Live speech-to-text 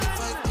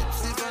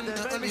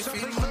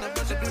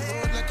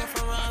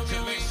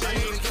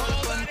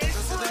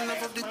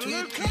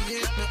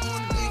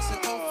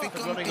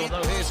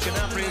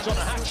He's on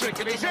a hat-trick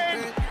and he's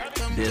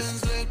in!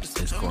 This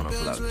is Corner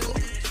Flag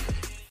Talk.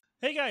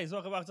 Hey guys,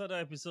 welcome back to another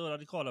episode of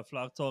the Corner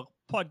Flag Talk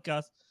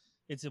podcast.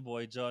 It's your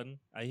boy John.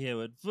 I'm here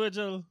with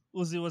Virgil.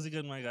 Uzi, what's it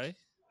good, my guy?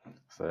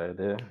 So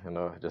there,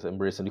 just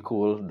embracing the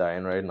cool,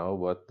 dying right now,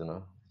 but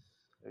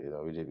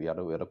we had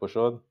to push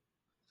on.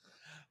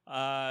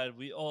 And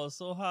we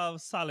also have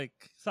Salik.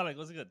 Salik,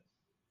 what's it good?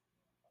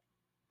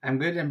 I'm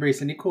good,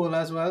 embracing the cold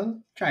as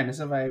well. Trying to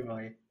survive,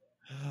 boy.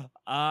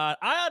 I,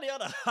 on the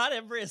other hand,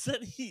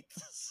 embracing heat.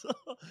 So,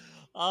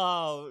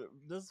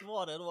 this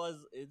morning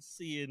was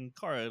insane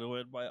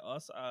current by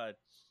us, and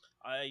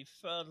I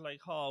felt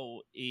like how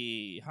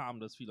a ham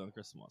does feel on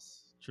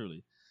Christmas,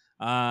 truly.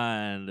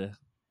 And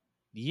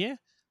yeah,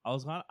 I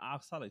was gonna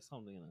ask Salik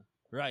something,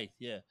 Right,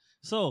 yeah.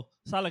 So,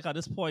 Salik, at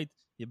this point,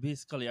 you're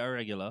basically a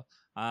regular,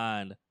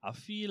 and I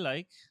feel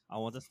like I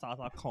want to start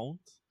a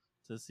count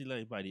to see,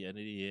 like, by the end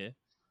of the year,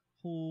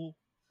 who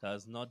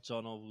does not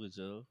John or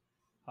Virgil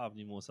have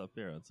the most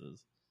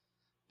appearances.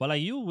 But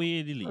like you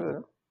way the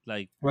lead.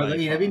 Like well,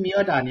 either be me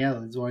or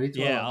Daniel. It's one of the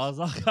two. Yeah, I was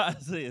not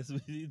gonna say it's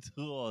really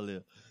two all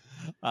here.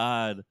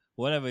 And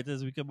whatever it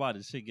is, we can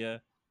manage to get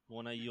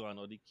one of you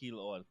or the kill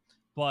all.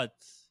 But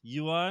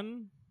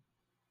Yuan,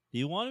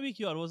 the 1 week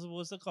Yuan was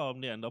supposed to come,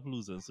 they end up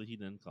losing, so he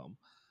didn't come.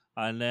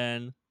 And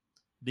then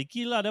the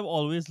killer them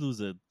always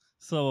losing.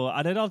 So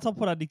and then on top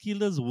of that, the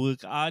killers work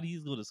and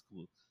he's go to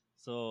school.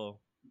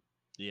 So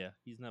yeah,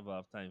 he's never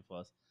have time for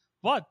us.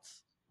 But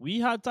we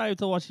had time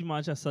to watch the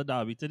Manchester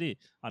Derby today,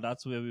 and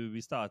that's where we will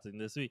be starting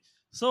this week.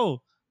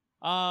 So,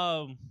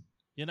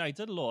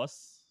 United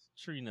lost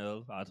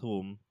 3-0 at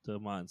home to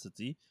Man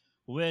City,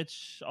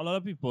 which a lot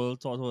of people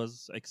thought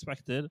was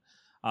expected.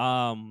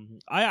 I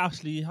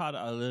actually had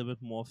a little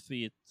bit more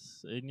faith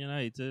in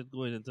United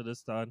going into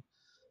this stand.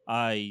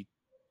 I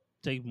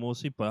think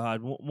most people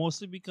had,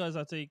 mostly because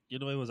I think,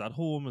 it was at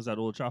home, it was at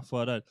Old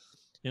Trafford, and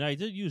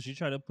United usually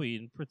try to put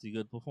in pretty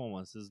good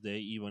performances there,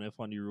 even if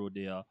on the road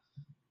they are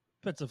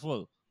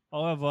pitiful.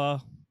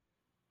 However,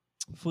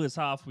 first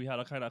half we had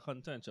a kind of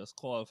contentious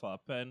call for a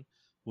pen,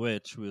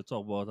 which we'll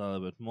talk about a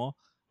little bit more.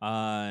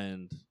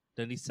 And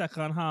then the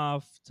second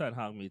half, Ten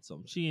Hag made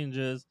some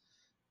changes,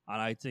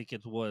 and I think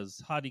it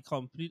had the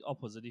complete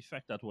opposite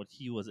effect that what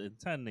he was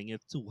intending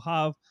it to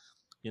have.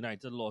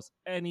 United lost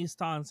any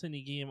stance in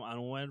the game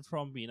and went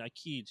from being a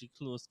cagey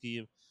close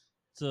game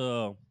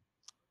to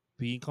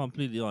being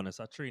completely honest,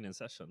 a training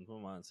session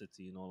for Man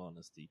City, in all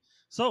honesty.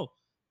 So,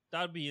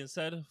 that being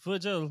said,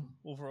 Virgil,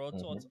 overall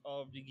thoughts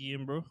of the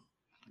game, bro?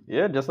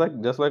 Yeah, just like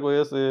what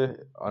you say.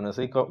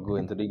 Honestly,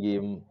 going to the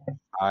game,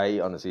 I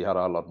honestly had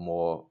a lot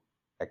more.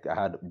 I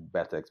had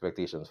better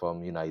expectations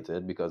from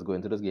United because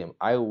going to this game,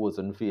 I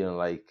wasn't feeling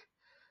like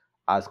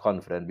as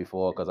confident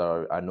before because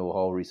I know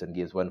how recent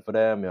games went for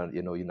them.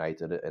 United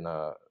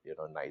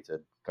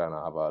United kind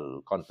of have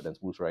a confidence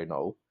boost right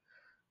now,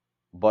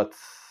 but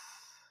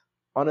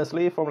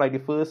honestly, from like the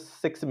first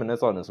 60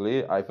 minutes,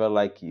 I felt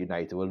like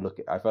United will look.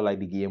 I felt like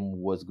the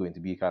game was going to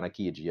be kind of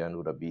cagey and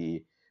would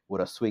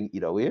have swing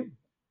either way.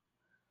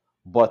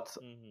 But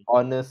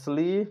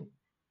honestly,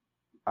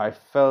 I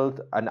felt,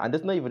 and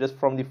it's not even just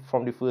from the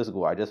first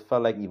goal. I just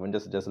felt like even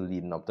just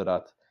leading up to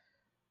that,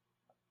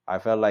 I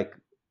felt like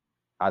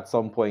at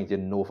some point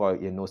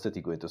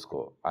City going to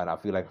score, and I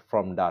feel like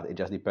from that it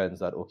just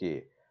depends that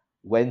okay,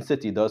 when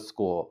City does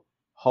score,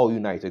 how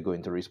United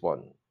going to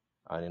respond.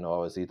 And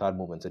obviously it had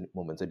moments in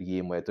the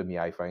game where to me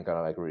I find kind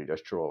of like really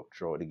just throw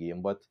the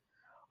game. But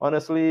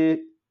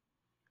honestly,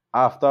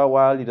 after a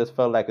while, it just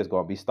felt like it's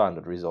gonna be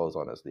standard results,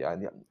 honestly.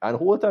 And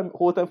whole time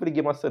for the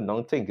game, I sitting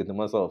down thinking to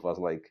myself, I was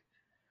like,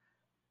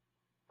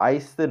 I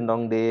sitting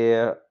down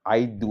there,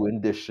 I doing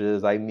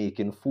dishes, I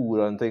making food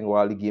and thing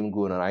while the game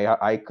going on.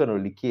 I couldn't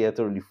really care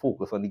to really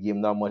focus on the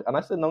game that much. And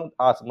I sitting down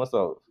asking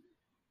myself,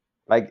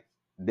 like,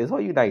 this is how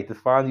United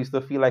fans used to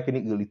feel like in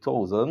the early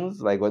 2000s,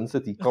 like when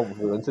City come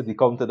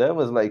to them,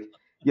 it's like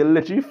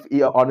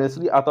you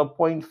honestly at a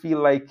point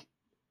feel like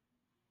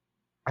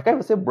I can't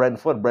even say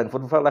Brentford.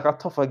 Brentford felt like a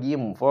tougher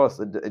game for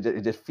us.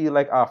 It just feel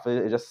like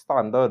after it just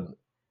standard.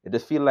 It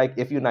just feel like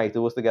if United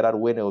was to get that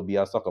win, it would be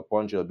a sucker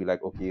punch. It would be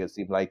like okay, it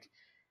seemed like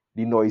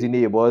the noisy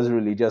neighbors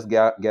really just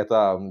get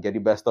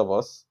the best of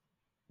us.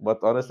 But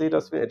honestly,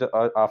 after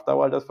a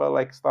while, just felt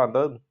like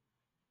standard.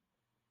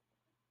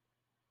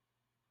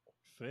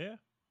 Fair.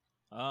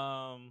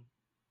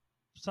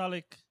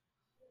 Salik,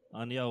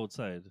 on the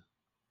outside,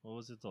 what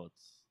was your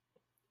thoughts?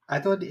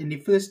 I thought in the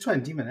first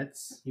 20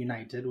 minutes,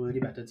 United were the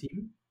better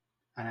team.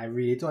 And I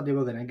really thought they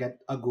were going to get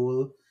a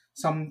goal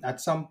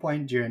at some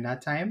point during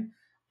that time.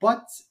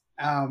 But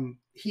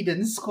he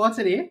didn't score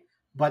today.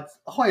 But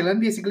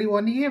Håland basically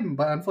won the game.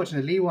 But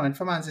unfortunately, he won it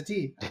for Man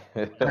City.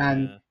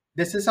 And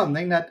this is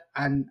something that,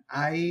 and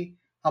I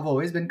have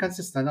always been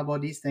consistent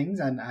about these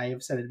things. And I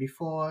have said it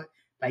before,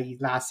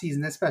 like last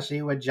season,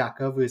 especially with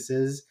Xhaka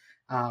versus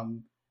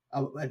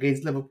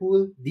against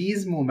Liverpool,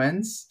 these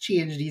moments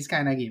change these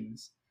kind of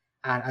games.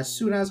 And as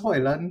soon as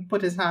Håland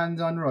put his hands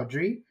on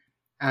Rodri,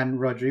 and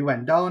Rodri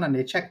went down and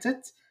they checked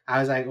it, I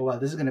was like, oh, well,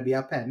 this is going to be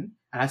a pen.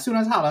 And as soon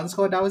as Haaland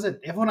scored, that was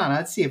it. If Onana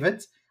had saved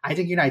it, I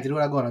think United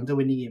would have gone on to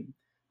win the game.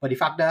 But the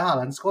fact that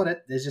Håland scored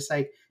it, it's just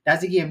like,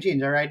 that's the game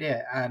changer right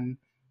there. And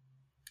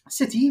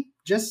City,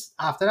 just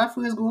after that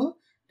first goal,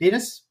 they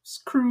just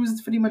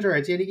cruised for the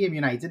majority of the game.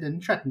 United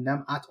didn't threaten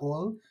them at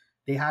all.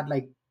 They had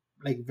like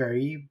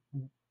very,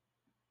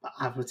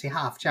 I would say,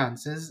 half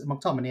chances.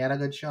 McTominay had a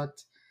good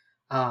shot.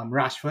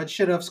 Rashford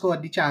should have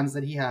scored the chance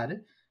that he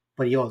had,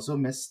 but he also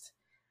missed.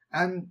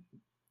 And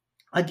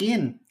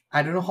again,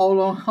 I don't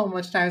know how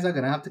much times I'm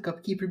gonna have to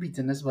keep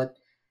repeating this, but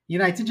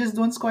United just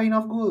don't score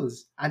enough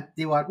goals, and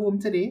they were at home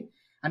today,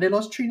 and they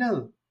lost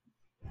 3-0.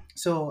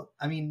 So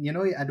I mean,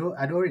 I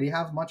don't really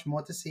have much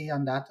more to say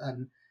on that.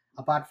 And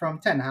apart from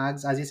Ten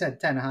Hag's, as you said,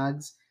 Ten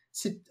Hag's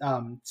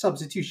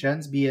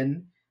substitutions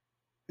being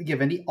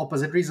given the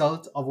opposite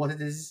result of what it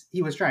is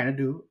he was trying to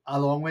do,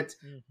 along with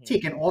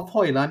taking off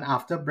Håland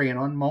after bringing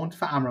on Mount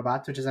for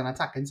Amrabat, which is an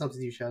attacking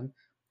substitution,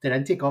 to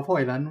then take off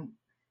Håland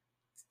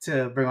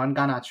to bring on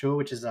Garnacho,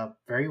 which is a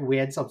very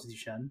weird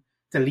substitution,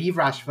 to leave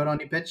Rashford on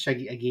the pitch.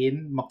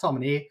 Again,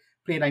 McTominay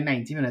played like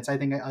 90 minutes, I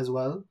think, as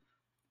well.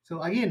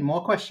 So again,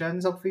 more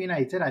questions up for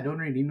United. I don't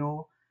really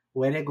know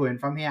where they're going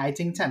from here. I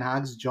think Ten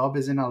Hag's job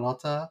is in a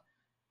lot of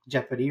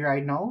jeopardy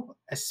right now,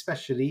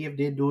 especially if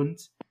they don't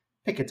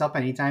pick it up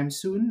anytime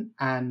soon.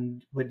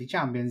 And with the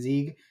Champions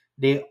League,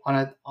 they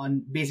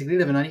on basically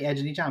living on the edge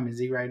of the Champions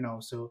League right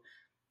now. So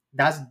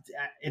that's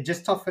it's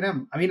just tough for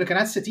them. I mean, looking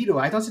at City though,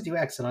 I thought City were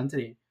excellent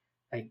today.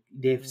 Like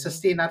they've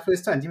sustained that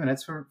first 20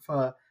 minutes for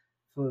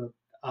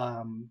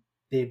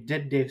they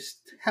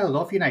held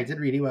off United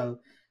really well.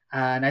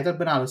 And I thought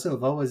Bernardo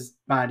Silva was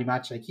man of the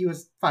match. Like he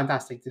was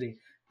fantastic today.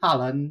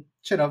 Haaland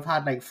should have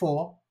had like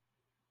 4.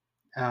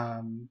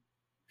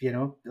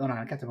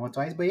 Nketiah more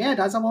twice. But yeah,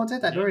 that's about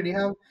it. I don't really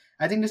have.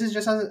 I think this is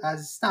just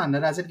as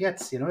standard as it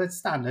gets. It's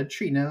standard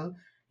 3-0.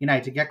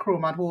 United get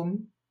chrome at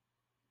home.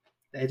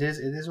 It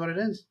is what it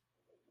is.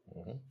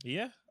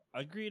 Yeah,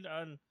 agreed.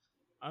 And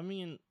I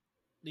mean,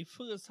 the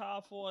first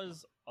half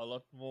was a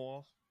lot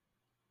more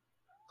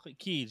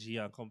cagey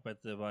and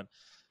competitive. And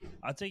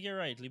I think you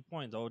rightly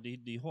point out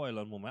the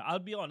Håland moment. I'll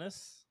be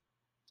honest,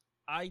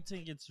 I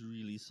think it's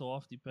really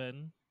soft, the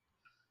pen.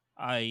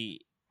 I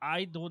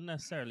don't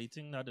necessarily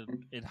think that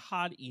it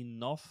had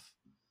enough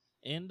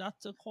in that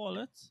to call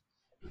it,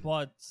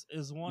 but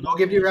it's one. Don't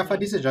give the ref a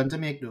decision to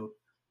make though.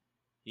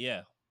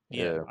 Yeah,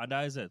 and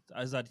that is it.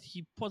 As that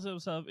he puts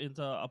himself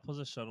into a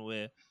position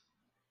where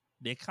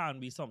there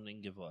can be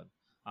something given,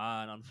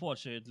 and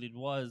unfortunately it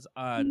was.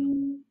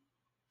 And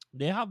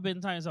there have been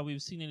times that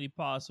we've seen in the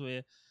past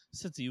where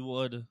City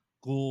would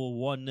go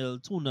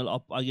 1-0, 2-0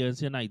 up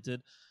against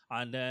United,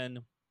 and then.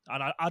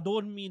 And I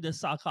don't mean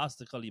this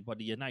sarcastically, but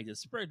the United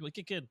spirit will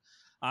kick in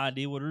and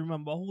they would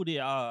remember who they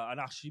are and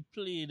actually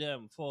play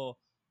them for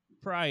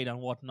pride and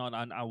whatnot.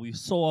 And we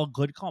saw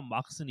good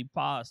comebacks in the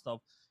past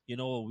of, we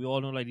all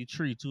know like the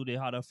 3-2 they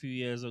had a few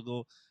years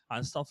ago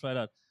and stuff like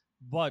that.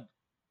 But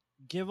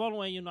given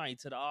where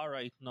United are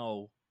right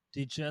now,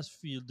 they just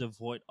feel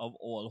devoid of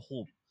all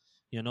hope,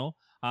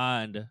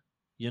 And,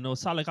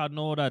 Salik, I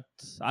know that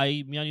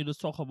me and you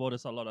just talk about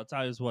this a lot of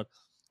times,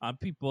 and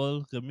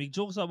people can make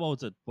jokes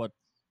about it, but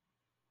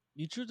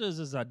the truth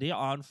is that they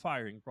aren't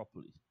firing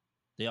properly.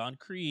 They aren't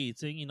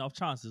creating enough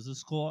chances to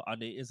score,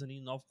 and there isn't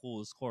enough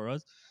goal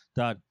scorers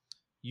that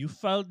you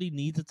felt the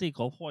need to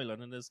take off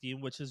Håland in this game,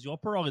 which is your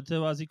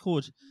prerogative as a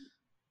coach.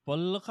 But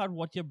look at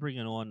what you're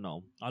bringing on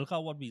now. And look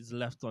at what is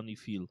left on the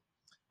field.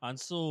 And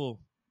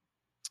so,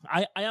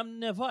 I am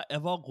never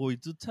ever going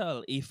to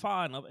tell a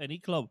fan of any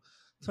club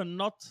to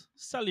not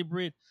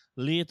celebrate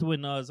late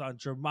winners and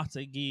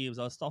dramatic games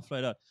and stuff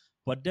like that.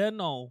 But then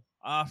now,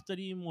 after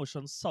the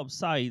emotion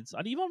subsides,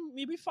 and even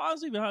maybe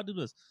fans even had to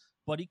do this,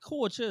 but the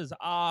coaches,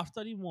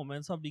 after the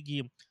moments of the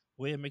game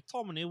where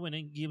McTominay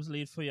winning games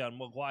late for you and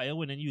Maguire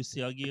winning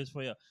UCL games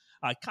for you,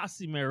 and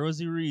Casemiro is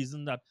the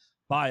reason that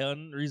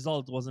Bayern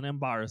result wasn't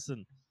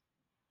embarrassing,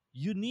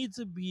 you need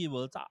to be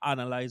able to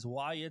analyze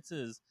why it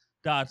is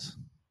that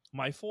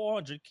my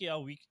 400k a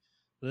week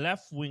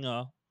left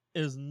winger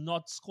is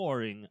not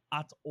scoring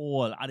at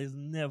all and is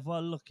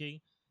never looking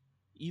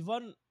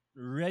even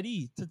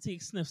ready to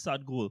take sniffs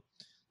at goal.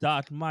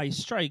 That my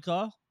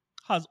striker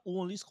has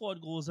only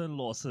scored goals and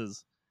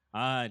losses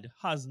and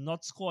has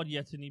not scored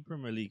yet in the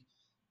Premier League.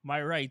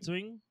 My right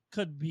wing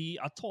could be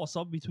a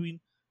toss-up between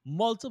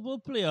multiple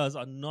players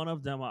and none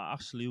of them are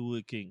actually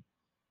working.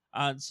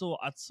 And so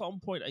at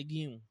some point,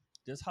 again,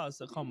 this has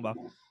to come back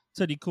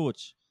to the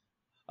coach.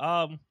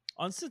 On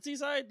City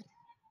side,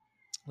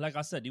 like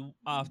I said,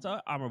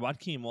 after Amrabat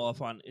came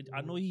off, and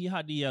I know he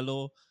had the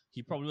yellow,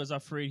 he probably was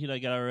afraid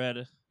he'd get a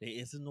red. There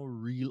isn't no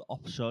real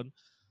option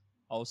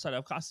outside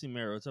of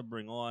Casemiro to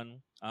bring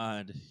on,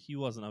 and he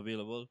wasn't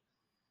available.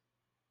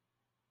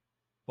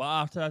 But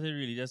after that, it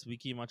really just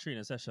became a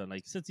training session.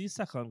 Like, City's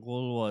second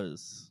goal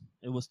was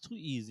too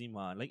easy,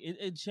 man. Like,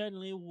 it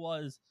genuinely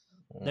was.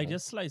 Like,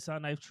 just slice a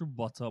knife through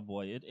butter,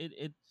 boy.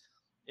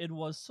 It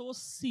was so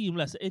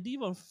seamless. It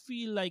didn't even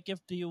feel like if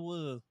they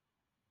were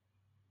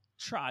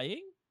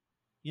trying,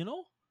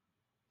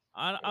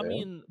 And I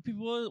mean,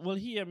 people will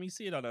hear me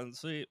say that and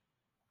say,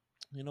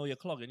 you're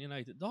clogging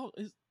United. Dog,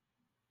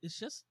 it's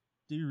just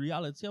the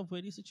reality of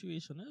where the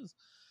situation is.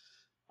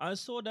 And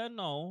so then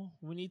now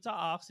we need to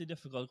ask the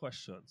difficult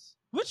questions,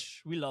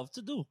 which we love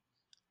to do.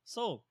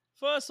 So,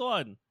 first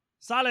one,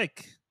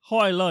 Salik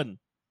Håland.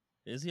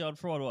 Is he on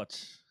fraud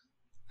watch?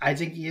 I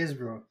think he is,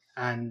 bro.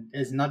 And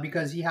it's not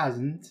because he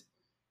hasn't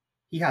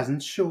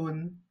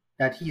shown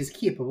that he is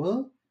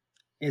capable.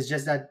 It's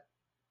just that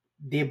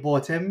they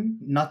bought him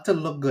not to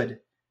look good.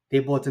 They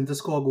bought him to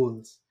score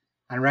goals.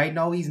 And right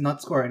now he's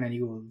not scoring any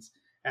goals.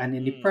 And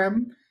in the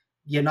Prem,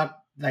 you're not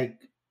like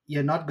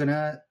you're not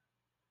gonna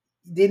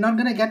they're not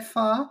gonna get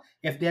far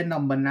if their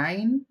number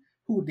 9,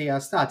 who they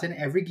are starting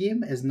every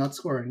game, is not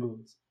scoring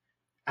goals.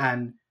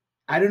 And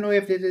I don't know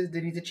if they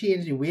need to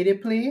change the way they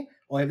play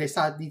or if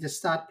need to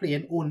start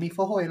playing only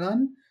for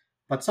Håland,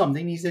 but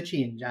something needs to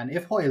change. And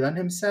if Håland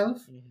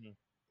himself,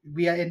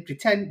 we are in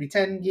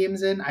pretend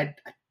games in, I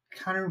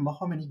can't remember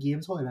how many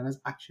games Håland has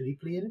actually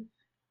played.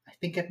 I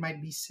think it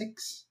might be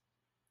 6.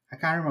 I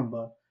can't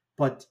remember.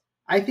 But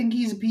I think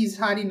he's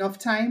had enough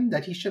time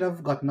that he should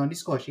have gotten on the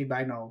score sheet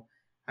by now.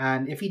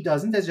 And if he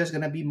doesn't, there's just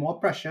going to be more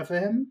pressure for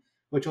him,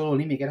 which will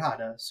only make it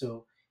harder.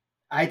 So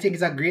I think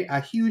it's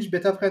a huge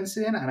bit of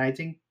concern, and I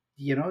think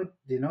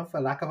for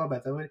lack of a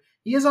better word,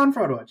 he is on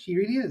fraud watch. He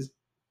really is.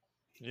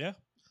 Yeah.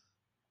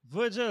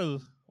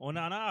 Virgil,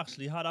 Onana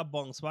actually had a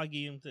bounce back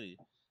game today.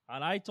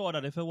 And I thought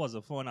that if it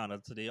wasn't for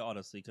Onana today,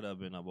 honestly, it could have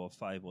been about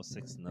 5 or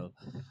 6-0.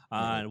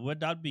 And with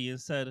that being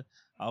said,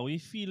 are we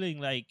feeling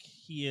like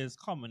he is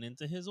coming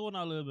into his own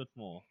a little bit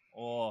more?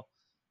 Or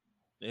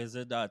is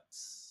it that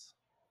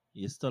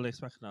you're still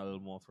expecting a little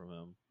more from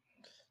him?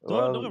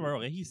 Don't get me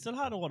wrong, he still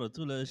had 1 or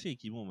 2 little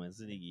shaky moments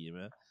in the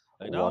game.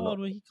 Like that one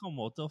where he come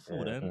out of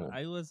food, and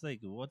I was like,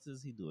 what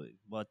is he doing?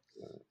 But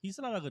he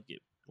still had a good game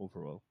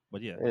overall.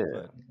 But yeah.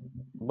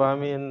 But I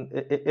mean,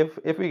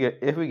 if we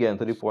get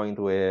to the point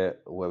where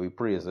we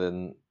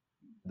praising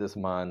this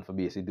man for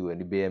basically doing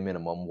the bare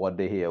minimum, what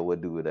they here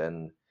would do,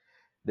 then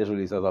this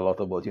really says a lot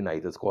about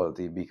United's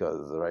quality,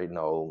 because right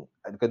now,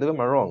 don't get me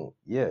wrong,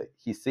 yeah,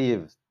 he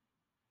saves,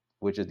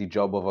 which is the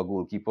job of a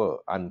goalkeeper,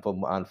 and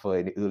for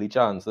any early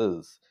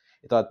chances.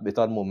 It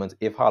had moments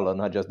if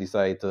Håland had just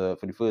decided to,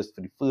 for the first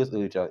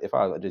early chance, if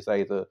Håland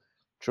decided to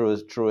throw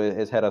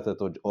his head at it,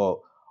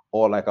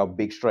 or like a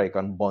big strike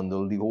and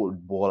bundle the whole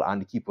ball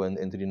and the keeper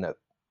into the net,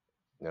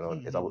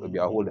 it would be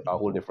a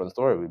whole different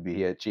story. We'd be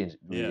here talking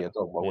about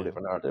a whole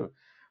different narrative.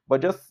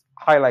 But just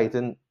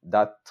highlighting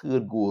that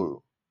third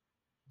goal,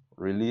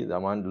 really, the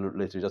man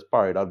literally just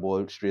parried that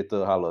ball straight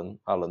to Håland.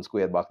 Håland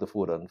squared back to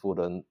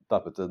Foden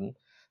tap it in.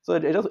 So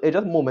it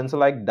just moments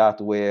like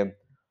that where,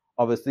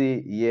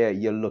 obviously,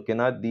 you're looking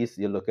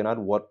at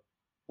what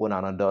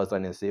Onana does,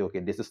 and you say, okay,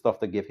 this is stuff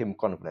to give him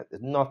confidence.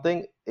 It's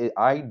nothing. This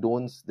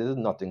is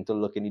nothing to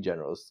look in the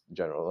general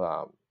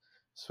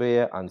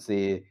sphere and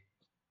say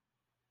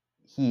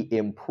he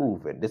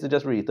improving. This is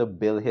just really to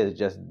build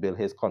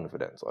his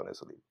confidence,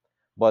 honestly.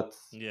 But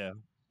you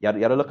had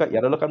to look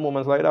at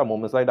moments like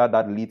that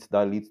that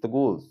leads to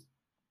goals.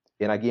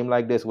 In a game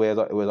like this where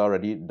it was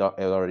already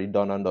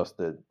done and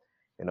dusted,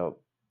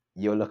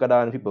 you look at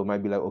that and people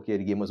might be like, okay,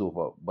 the game is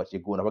over. But you're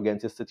going up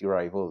against your city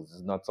rivals.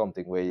 It's not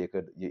something where you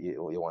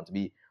want to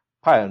be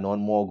piling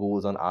on more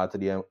goals and add to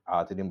the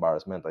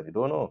embarrassment. And you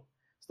don't know.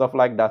 Stuff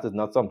like that is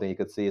not something you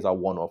could say is a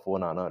one-off for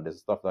Onana. This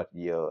is stuff that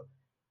you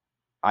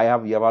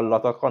have a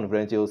lot of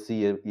confidence.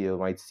 You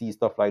might see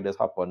stuff like this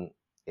happen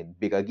in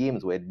bigger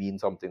games where it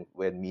means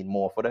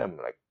more for them,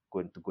 like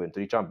going to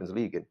the Champions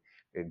League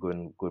and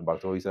going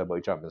back to what you said about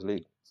the Champions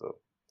League. So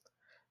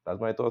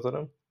that's my thoughts on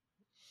them.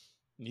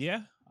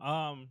 Yeah.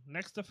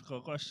 Next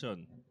difficult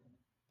question.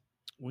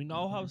 We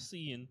now have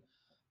seen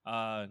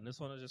this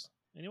one is just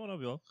any one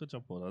of y'all could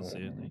jump on and say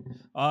anything.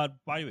 By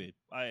the way,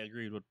 I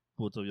agree with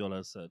both of y'all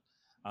have said.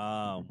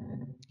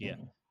 Yeah.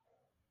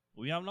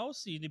 We have now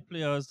seen the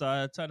players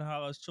that Ten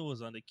Hag has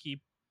chosen to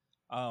keep.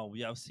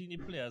 We have seen the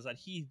players that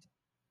he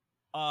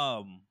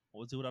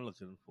what's what I'm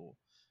looking for?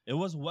 It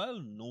was well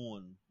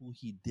known who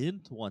he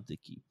didn't want to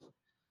keep.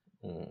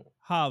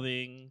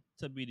 Having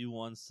to be the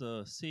ones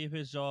to save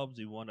his jobs,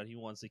 the one that he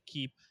wants to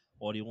keep,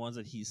 or the ones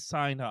that he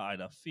signed are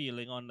either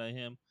failing under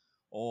him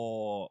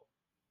or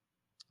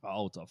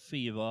out of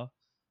favor.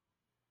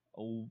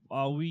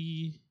 Are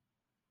we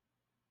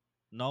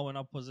now in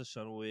a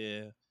position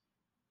where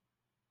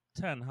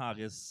Ten Hag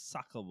is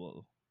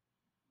sackable?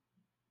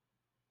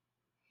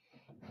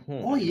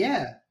 Oh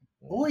yeah,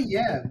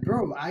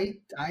 bro. I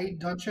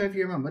not sure if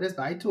you remember this,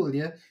 but I told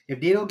you if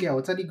they don't get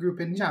out of the group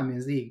in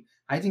Champions League,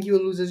 I think he will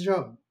lose his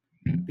job,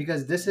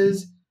 because this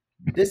is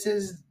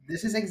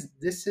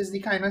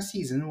the kind of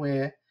season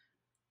where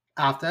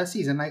after a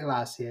season like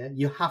last year,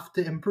 you have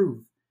to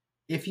improve.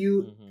 If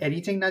you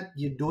anything that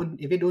you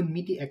don't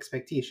meet the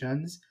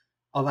expectations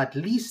of at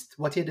least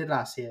what you did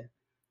last year,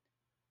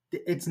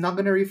 it's not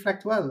going to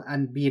reflect well.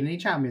 And being in the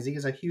Champions League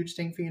is a huge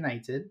thing for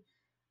United.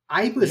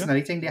 I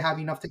personally think they have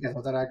enough to get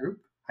out of that group.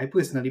 I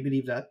personally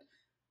believe that.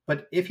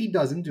 But if he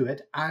doesn't do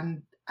it,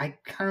 and I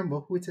can't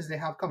remember who it is they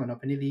have coming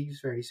up in the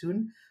leagues very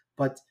soon,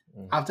 but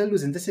after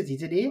losing to City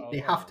today, they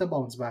have to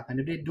bounce back. And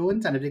if they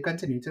don't, and if they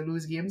continue to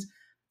lose games,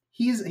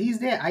 he's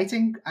there. I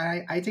think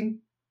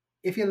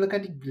if you look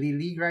at the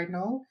league right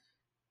now,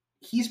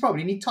 he's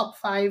probably in the top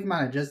 5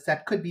 managers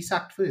that could be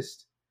sacked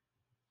first.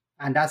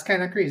 And that's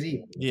kind of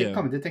crazy. Yeah.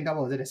 Come to think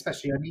about it,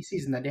 especially on the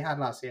season that they had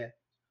last year.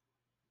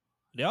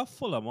 They are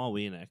full of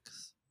away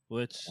next,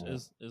 which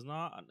is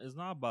not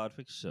a bad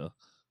fixture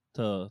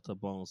to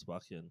bounce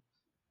back in.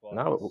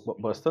 No,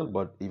 but still,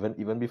 but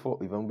even before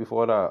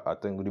that, I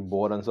think the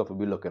board and stuff will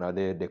be looking at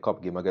the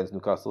cup game against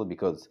Newcastle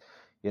because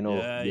you're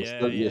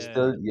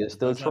still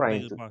That's a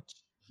trying big to match.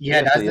 Yeah,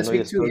 so that's this you're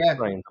week too. still Yeah,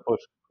 trying to push.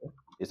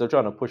 You're still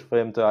trying to push for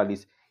him to at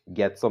least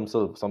get some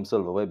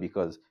silverware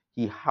because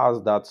he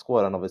has that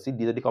squad, and obviously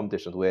these are the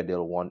competitions where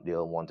they'll want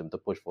him to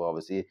push for.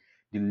 Obviously,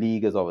 the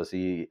league is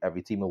obviously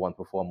every team will want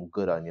to perform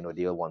good, and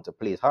they'll want to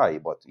place high.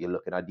 But you're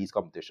looking at these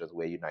competitions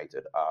where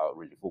United are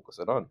really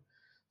focusing on.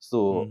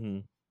 So Mm-hmm.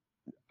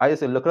 I just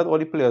say, looking at all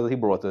the players that he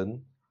brought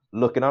in,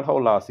 looking at how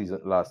last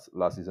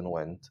season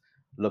went,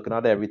 looking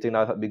at everything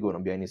that had been going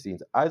on behind the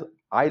scenes,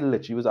 I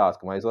literally was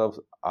asking myself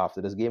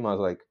after this game, I was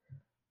like,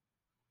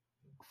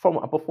 from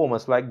a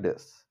performance like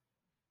this,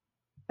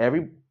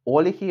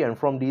 all you hearing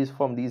from these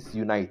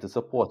United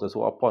supporters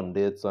who are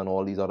pundits and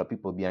all these other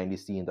people behind the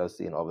scenes are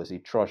saying, obviously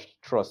trust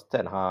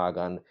Ten Hag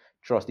and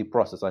trust the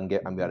process and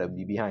gotta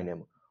be behind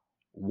him.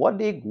 What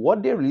they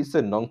really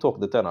sitting down talk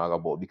to Ten Hag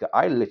about, because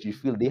I literally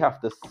feel they have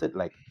to sit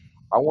like,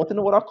 I want to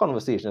know what our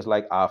conversation is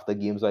like after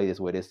games like this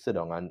where they sit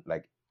down and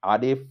like, are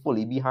they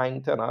fully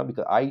behind Ten Hag?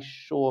 Because I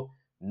sure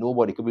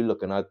nobody could be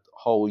looking at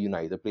how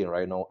United playing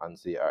right now and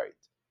say, all right,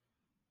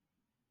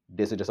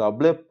 this is just a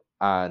blip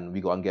and we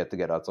go and get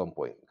together at some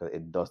point, because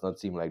it does not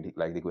seem like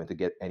they're going to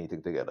get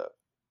anything together.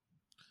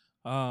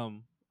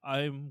 I'm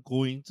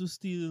going to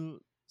steal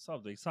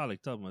something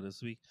Salik told me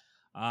this week.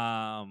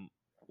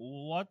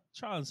 What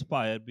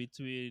transpired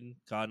between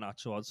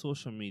Garnacho on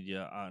social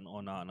media and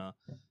Onana,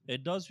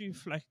 it does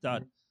reflect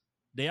that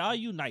they are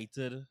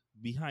united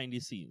behind the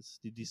scenes.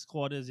 The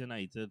squad is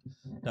united,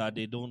 that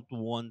they don't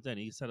want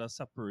any sort of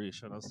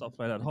separation and stuff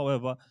like that.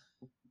 However,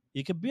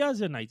 you can be as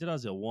united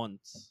as you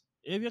want.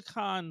 If you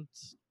can't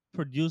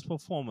produce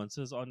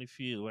performances on the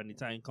field when the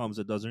time comes,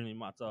 it doesn't really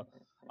matter.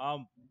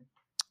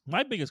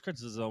 My biggest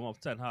criticism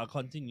of Ten Hag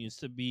continues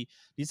to be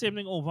the same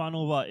thing over and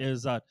over,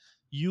 is that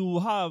you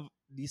have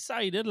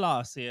decided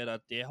last year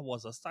that there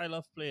was a style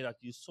of play that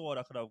you saw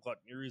that could have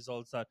gotten you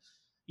results, that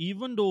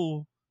even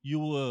though you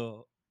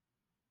were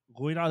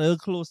going a little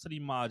close to the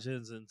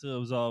margins in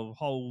terms of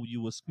how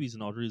you were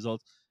squeezing out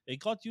results, it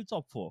got you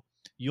top 4.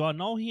 You are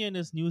now here in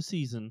this new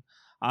season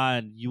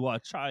and you are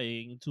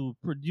trying to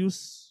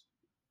produce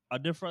a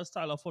different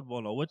style of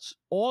football now, which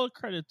all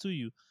credit to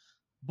you.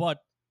 But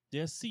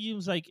there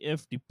seems like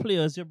if the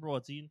players you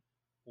brought in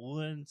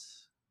weren't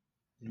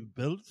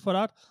built for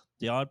that,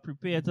 they aren't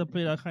prepared to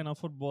play that kind of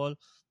football.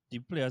 The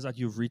players that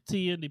you've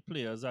retained, the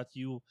players that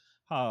you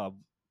have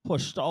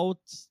pushed out,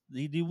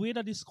 the way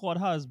that the squad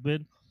has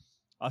been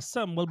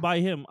assembled by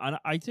him. And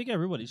I think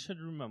everybody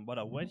should remember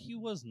that when he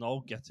was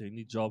now getting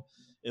the job,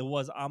 it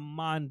was a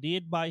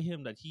mandate by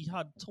him that he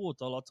had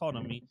total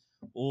autonomy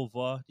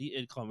over the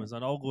incomings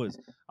and outgoings.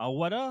 And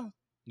whether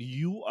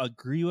you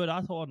agree with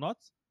that or not,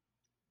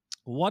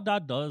 what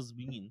that does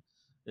mean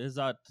is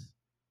that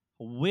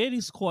where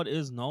the squad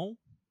is now,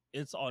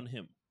 it's on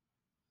him.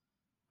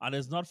 And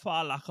it's not for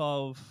a lack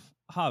of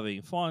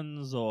having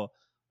funds or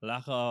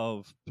lack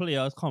of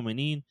players coming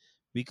in,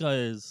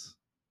 because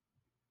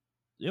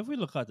if we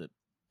look at it,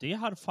 they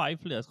had 5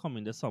 players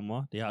coming this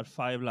summer. They had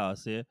 5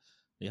 last year.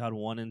 They had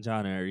 1 in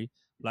January.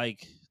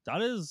 Like,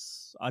 that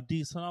is a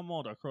decent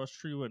amount across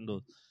 3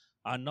 windows.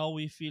 And now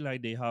we feel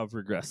like they have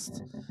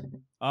regressed.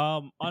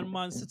 On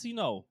Man City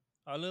now,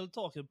 a little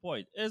talking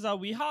point is that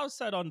we have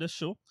said on this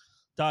show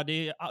that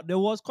there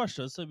was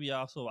questions to be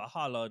asked over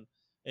Håland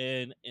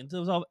in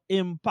terms of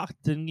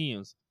impacting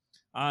games.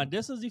 And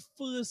this is the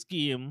first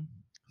game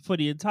for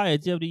the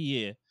entirety of the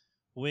year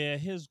where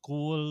his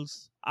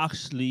goals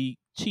actually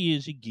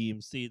changed the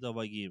game, state of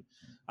a game.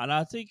 And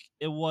I think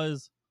it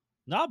was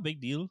not a big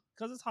deal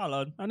because it's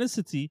Håland and it's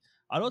City.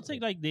 I don't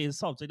think like there's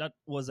something that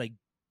was like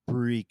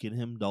breaking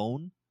him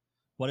down,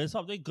 but it's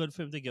something good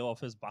for him to get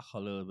off his back a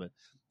little bit.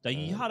 That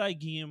he had a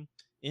game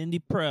in the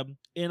Prem,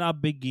 in a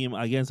big game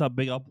against a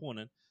big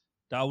opponent,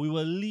 that we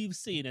will leave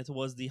saying it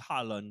was the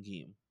Håland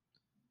game.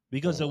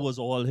 Because it was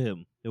all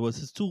him. It was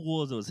his 2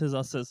 goals, it was his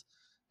assists.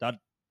 That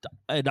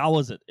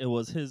was it. It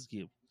was his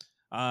game.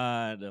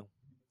 And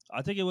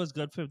I think it was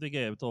good for him to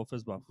get him off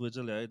his back.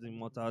 Virgil, anything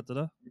more to add to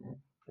that?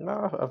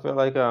 No, I feel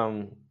like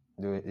the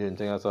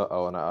thing else I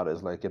want to add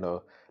is like,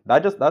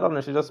 that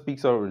honestly just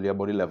speaks out really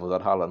about the levels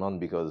that Haaland on,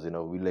 because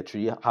we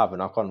literally having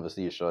a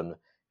conversation.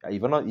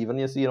 Even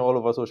you see in all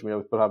over social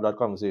media, people have that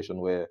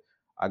conversation where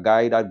a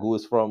guy that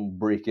goes from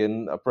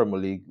breaking a Premier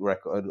League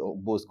record,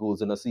 most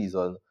goals in a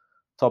season,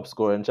 top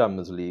scorer in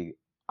Champions League,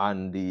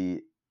 and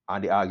the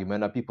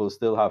argument that people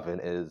still having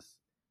is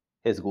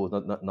his goals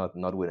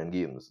not winning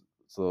games.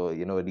 So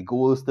the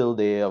goal is still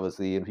there,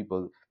 obviously, and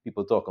people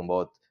talking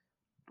about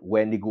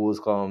when the goals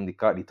come, the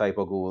type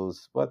of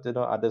goals. But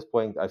at this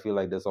point, I feel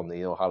like there's something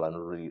Haaland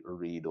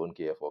really don't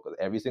care for, because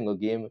every single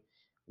game,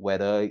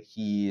 whether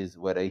he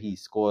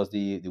scores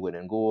the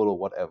winning goal or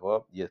whatever,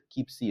 you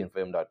keep seeing for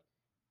him that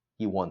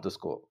he wants to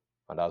score,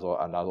 and that's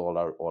all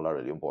are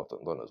really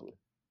important, honestly.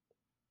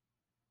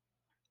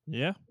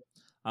 Yeah.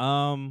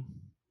 I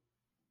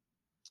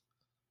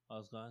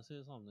was gonna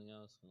say something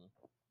else.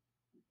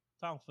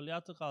 Thankfully, I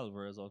took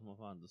Alvarez out my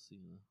fantasy.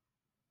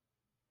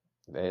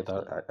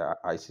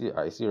 I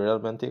see Real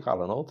Men take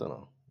Haaland out,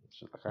 It's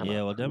just kind of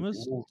Yeah, well, them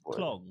is move for him.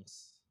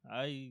 clogs.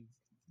 I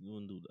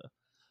wouldn't do that.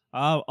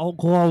 Oh,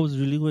 God, I was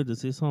really going to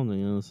say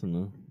something else.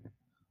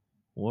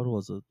 What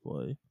was it,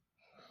 boy?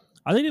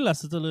 I think the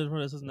lesson to learn from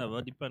this is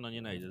never depend on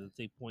United to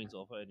take points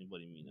off of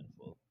anybody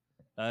meaningful.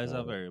 That is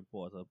a very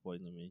important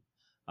point to me.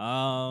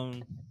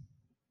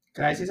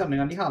 Can I say something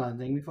on the Haaland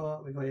thing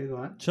before you go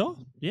on? Sure,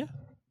 yeah.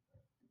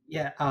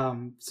 Yeah.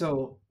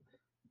 So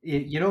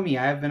you know me,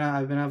 I've been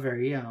a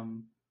very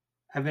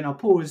I've been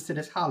opposed to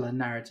this Haaland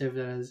narrative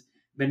that has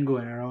been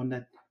going around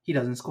that he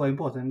doesn't score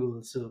important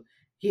goals. So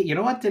you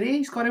know what? Today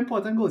he scored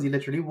important goals. He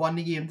literally won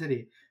the game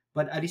today.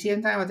 But at the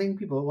same time, I think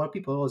what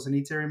people also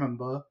need to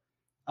remember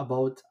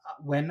about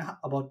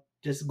about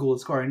just goal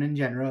scoring in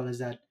general is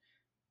that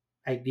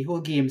like the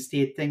whole game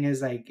state thing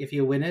is like if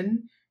you're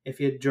winning, if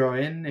you're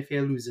drawing, if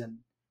you're losing,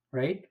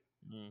 right?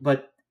 Mm.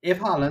 But if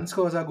Haaland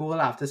scores a goal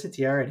after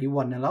City are already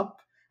 1-0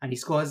 up, and he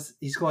scores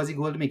a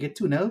goal to make it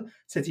 2-0,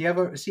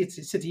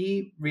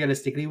 City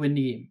realistically win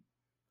the game.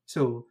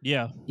 So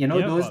Yeah.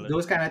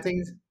 those kind of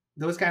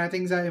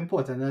things are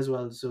important as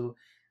well. So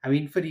I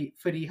mean for the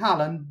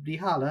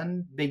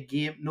Haaland big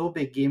game, no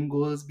big game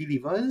goals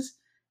believers,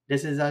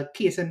 this is a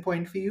case in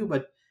point for you.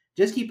 But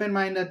just keep in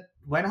mind that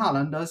when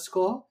Haaland does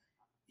score,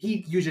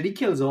 he usually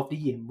kills off the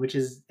game, which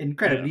is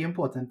incredibly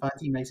important for a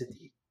team like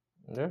City.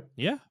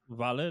 Yeah,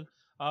 valid.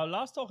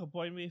 Last talking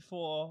point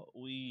before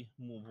we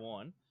move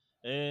on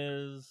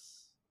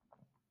is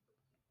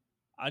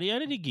at the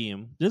end of the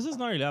game. This is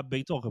not really a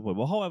big talking point,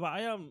 but however,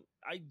 I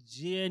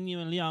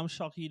genuinely am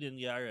shocked he didn't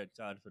get a red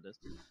card for this.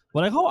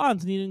 But like how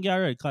Anthony didn't get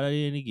a red card at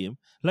the end of the game,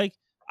 like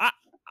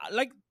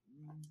like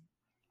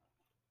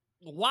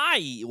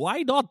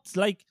why not?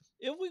 Like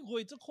if we're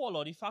going to call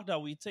out the fact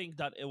that we think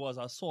that it was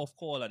a soft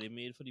call that he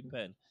made for the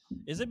pen,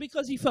 is it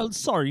because he felt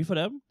sorry for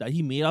them that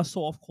he made a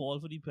soft call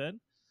for the pen?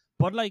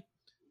 But like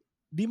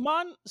the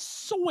man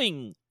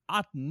swing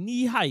at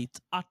knee height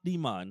at the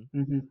man,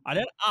 Mm-hmm. and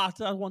then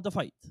after that want to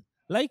fight.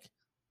 Like,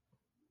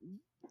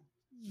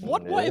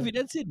 what more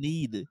evidence you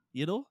need?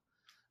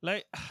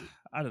 Like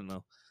I don't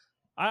know.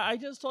 I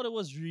just thought it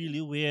was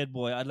really weird,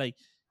 boy. And like,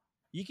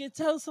 you can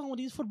tell some of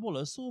these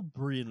footballers so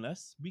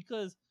brainless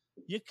because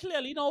you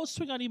clearly know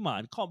swing at the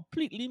man,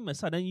 completely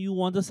miss, and then you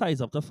want to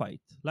size up the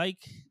fight.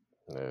 Like,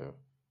 Yeah.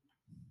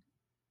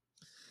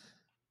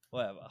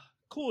 whatever.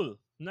 Cool.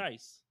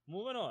 Nice.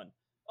 Moving on.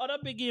 Other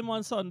big game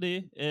on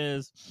Sunday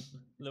is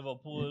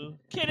Liverpool.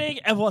 Kidding.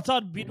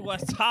 Everton beat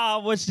West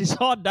Ham, which the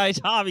short night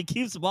Harvey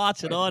keeps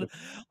marching on.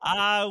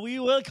 We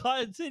will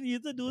continue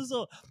to do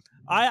so.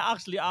 I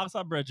actually asked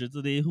our brethren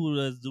today who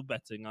does do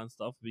betting and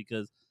stuff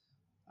because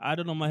I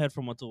don't know my head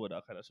from a toe with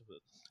that kind of shit.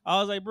 I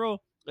was like, bro,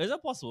 is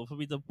it possible for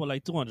me to put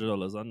like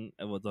 $200 on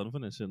Everton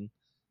finishing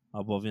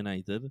above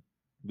United?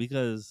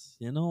 Because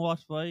you know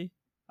what, boy?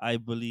 I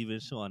believe in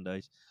Sean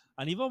Dyche.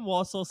 And even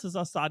more so since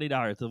I started the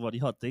narrative about the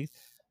hot things,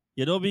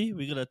 you know me,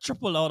 we're going to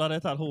triple out on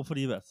it and hope for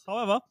the best.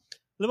 However,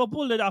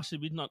 Liverpool did actually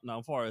beat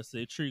Nottingham Forest,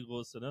 say 3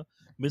 goals to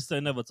Mr.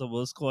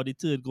 Inevitable scored the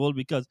third goal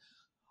because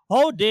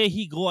how dare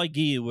he go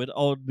again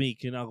without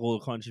making a goal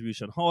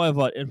contribution?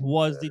 However, it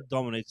was the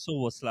Dominic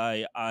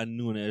Soboslai and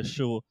Nunes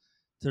show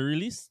to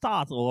really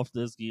start off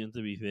this game,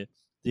 to be fair.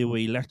 They were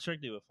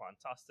electric, they were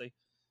fantastic.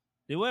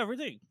 They were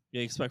everything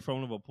you expect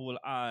from Liverpool,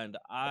 and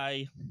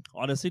I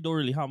honestly don't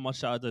really have much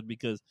to add that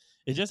because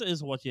it just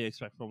is what you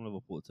expect from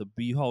Liverpool to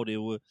be how they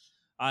were,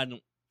 and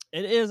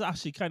it is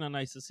actually kind of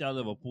nice to see a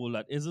Liverpool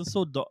that isn't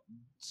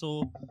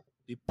so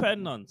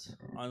dependent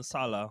on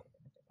Salah,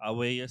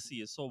 where you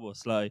see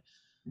Soboslai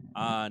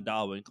and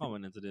Darwin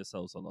coming into this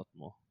house a lot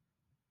more.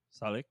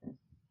 Salik?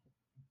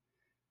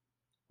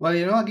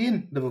 Well,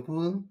 again,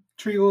 Liverpool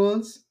 3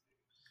 goals.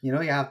 You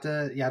have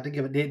to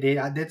give it.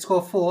 They did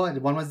score 4.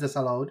 One was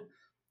disallowed.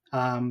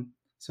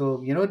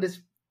 So this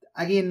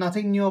again,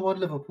 nothing new about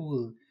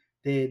Liverpool.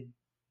 They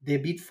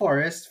beat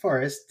Forest.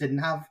 Forest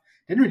didn't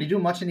really do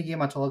much in the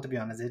game at all, to be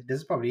honest.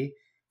 This is probably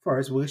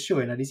Forest's worst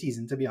showing of the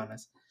season, to be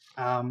honest.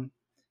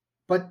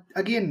 But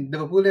again,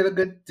 Liverpool they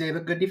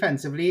look good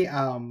defensively.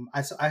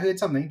 I heard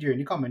something during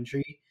the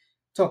commentary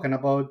talking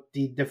about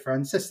the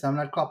different system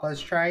that Klopp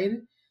has tried,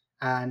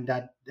 and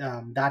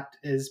that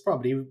is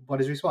probably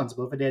what is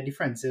responsible for their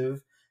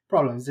defensive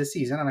problems this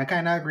season. And I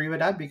kind of agree with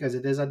that because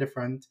it is a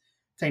different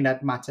thing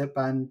that Matip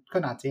and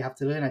Konate have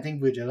to learn. I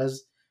think Virgil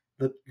has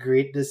looked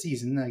great this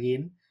season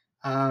again.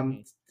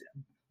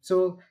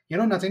 So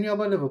nothing new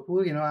about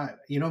Liverpool.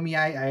 Me,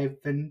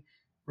 I've been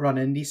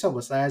running the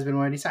Soboslai has been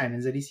one of the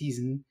signings of the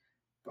season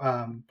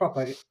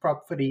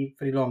prop for the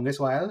longest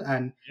while,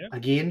 and Yeah.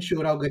 again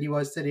showed how good he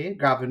was today.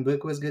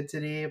 Gravenberg was good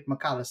today.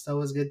 McAllister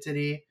was good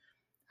today,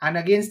 and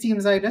against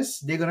teams like this,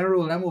 they're gonna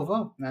roll them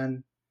over.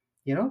 And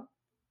you know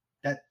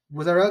that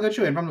was a real good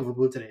showing from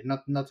Liverpool today.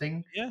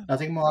 Yeah.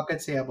 Nothing more I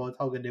could say about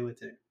how good they were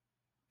today.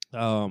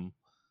 Um.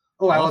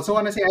 Oh, I also Also,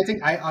 want to say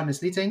I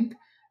honestly think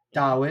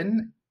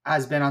Darwin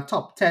has been a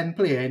top 10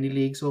 player in the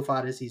league so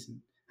far this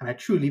season, and I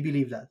truly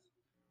believe that.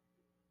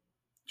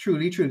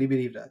 Truly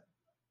believe that.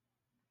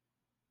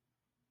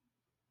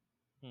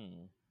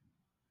 hmm,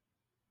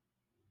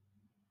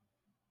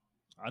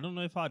 I don't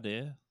know if I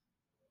dare,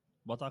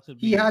 but I could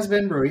He be has wrong.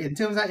 been, bro. In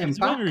terms of He's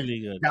been impact, really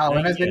good. Darwin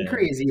Like, has been yeah.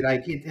 crazy.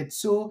 Like it's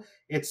so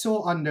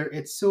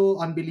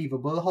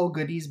unbelievable how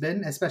good he's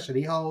been,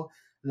 especially how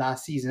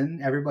last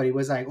season everybody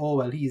was like, oh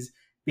well, he's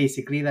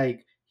basically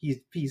like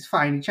he's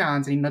finding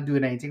chance and he's not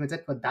doing anything with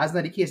it. But that's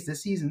not the case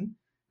this season.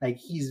 Like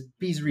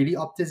he's really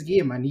upped his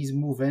game and he's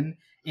moving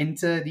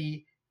into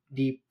the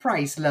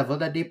price level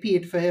that they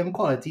paid for him,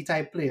 quality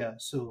type player.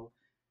 So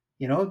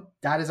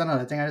that is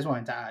another thing I just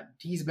wanted to add.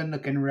 He's been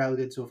looking real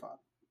good so far.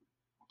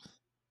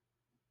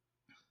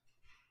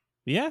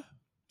 Yeah.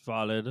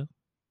 Valid.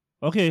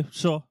 Okay,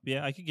 sure.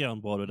 Yeah, I could get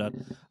on board with that.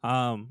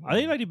 I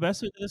think like the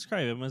best way to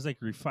describe him is like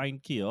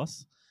refined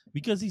chaos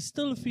because he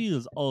still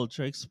feels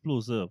ultra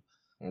explosive,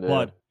 Yeah.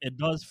 but it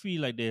does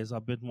feel like there's a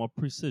bit more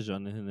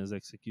precision in his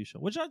execution,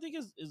 which I think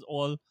is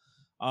all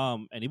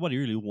anybody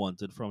really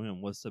wanted from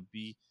him was to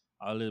be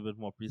a little bit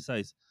more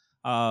precise.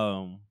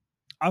 Um,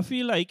 I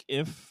feel like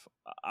if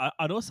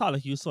I know Salah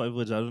you saw it,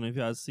 which I don't know if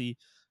you guys see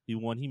the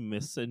one he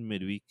missed in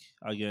midweek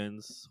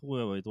against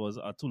whoever it was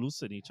at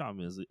Toulouse in the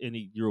Champions in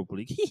the Europa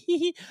League.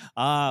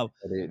 uh,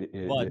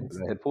 but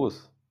The head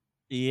post.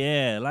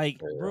 yeah,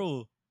 like Yeah.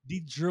 bro,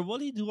 the dribble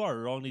he do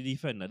around the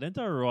defender, then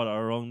to run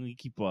around the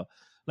keeper,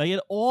 like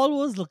it all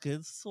was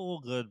looking so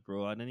good,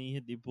 bro. And then he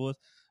hit the post.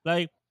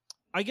 Like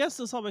I guess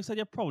to some extent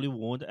you probably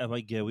won't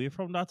ever get away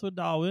from that with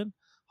Darwin.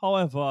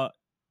 However,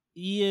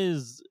 he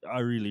is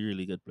a really,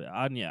 really good player.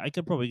 And yeah, I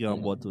could probably get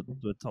on board to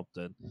a top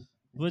 10.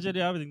 Virgil, do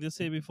you have anything to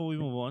say before we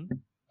move on?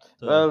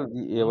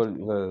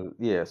 To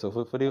Yeah. So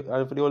for the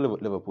whole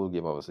Liverpool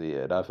game, obviously,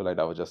 yeah, I feel like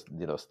that was just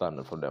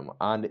standard for them.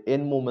 And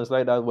in moments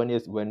like that,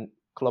 when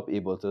Klopp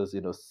able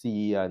to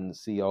see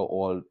how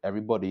all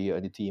everybody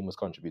and the team was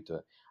contributing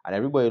and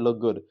everybody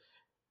looked good.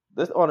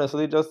 This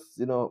honestly just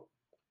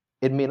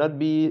it may not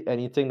be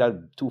anything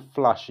that too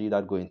flashy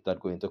that going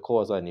to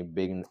cause any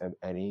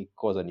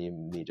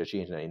major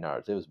change in any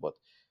narratives, but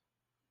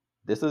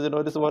this is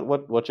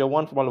what you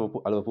want from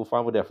a Liverpool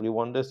fan would definitely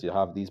want this. You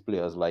have these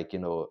players like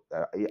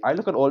I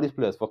look at all these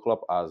players for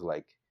Klopp as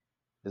like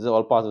this is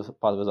all part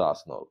of his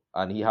arsenal,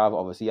 and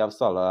obviously you have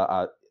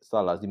Salah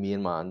as the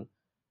main man,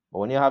 but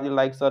when you have the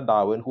likes of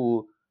Darwin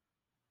who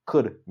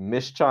could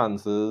miss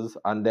chances,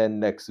 and then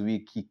next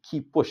week he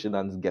keep pushing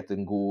and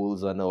getting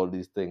goals and all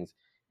these things.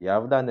 You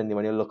have that, and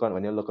when you look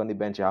on the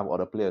bench, you have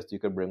other players you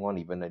could bring on,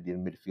 even at the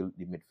midfield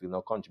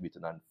now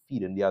contributing and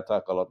feeding the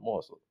attack a lot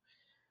more. So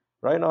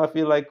right now, I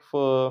feel like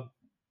for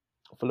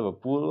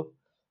Liverpool,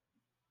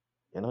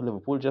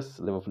 Liverpool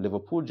just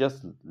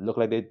look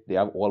like they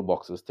have all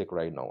boxes tick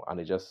right now, and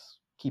they just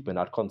keeping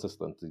that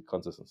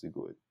consistency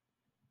going.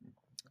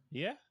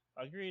 yeah,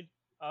 agreed.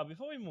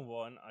 Before we move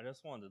on, I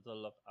just wanted to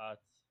look at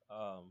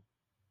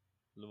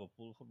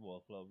Liverpool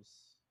Football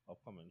Club's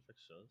upcoming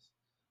fixtures.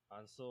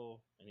 And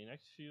so, in the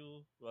next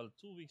 2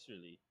 weeks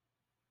really,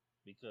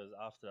 because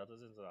after that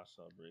is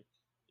international break.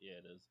 Yeah,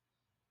 it is.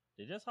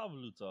 They just have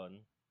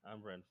Luton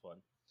and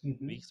Brentford. We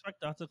Mhm.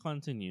 expect that to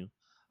continue.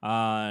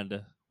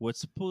 And with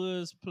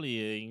Spurs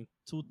playing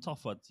two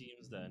tougher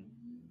teams then,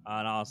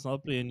 and Arsenal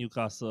playing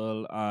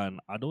Newcastle, and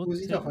I don't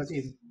Who's the think tougher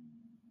team?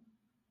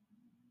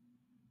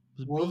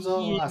 Wolves or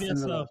behave Aston yourself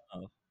Villa?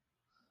 now.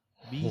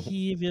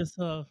 Behave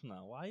yourself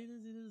now. Why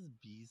does it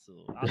just be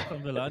so?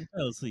 Aston Villa and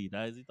Chelsea,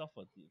 that is the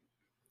tougher team.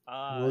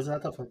 Wolves And are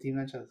tougher team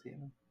than Chelsea.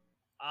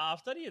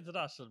 after the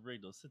international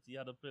break, though, City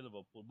had to play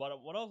Liverpool.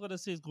 But what I was going to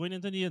say is going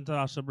into the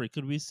international break,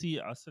 could we see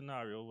a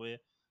scenario where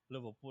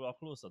Liverpool are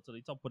closer to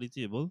the top of the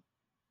table?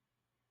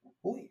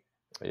 Oh yeah.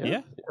 Yeah,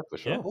 Yeah, yeah, for yeah.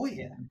 sure. Oh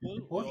yeah. Cool.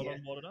 We Oh all yeah.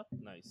 on board with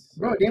that? Nice.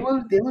 Bro, they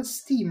will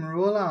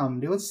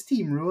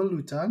steamroll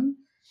Luton,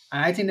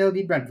 and I think they'll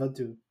beat Brentford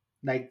too.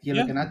 Like you're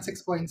Yeah, looking at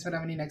 6 points for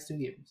them in the next 2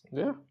 games.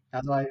 Yeah.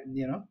 That's why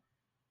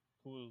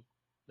cool.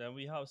 Then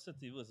we have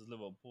City versus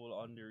Liverpool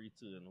on the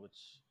return,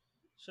 which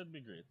should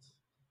be great,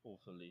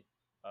 hopefully,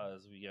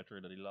 as we get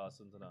rid of the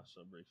last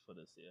international break for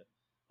this year.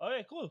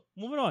 Okay, cool.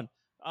 Moving on.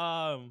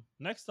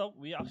 Next up,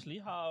 we actually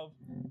have.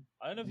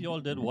 I don't know if you all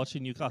did watch the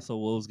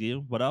Newcastle Wolves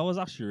game, but that was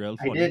actually real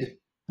I funny. did.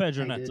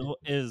 Pedro I did. Neto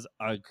is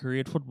a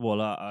great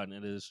footballer, and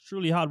it is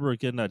truly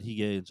heartbreaking that he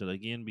get injured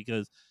again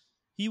because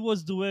he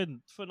was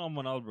doing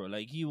phenomenal, bro.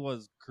 Like he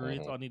was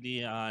great Mhm. on the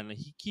day, and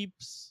he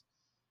keeps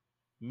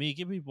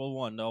making people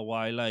wonder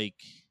why, like,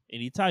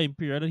 any time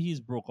period that he's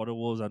broke out the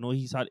Wolves. I know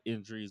he's had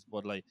injuries,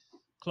 but like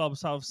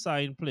clubs have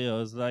signed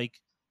players like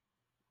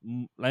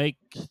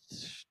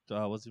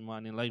what's the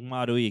man name? Like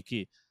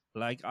Madueke,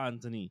 like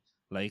Anthony,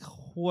 like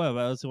whoever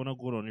else you want to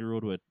go down the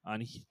road with.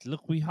 And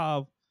look, we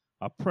have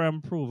a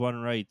prem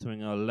proven right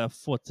winger, left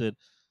footed,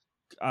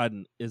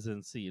 and is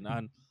insane.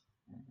 And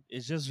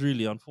it's just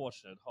really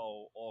unfortunate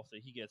how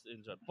often he gets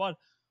injured. But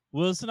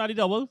Wilson at the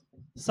double,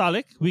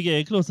 Salik, we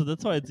getting closer to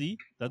 20.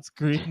 That's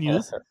great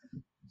news.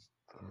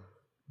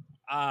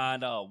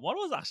 And what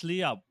was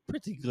actually a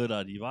pretty good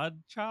at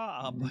Ivan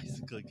a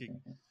bicycle kick,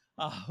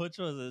 which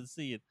was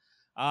insane.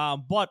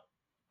 But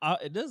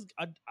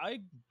I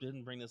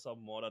didn't bring this up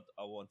more that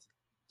I wanted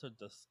to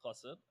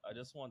discuss it. I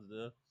just wanted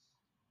to,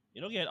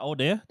 get out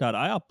there that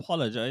I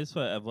apologize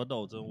for ever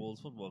doubting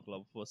Wolves Football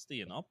Club for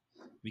staying up,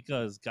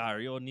 because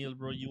Gary O'Neill,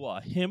 bro, you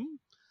are him.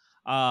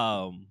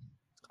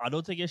 I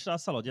don't think you should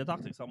have sold your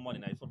tactics on Monday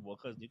Night Football,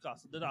 because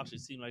Newcastle did actually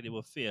seem like they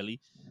were fairly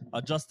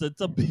adjusted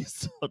to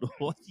based on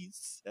what he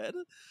said.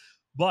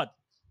 But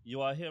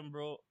you are him,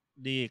 bro.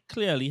 They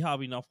clearly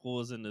have enough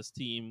goals in this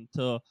team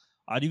to,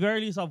 at the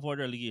very least, avoid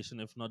relegation,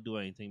 if not do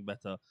anything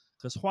better.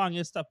 Because Hwang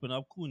is stepping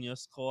up, Cunha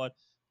scored,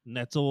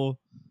 Neto,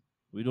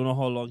 we don't know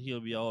how long he'll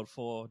be out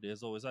for.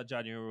 There's always a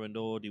January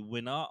window. The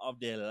winner of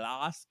their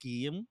last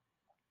game,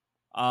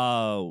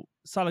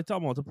 Salih, tell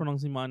me how to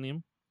pronounce my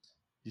name.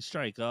 The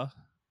striker.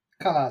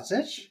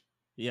 Kovacic?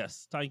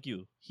 Yes, thank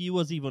you. He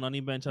was even on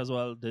the bench as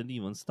well, didn't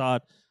even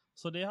start.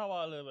 So they have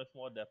a little bit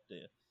more depth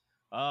there.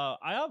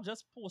 I have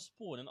just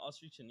postponed us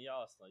reaching the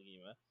Arsenal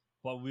game,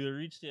 but we'll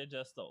reach there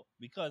just now.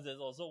 Because there's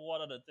also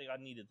one other thing I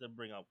needed to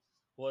bring up,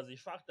 was the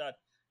fact that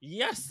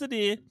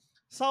yesterday,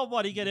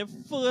 somebody get a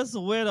first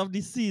win of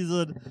the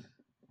season,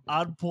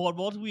 and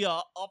Bournemouth, we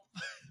are up.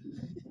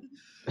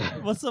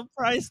 I'm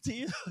surprised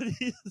team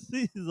this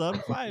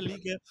season finally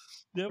get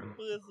their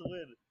first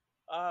win.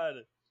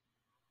 And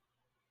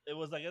it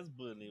was against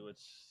Burnley,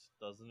 which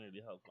doesn't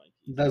really help my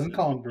team. Doesn't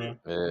count, bro.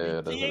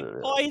 Yeah, We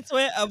take points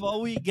wherever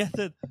we get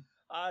it.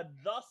 And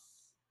thus,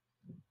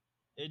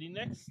 in the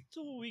next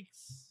 2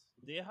 weeks,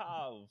 they have,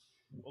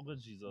 oh good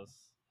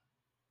Jesus,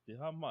 they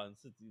have Man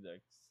City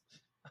next.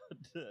 And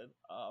then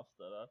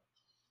after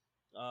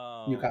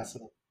that,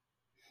 Newcastle.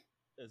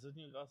 Is it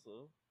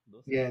Newcastle?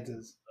 Yeah, it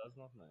is. That's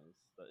not nice.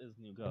 That is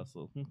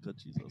Newcastle. Good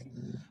Jesus.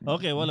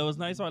 Okay, well, it was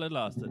nice while it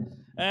lasted.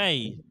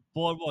 Hey,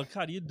 Bournemouth,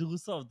 can you do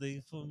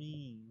something for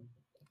me?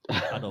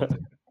 I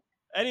don't.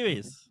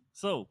 Anyways,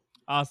 so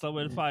Arsenal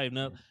went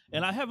 5-0,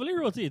 and I heavily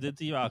rotated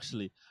team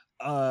actually.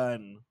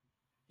 And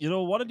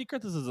one of the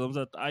criticisms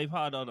that I've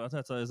had on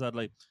Arteta is that,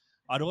 like,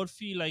 I don't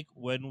feel like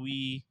when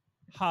we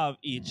have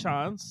a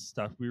chance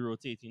that we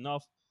rotate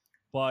enough.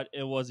 But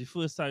it was the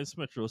first time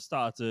Smith Rowe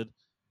started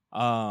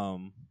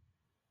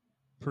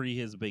pre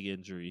his big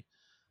injury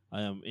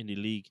in the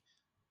league.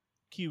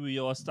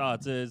 Kiwior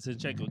started,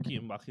 Zinchenko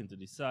came back into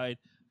the side.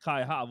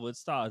 Kai Havertz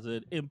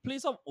started in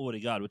place of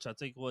Odegaard, which I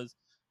think was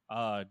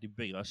the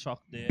bigger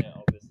shock there,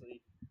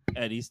 obviously.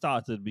 And he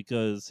started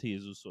because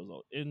Jesus was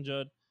out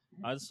injured.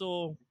 And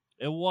so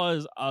it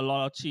was a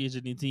lot of change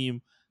in the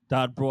team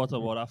that brought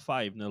about a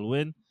 5-0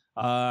 win.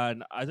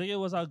 And I think it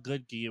was a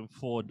good game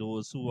for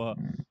those who are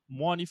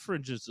more on the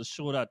fringes to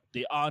show that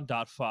they aren't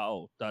that far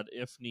out, that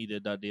if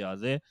needed, that they are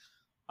there.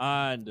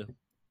 And,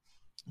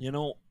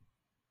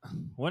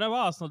 whenever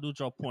Arsenal do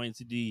drop points,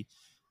 the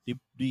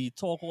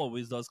talk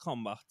always does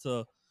come back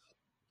to,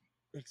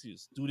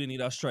 do they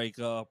need a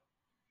striker,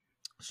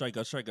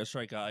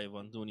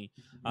 Ivan Toney?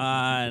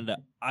 And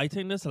I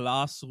think this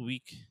last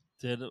week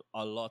did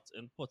a lot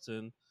in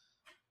putting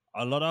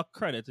a lot of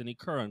credit in the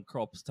current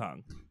crops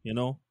tank,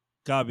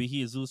 Gabi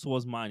Jesus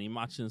was man in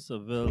match in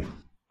Seville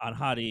and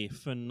had a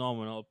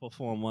phenomenal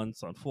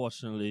performance.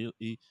 Unfortunately,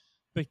 he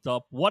picked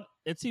up what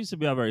it seems to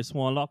be a very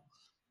small luck.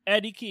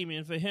 Eddie came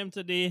in for him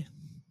today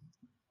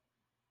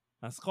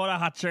and scored a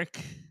hat-trick.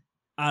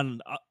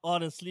 And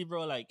honestly,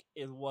 bro, like,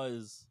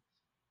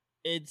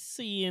 it's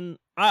seeing,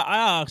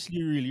 I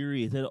actually really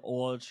rated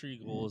all 3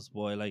 goals,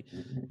 boy. Like,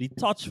 the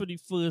touch for the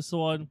first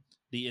one,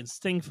 the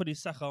instinct for the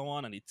second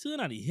one, and the turn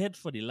and the hit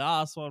for the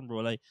last one, bro.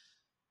 Like,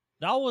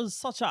 that was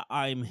such a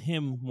I'm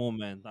him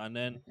moment. And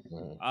then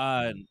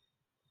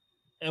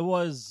it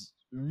was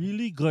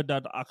really good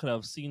that I could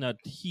have seen that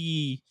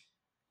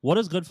what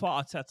is good for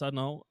Arteta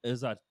now is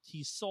that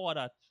he saw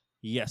that,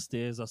 yes,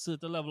 there's a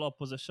certain level of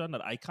position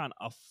that I can't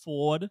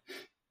afford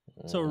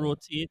to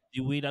rotate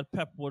the way that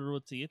Pep would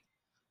rotate.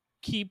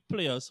 Keep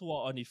players who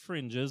are on the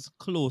fringes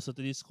closer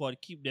to the squad,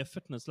 keep their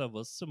fitness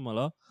levels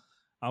similar,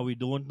 and we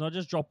don't not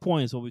just drop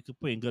points, but we could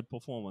put in good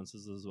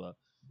performances as well.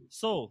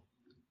 So,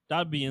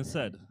 that being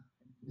said,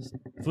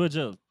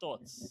 Virgil,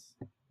 thoughts?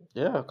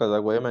 Yeah, because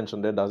like what you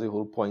mentioned there, that's the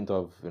whole point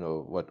of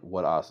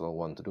what Arsenal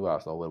want to do.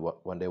 Arsenal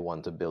when they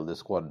want to build the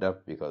squad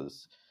depth,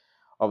 because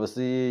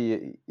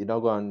obviously you're not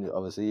going.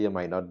 Obviously, you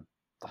might not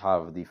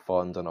have the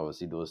funds and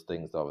obviously those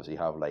things to obviously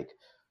have like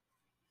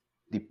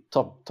the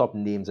top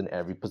names in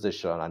every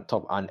position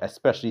and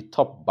especially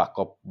top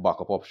backup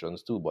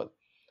options too. But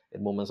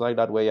in moments like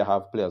that where you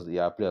have players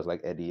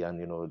like Eddie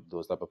and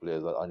those type of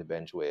players on the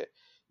bench where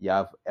you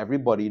have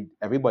everybody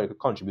could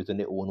contribute in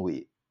their own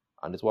way.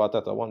 And it's what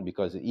Arteta won,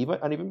 because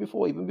even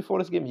before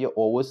this game, you're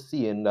always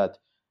seeing that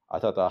I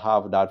thought I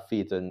have that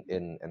faith in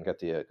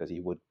Nketiah because he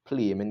would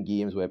play him in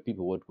games where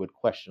people would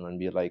question and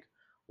be like,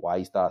 why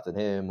he started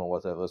him or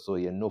whatever. So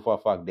you know for a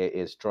fact there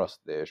is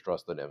trust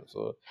in him.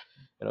 So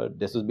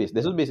this was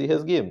basically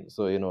his game.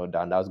 So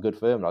that's good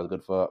for him. That's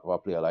good for a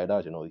player like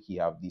that. He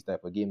have these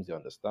type of games. You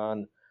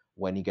understand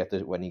when he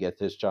gets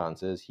his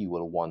chances, he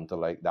will want to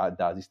like that.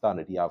 That's the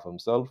standard he have for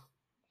himself.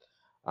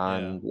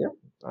 And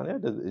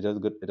it's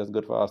just good. It's just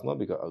good for Arsenal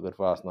because good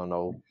for Arsenal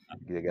now.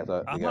 They get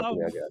a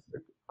player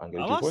and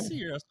get I 3 have a points.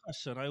 serious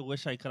question I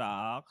wish I could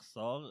ask.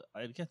 So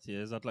I'd get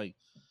here is that like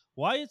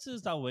why it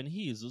is that when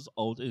he is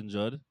out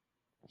injured,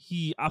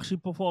 he actually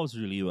performs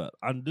really well.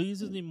 And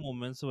these are the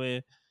moments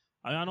where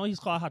I know he's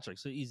got a hat trick,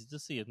 so easy to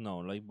say it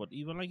now. Like, but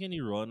even like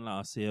any run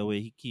last year where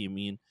he came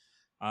in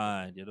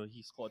and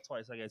he scored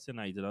twice against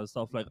United and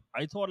stuff. Like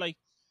I thought like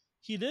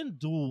he didn't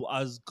do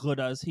as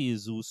good as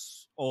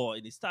Jesus or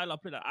in the style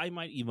of play that I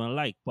might even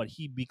like, but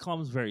he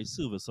becomes very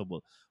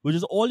serviceable, which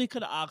is all you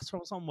could ask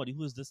from somebody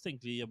who is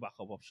distinctly a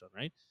backup option,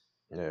 right?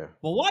 Yeah.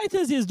 But why it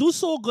is do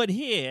so good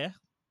here,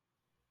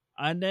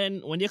 and then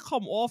when you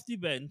come off the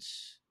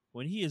bench,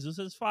 when he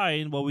is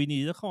fine, but we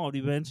need to come off the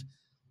bench,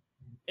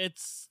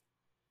 it's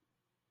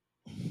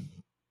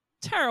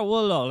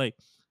terrible. Though. Like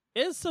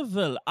in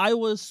Seville, I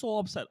was so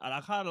upset, and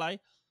I can't lie.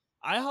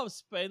 I have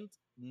spent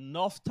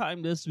enough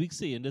time this week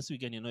saying this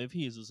weekend, if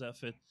he is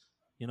fit,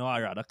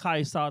 I rather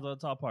Kai start on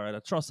top, I rather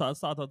Trossard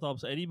start on top.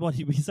 So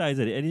anybody besides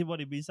Eddie.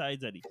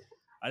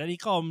 And then he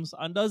comes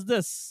and does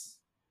this,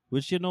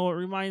 which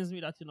reminds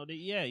me that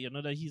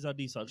that he's a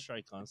decent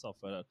striker and stuff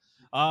like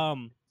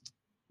that.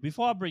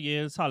 Before I bring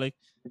in Salik,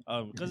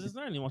 because there's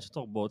not really much to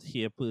talk about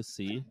here per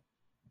se,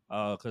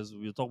 because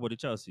we'll talk about the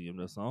Chelsea game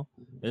just now,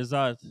 is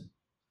that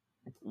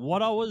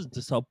what I was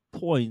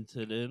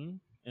disappointed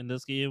in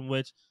this game,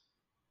 which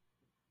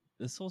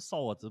it's so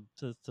sour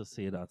to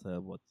say that,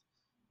 but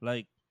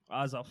like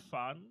as a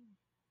fan,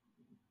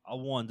 I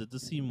wanted to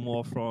see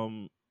more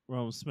from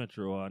Smith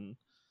Rowe and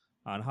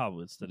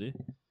Havertz today.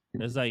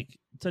 It's like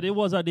today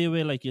was a day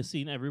where like you're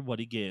seeing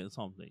everybody getting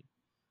something,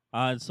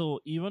 and so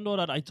even though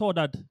that I thought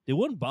that they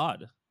weren't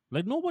bad,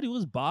 like nobody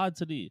was bad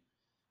today,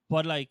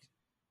 but like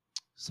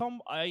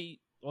I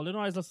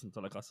was listening to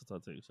like a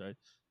certain things, right?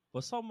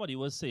 But somebody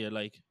was saying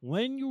like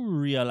when you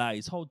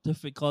realize how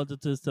difficult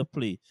it is to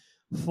play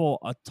for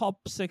a top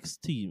 6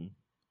 team,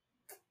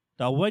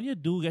 that when you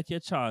do get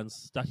your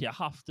chance, that you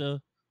have to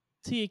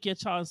take your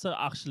chance to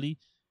actually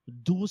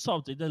do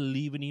something to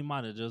leave in the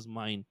manager's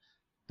mind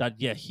that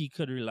he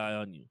could rely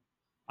on you.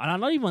 And I'm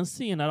not even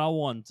saying that I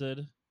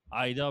wanted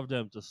either of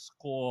them to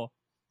score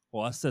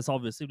or assist.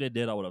 Obviously, if they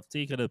did, I would have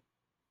taken it.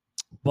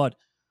 But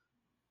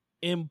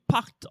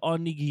impact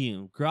on the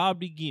game, grab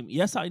the game.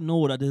 Yes, I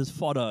know that this is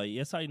fodder.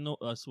 Yes, I know.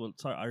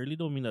 Sorry, I really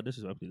don't mean that this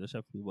is the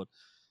Sheffield, but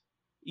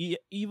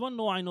even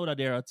though I know that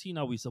they're a team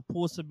that we're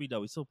supposed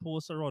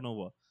to run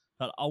over,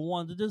 that I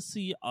wanted to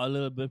see a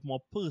little bit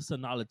more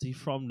personality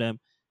from them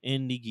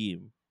in the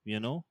game,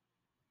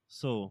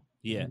 So,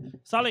 yeah.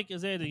 Salik,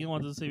 is there anything you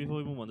wanted to say before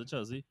we move on to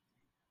Chelsea?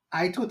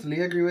 I totally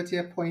agree with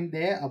your point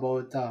there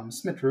about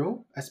Smith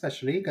Rowe,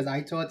 especially because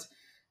I thought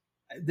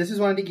this is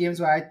one of the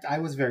games where I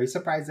was very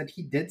surprised that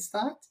he did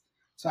start.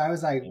 So I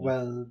was like,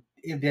 well,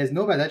 if there's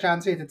no better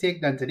chance for you to take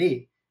than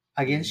today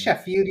against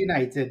Sheffield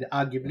United,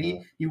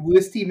 arguably the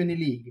worst team in the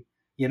league,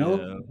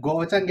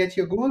 go out and get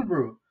your goal,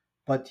 bro.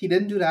 But he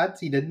didn't do that.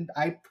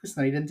 I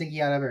personally didn't think he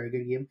had a very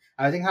good game.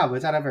 I don't think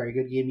Havertz had a very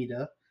good game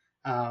either.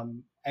 I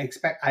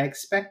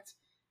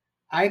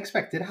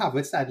expected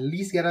Havertz to at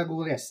least get a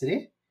goal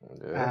yesterday,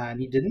 and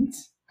he didn't.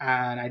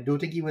 And I don't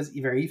think he was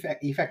very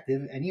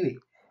effective anyway.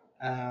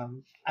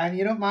 And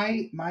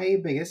my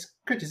biggest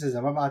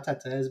criticism of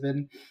Arteta has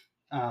been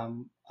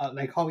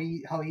like how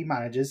he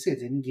manages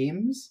certain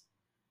games,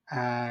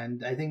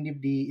 and I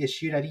think the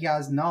issue that he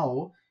has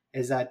now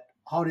is that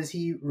how does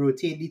he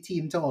rotate the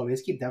team to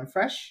always keep them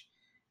fresh?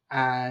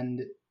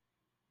 And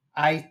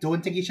I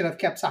don't think he should have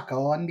kept Saka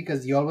on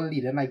because y'all were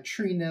leading like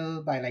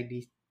 3-0 by like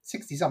the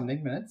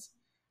 60-something minutes.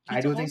 I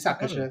don't think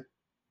Saka should.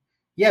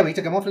 Yeah, we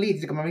took him off the lead.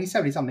 He took him only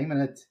 70-something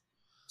minutes.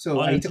 So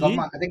he took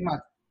off.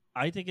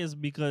 I think it's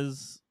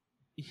because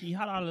he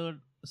had a little.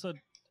 So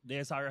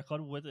there's a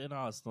record within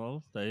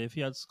Arsenal that if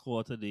he had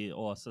scored today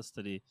or assist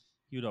today,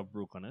 he would have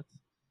broken it.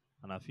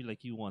 And I feel like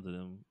he wanted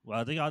him. Well,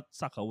 I think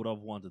Saka would have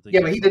wanted to.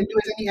 Yeah, but he didn't do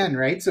it in the end,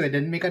 right? So it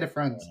didn't make a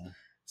difference. Yeah.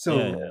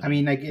 So I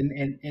mean, like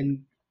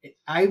in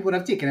I would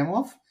have taken him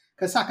off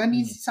because Saka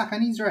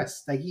needs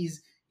rest. Like he'll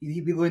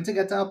be going to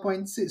get to a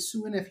point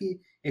soon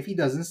if he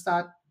doesn't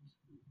start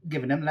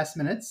giving him less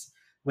minutes,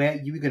 where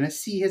you're gonna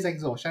see his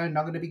exhaustion and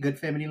not gonna be good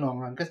for him in the long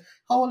run. Because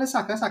how old is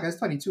Saka? Saka is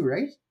 22,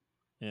 right?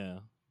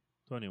 Yeah,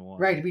 21.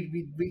 Right.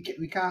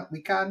 We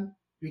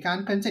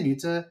can't continue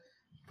to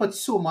put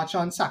so much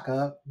on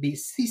Saka.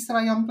 He's still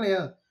a young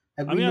player.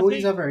 Like we know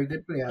he's a very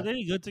good player. I think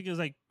the good thing is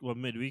like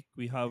midweek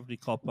we have the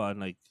cup and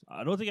like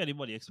I don't think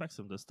anybody expects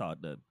him to start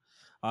then.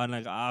 And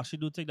like I actually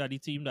do think that the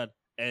team that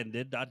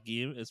ended that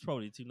game is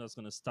probably the team that's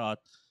gonna start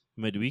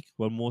midweek.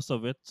 Well, most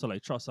of it. So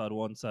like Trossard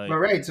one side. But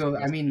right, so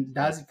I Just mean,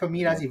 that's for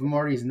me. That's even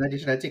more reason that they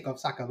should have taken off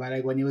Saka by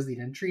like when he was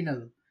leading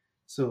 3-0.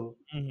 So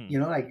Mhm. you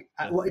know, like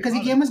Yeah. because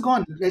the game was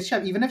gone.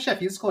 Even if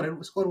Sheffield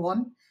scored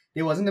one,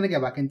 they wasn't gonna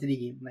get back into the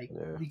game. Like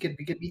Yeah. we could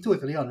be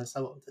totally honest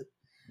about it.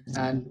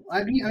 And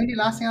I mean, the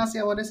last thing I'll say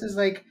about this is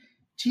like,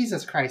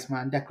 Jesus Christ,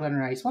 man, Declan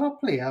Rice, what a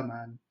player,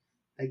 man!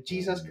 Like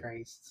Jesus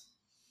Christ,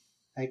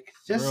 like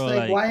just Bro,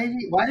 like like,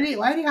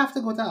 why do you have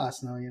to go to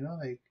Arsenal? You know,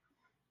 like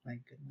my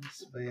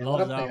goodness, but yeah,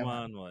 what a love that player, man!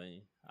 man,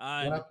 boy. What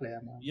a And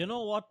player, man! you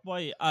know what,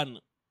 boy? And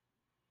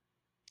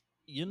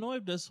you know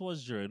if this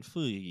was during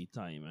Fergie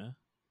time,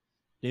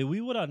 then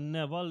we would have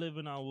never lived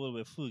in a world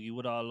where Fergie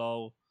would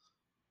allow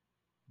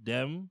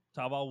them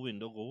to have a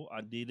window go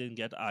and they didn't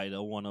get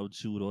either one of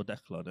Jude or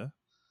Declan.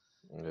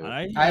 And Yeah.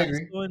 I think I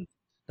agree.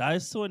 that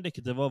is so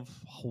indicative of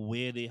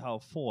where they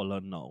have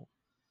fallen now.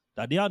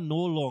 That they are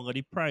no longer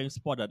the prime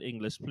spot that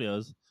English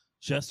players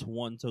just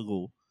want to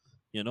go.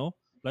 You know?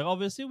 Like,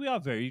 obviously, we are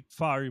very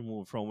far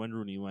removed from when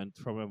Rooney went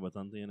from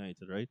Everton to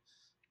United, right?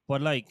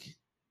 But, like,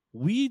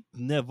 we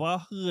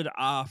never heard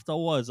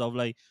afterwards of,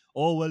 like,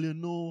 oh, well, you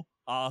know,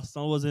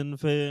 Arsenal was in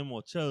for him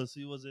or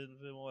Chelsea was in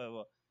for him or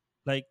whatever.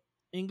 Like,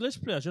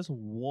 English players just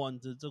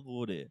wanted to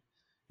go there,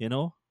 you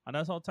know? And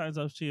that's how times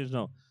have changed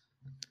now.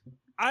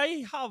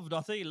 I have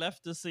nothing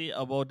left to say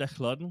about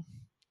Declan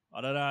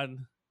other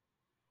than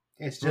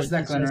It's bro, just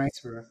he's Declan just Rice,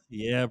 bro.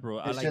 yeah, bro.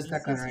 I It's like just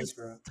this Declan is Rice, his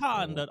bro.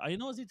 standard. I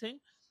know what's the thing.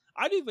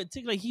 I don't even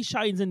think like he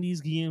shines in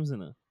these games, you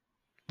know.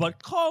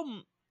 But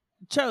come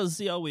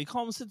Chelsea away,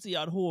 come City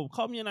at home,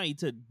 come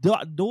United.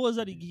 Those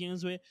are the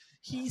games where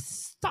he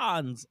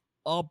stands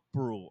up,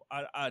 bro,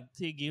 and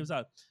take games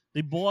out.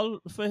 The ball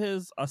for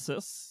his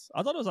assists,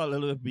 I thought it was a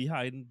little bit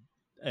behind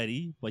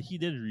Eddie, but he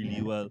did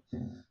really well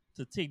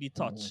to take the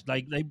touch.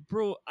 Like,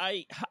 bro,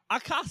 I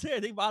can't say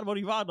anything bad about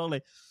Ivan.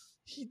 Like,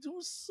 he do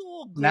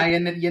so good. Now you're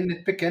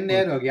nitpicking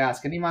there, though. You're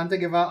asking him to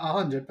give a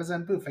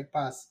 100% perfect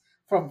pass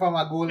from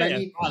a goal Yeah, and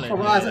he, solid, from,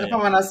 yeah.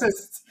 from an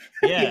assist.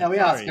 Yeah, We're sorry.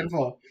 asking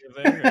for.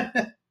 Yeah, very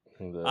right.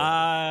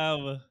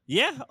 Yeah.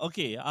 Yeah,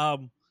 okay. I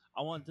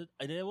wanted.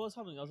 There was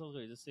something else I was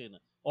going to say.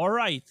 All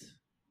right,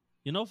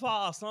 you know, for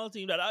our Arsenal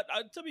team, that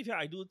to be fair,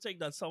 I do think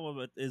that some of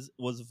it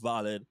was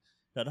valid.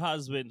 That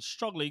has been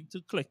struggling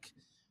to click.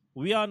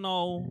 We are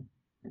now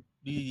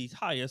the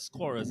highest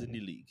scorers in the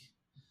league.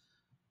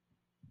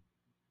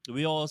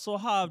 We also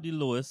have the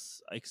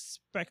lowest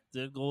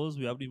expected goals.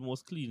 We have the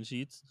most clean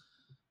sheets,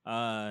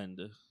 and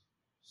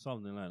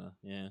something like that.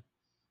 Yeah.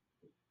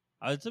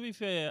 To be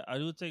fair, I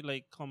do think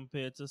like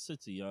compared to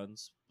City and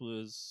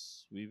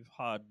Spurs, we've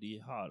had the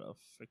harder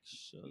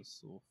fixtures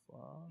so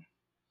far.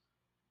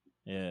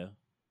 Yeah.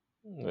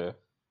 Yeah.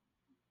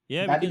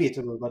 Yeah. That Because,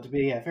 debatable, but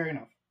yeah, fair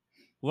enough.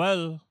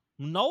 well,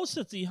 now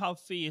City have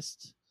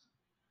faced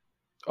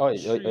Oh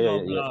yeah, three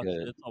of last yeah.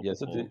 year's top Yeah,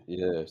 City, four.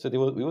 yeah. City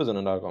we was in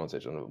another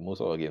conversation.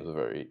 Most of our games were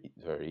very,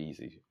 very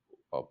easy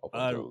up And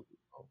until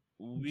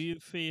we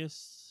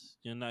faced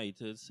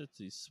United,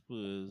 City,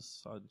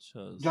 Spurs, and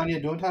Chelsea. John, you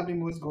don't have the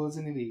most goals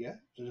in the league, yeah?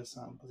 Just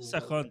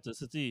Second to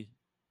City,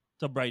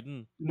 to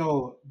Brighton.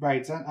 No,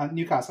 Brighton and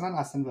Newcastle and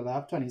Aston Villa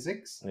have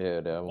 26.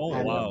 yeah, they have, Oh,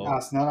 And wow.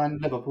 Arsenal and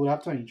Liverpool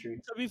have 23.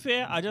 To be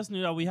fair, I just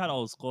knew that we had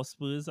outscored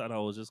Spurs, and I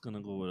was just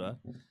gonna go with that.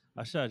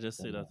 I should have just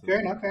said that.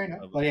 Fair enough.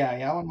 But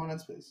yeah, one more than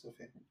Spurs. So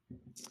fair.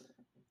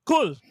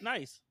 Cool,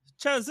 nice.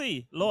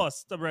 Chelsea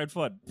lost to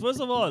Brentford.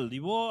 First of all, the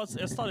most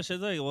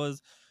astonishing thing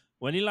was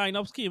when the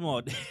lineups came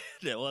out,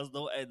 there was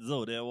no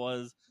Enzo, there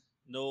was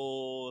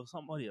no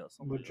somebody else.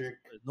 Mudryk.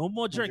 No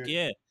Mudryk,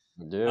 yeah.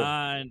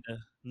 yeah. And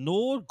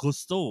no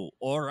Gusto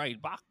or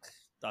right back.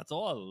 That's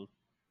all.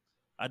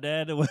 And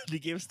then when the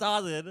game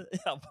started,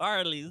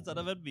 apparently instead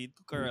of it being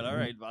Cucurella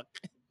right back,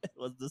 it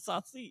was the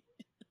Sassy.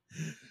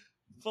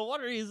 For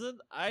what reason?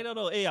 I don't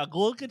know. Hey, a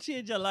goal could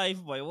change your life,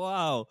 boy.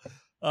 Wow.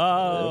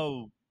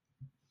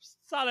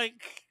 Sonic,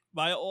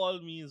 by all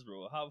means,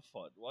 bro, have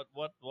fun. What do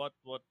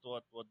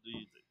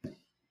you think?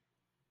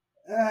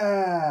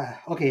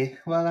 Okay.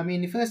 Well, I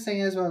mean, the first thing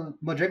is,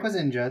 Mudryk was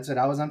injured, so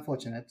that was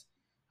unfortunate.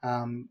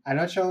 I'm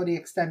not sure the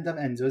extent of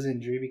Enzo's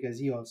injury because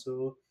he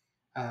also,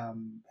 he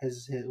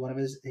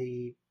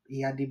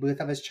had the birth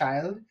of his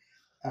child.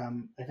 I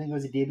think it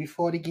was the day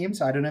before the game,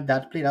 so I don't know if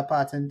that played a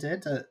part into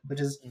it, which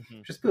is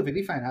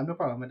perfectly fine. I have no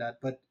problem with that.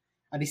 But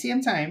at the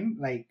same time,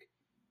 like,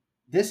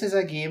 this is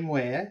a game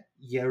where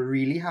you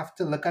really have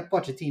to look at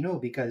Pochettino,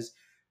 because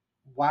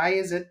why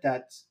is it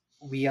that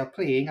we are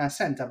playing a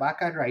centre back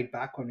at right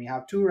back when we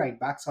have two right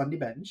backs on the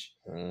bench,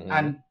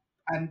 and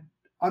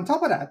on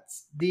top of that,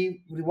 the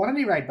one of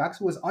the right backs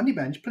who was on the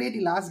bench played the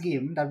last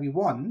game that we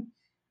won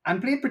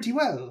and played pretty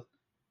well,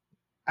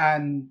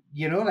 and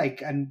you know,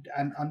 like, and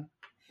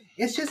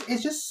it's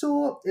just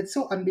so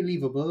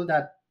unbelievable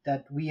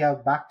that we are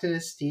back to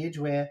this stage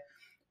where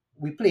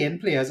we playing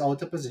players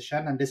out of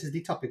position, and this is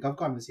the topic of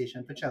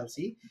conversation for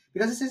Chelsea,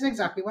 because this is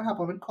exactly what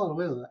happened with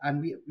Colwill,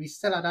 and we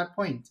still at that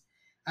point.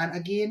 And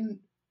again,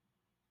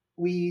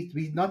 we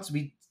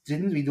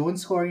don't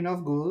score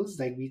enough goals.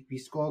 Like we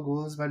score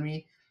goals when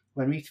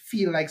we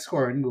feel like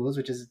scoring goals,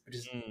 which is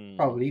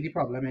probably the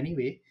problem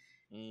anyway.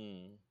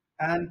 Mm.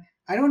 And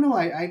I don't know.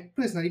 I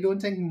personally don't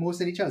think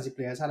most of the Chelsea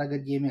players had a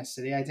good game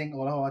yesterday. I think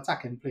all of our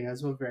attacking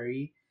players were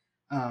very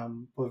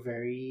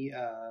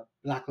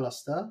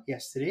lackluster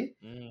yesterday.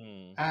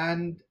 Mm.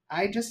 And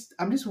I'm just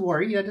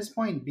worried at this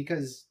point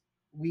because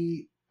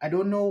I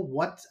don't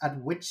know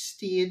at which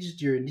stage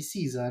during the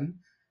season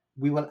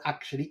we will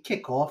actually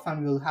kick off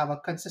and we'll have a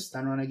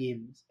consistent run of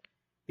games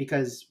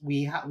because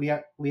we are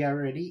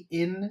already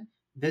in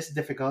this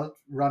difficult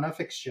run of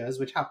fixtures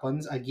which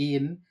happens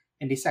again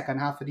in the second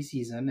half of the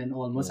season in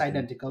almost Mhm.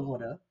 identical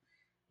order,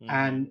 Mm-hmm.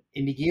 and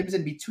in the games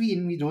in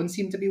between we don't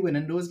seem to be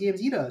winning those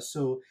games either.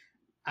 So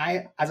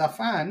I, as a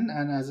fan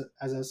and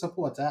as a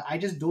supporter, I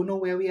just don't know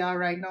where we are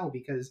right now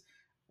because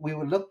we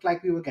would look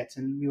like we were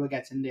getting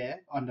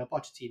there under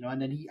Pochettino,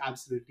 and then he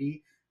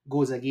absolutely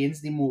goes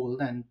against the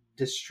mold and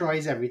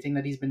destroys everything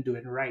that he's been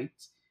doing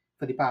right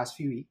for the past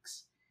few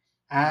weeks.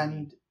 Mm-hmm.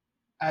 And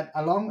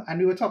and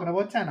we were talking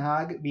about Ten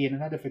Hag being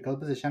in a difficult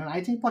position, and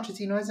I think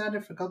Pochettino is in a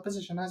difficult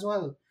position as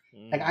well.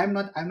 Like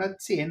Mm. I'm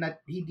not saying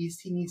that he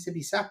needs to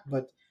be sacked,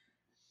 but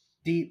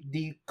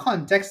the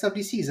context of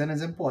the season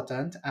is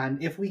important,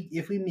 and if we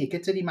make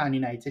it to the Man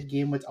United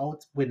game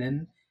without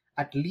winning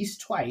at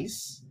least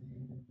twice,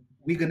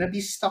 we're gonna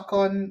be stuck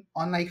on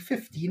like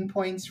 15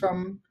 points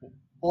from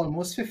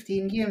almost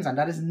 15 games, and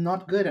that is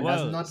not good, and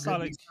that's Well, not good Salik,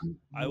 based on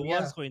I where we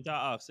are. was going to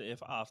ask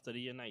if after the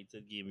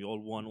United game, you all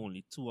won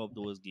only two of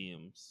those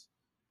games.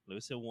 Let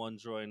me say one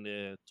draw in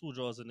there, two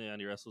draws in there,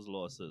 and the rest was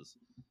losses.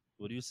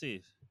 What do you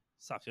say?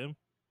 Sack him?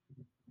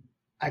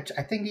 I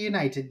think the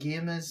United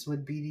game is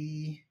would be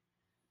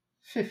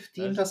the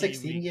 15th That's or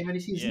game 16th week. game of the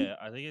season. Yeah,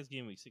 I think it's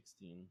game week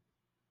 16.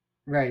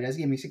 Right, that's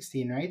game week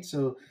 16, right?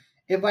 So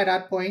if by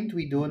that point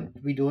we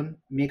don't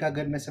make a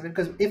good mess of it,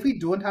 because if we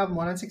don't have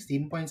more than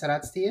 16 points at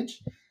that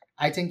stage,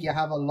 I think you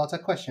have a lot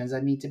of questions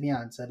that need to be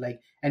answered.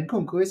 Like, and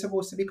Kunku is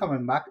supposed to be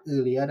coming back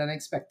earlier than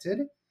expected,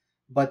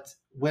 but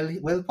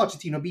will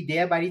Pochettino be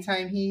there by the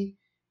time he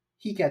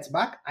gets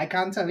back? I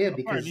can't tell you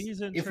Apparently, because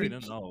he's in if we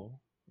training now.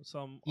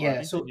 Some, or at yeah,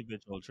 least so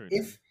individual training.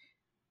 if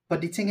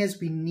but the thing is,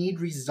 we need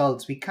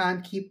results. We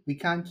can't keep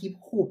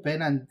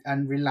hoping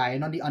and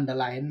relying on the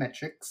underlying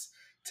metrics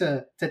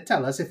to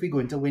tell us if we're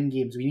going to win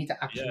games. We need to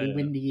Yeah, actually yeah.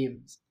 win the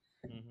games.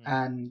 Hmm.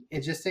 And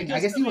it's just thing. I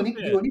Because guess to be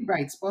the fair, only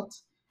bright spot.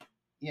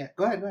 Yeah,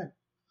 go ahead, go ahead.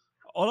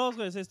 all I was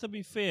going to say is to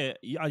be fair,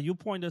 you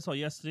pointed this out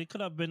yesterday,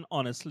 could have been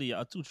honestly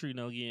a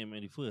 2-3-0 game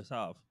in the first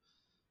half.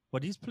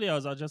 But these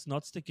players are just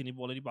not sticking the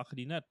ball in the back of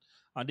the net.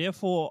 And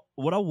therefore,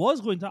 what I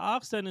was going to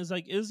ask then is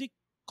like, is the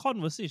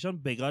conversation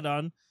bigger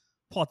than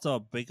Potter,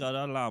 bigger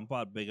than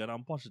Lampard, bigger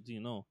than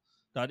Pochettino?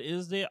 That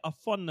is there a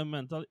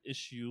fundamental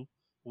issue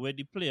with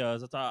the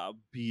players that are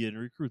being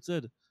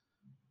recruited?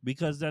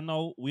 Because then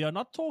now we are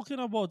not talking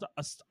about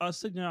a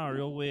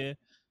scenario where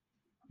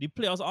the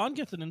players aren't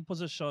getting in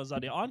positions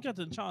and they aren't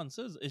getting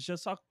chances. It's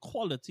just a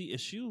quality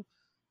issue.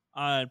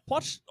 And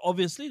Poch,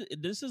 obviously,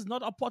 this is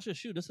not a Poch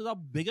issue. This is a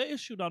bigger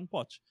issue than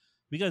Poch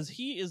because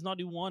he is not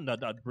the one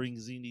that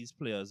brings in these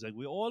players. Like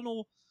we all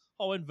know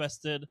how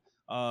invested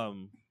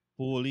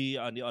Bowley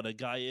and the other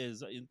guy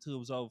is in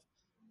terms of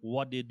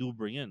what they do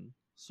bring in.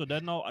 So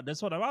then now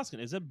that's what I'm asking: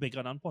 is it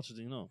bigger than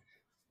Pochettino?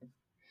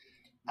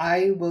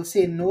 I will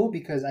say no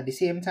because at the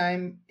same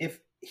time,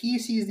 if he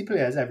sees the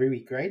players every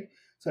week, right?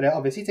 So there are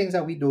obviously things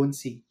that we don't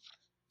see.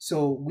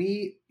 So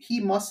he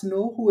must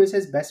know who is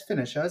his best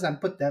finishers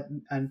and put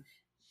them and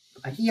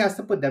he has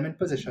to put them in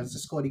positions to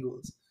score the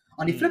goals.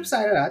 On the flip Mm,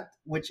 side of that,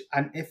 which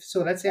and if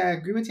so, let's say I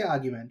agree with your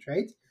argument,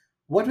 right?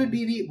 What would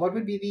be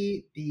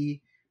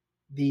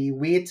the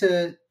way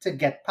to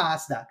get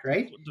past that,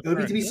 right? to It would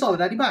be to correct be it?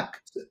 solid at the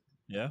back.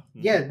 Yeah.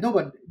 Yeah, no,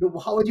 but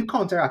how would you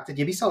counteract it?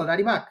 You be solid at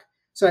the back.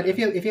 So that Yeah.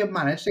 if you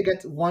manage to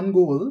get one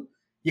goal,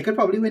 you could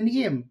probably win the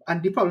game.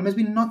 And the problem is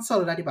we're not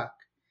solid at the back.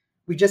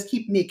 We just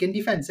keep making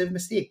defensive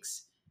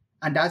mistakes,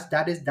 and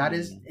that is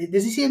Mm,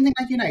 this is the same thing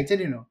like United.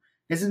 You know,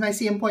 this is my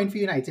same point for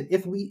United.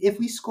 If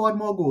we scored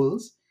more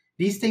goals,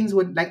 these things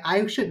would like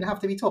I shouldn't have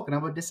to be talking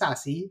about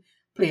Disasi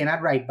playing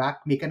at right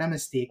back making a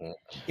mistake.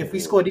 If we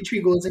scored the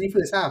 3 goals in the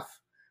first half,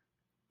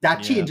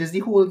 that yeah. changes the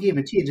whole game.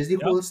 It changes the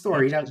Yep. whole Yep.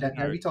 story Changes that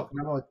we're narrative. talking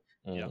about.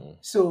 Yeah. Mhm.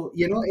 So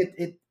you know,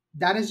 it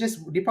that is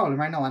just the problem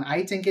right now, and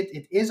I think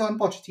it is on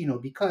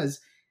Pochettino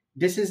because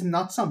this is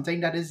not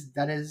something that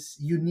is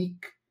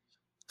unique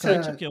Can I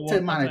check you to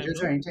one more time managers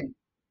or though? anything.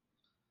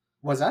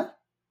 Was that?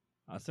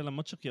 I still I'm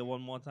gonna check you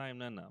one more time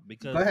then now.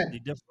 Go Because the ahead.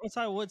 difference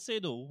I would say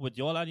though with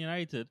y'all and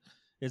United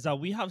is that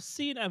we have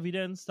seen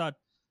evidence that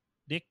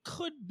there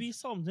could be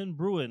something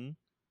brewing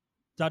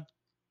that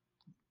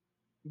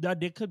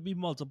there could be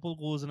multiple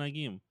goals in a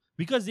game.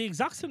 Because the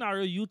exact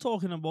scenario you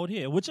talking about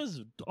here, which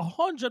is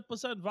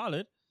 100%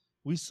 valid,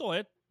 we saw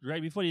it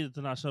right before the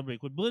international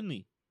break with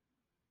Burnley,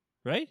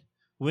 right?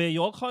 Where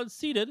y'all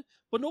conceded,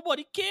 but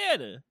nobody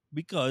cared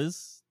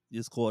because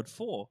you scored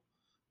four,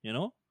 you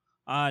know?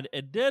 And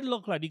it did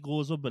look like the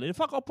goals were building. In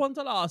fact, up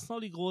until Arsenal,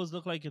 the goals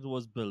looked like it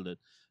was building.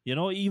 You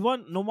know,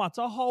 even no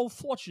matter how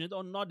fortunate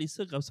or not the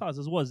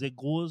circumstances was, the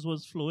goals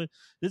was flowing.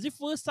 This is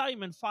the first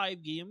time in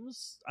 5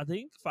 games, I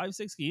think, 5,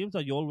 6 games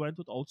that y'all went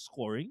without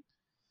scoring,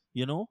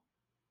 you know?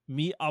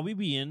 are we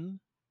being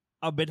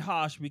a bit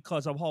harsh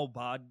because of how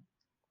bad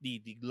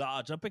the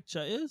larger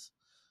picture is?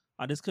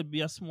 And this could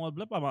be a small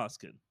blip, I'm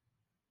asking.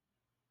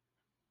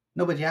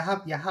 No, but you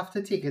have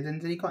to take it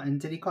into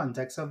the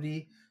context of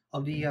the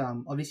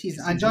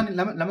season. And John,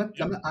 I'm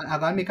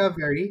gonna make a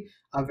very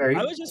I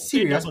was just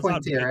saying serious devil's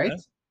point here, advocate. right?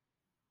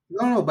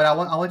 No, but I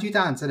want you to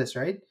answer this,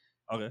 right?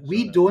 Okay.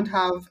 We don't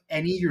have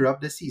any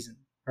Europe this season,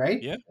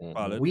 right? Yeah, Mhm.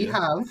 valid. We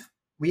yeah.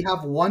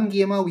 have one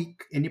game a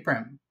week in the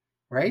Prem,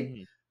 right?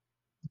 Mhm.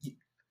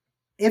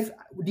 If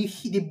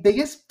the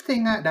biggest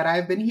thing that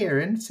I've been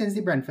hearing since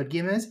the Brentford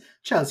game is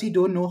Chelsea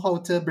don't know how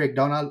to break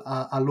down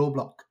a low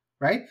block,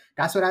 right?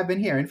 That's what I've been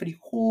hearing for the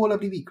whole of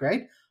the week,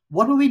 right?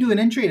 What were we doing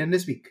in training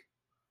this week?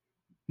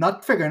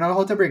 Not figuring out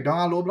how to break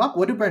down a low block.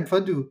 What do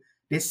Brentford do?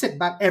 They sit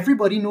back.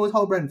 Everybody knows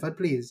how Brentford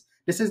plays.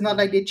 This is not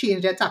like they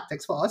change their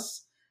tactics for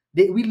us.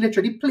 We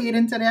literally play it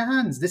into their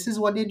hands. This is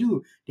what they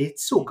do. They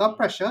soak up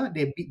pressure.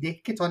 They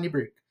hit on the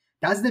break.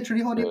 That's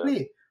literally how they Yeah.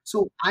 play.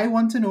 So I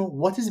want to know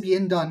what is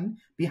being done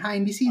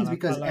behind the scenes, And I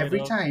because feel every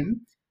like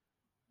time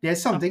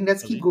there's something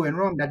that's keep tactically. going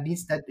wrong that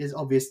is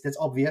obvious. That's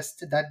obvious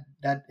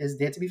that is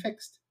there to be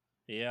fixed.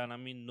 Yeah, and I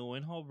mean,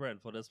 knowing how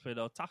Brentford has played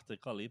out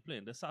tactically,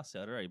 playing the Sassy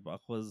at the right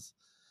back was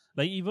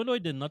like, even though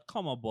it did not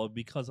come about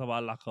because of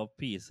our lack of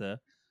pace,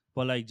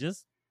 but like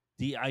just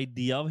the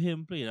idea of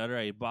him playing at the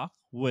right back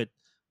with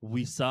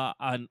Wisa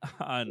Yeah,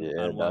 and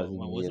that's what the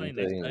was main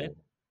my next thing. guy?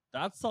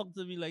 That sucked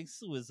to me like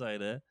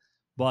suicide,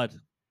 But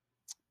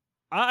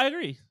I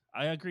agree.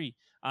 I agree.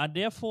 And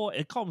therefore,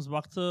 it comes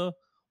back to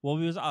what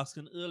we was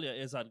asking earlier: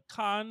 is that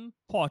can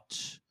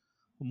Poch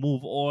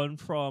move on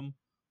from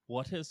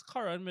what his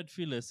current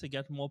midfield is to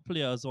get more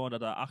players on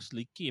that are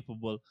actually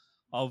capable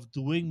of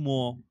doing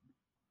more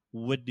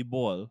with the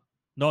ball?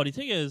 Now, the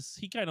thing is,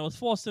 he kind of was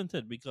forced into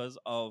it because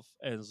of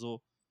Enzo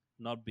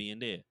not being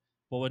there.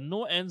 But with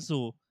no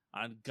Enzo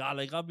and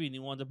Gallagher being the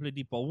one to play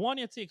deeper, one,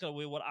 you take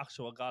away what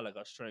actual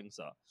Gallagher's strengths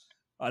are.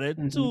 And then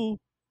Mhm. two,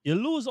 you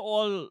lose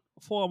all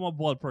form of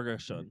ball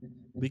progression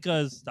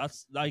because that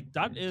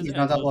is He's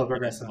not a Enzo's ball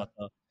bread and progressor.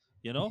 butter,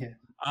 you know? Yeah.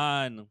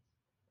 And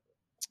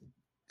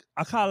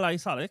I can't lie,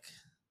 Salek.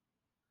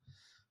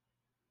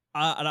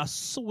 And I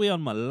swear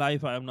on my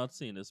life I am not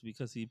saying this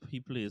because he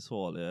plays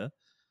for yeah.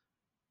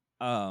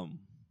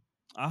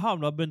 I have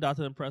not been that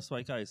impressed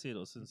by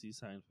Caicedo since he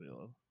signed for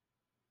y'all.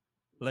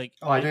 Like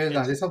Oh, I thought you was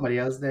gonna say it's somebody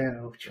else there.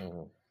 No,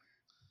 Mhm.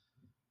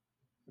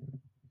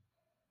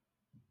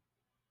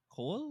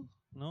 Cole?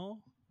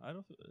 No, I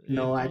don't.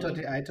 no, I Cole, thought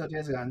you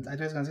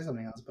was gonna say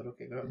something else. But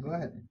okay, go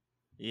ahead.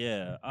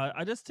 yeah,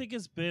 I just think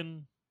it's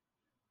been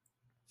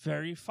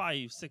very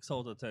 5, 6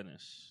 out of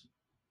 10ish.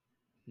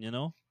 You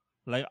know,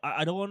 like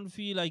I don't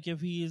feel like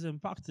if he is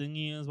impacting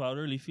games, but I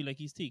really feel like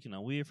he's taking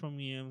away from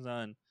games,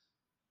 and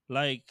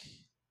like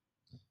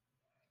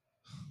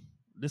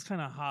this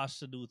kind of harsh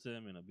to do to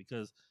him,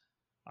 because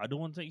I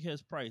don't think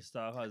his price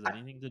tag has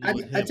anything to do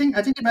with him. I think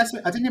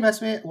the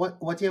best way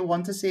what you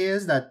want to say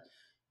is that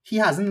he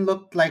hasn't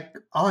looked like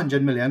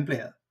 100 million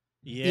player,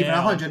 even Yeah,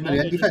 100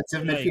 million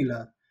defensive like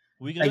midfielder.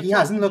 we're Like gonna he talk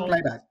hasn't looked about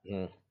like that.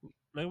 Mhm.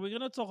 like we're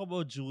gonna talk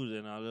about Jude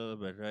in a little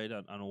bit, right?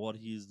 And what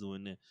he's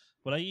doing there.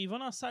 But like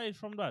even aside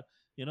from that,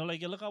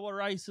 like you look at what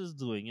Rice is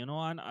doing,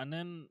 and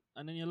then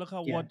you look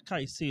at Yeah. what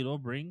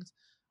Caicedo brings,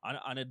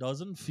 and it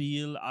doesn't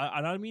feel.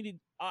 I mean,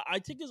 I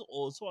think it's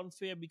also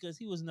unfair because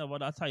he was never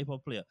that type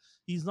of player.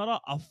 He's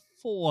not a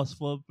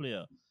forceful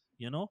player,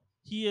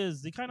 He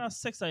is the kind of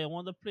six that you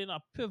want to play in a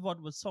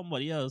pivot with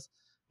somebody else,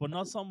 but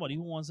not somebody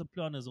who wants to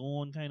play on his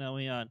own kind of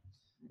way. And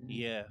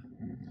yeah,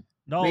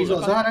 But no, he's look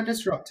also at had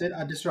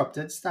a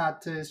disrupted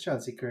start to his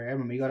Chelsea career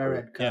when he got a True.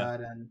 red yeah,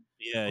 card and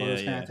yeah, all yeah, those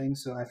kind yeah. of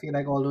things. So I feel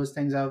like all those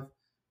things have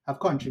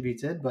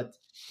contributed, but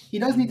he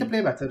does need to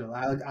play better though.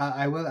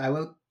 I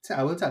will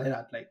tell you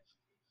that. Like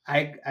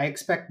I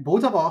expect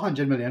both of our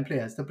 100 million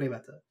players to play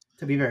better.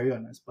 To be very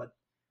honest, but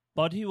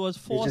But he was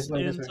it's just forced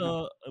what it is right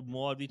now. into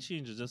more of the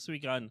changes this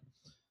week. And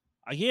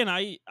again,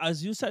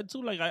 as you said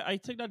too, like I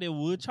think that there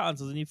were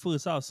chances in the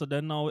first half. So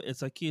then now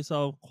it's a case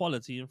of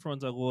quality in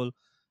front of goal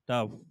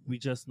that we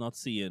just not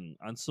seeing.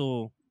 And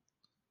so,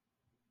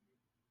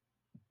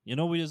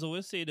 we just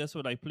always say this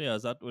with like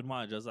players that with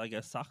managers I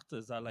get sacked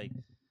is that like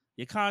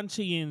you can't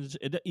change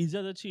it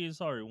easier to change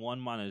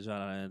one manager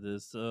and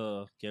just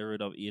get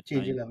rid of eight,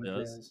 Change nine 11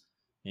 players. players.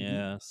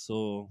 Yeah,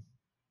 so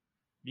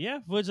yeah,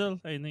 Virgil,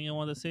 anything you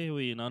want to say?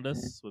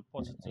 This with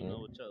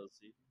Pochettino with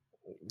Chelsea.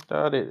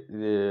 That it,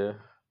 yeah.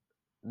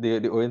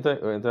 The only thing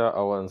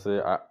I want to say,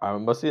 I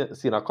remember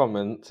seeing a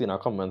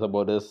comment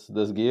about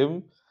this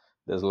game.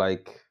 There's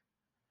like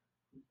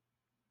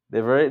they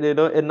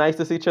don't. It's nice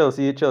to see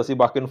Chelsea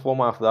back in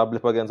form after that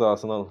blip against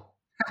Arsenal.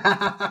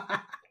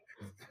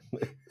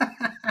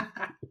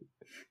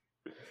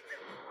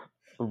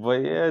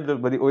 But yeah,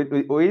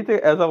 the only thing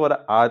else I want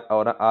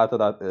to add to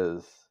that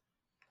is,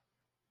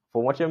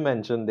 from what you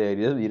mentioned there,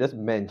 you just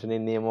mentioned the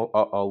name of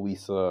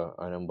Wisa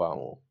and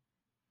Mbamo.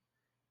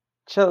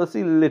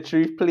 Chelsea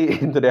literally play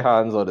into their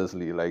hands,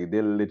 honestly. Like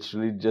they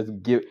literally just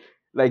give,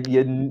 like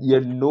you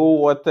know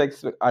what to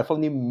expect. I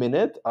from the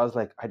minute I was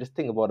like, I just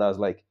think about it as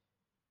like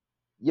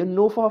you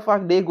know for a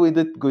fact they're going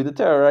to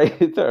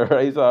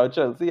terrorize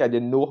Chelsea, and you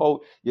know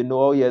how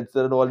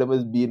Jensen and all them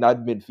is being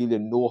at midfield, you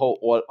know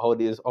how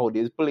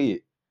they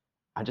play,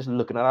 and just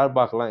looking at that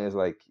back line is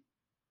like,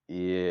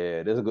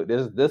 yeah, this is good.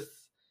 This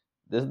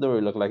don't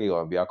really look like it's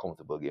gonna be a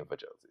comfortable game for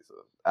Chelsea. So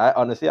I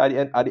honestly, at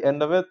the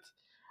end of it,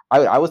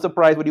 I was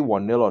surprised with the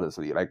 1-0,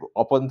 honestly. Like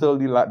up until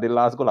the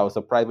last goal, I was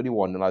surprised with the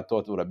 1-0. I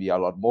thought it would be a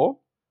lot more.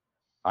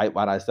 I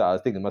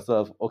was thinking to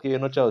myself, okay,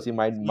 Chelsea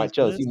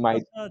Chelsea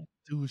might. a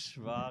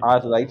douchebag. I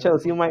was like,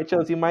 Chelsea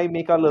might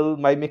make a little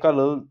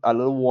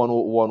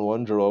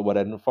 1-1 draw, but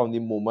then from the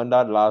moment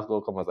that last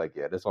goal comes, I was like,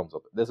 yeah, this sums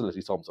up. This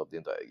literally sums up the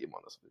entire game,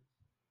 honestly.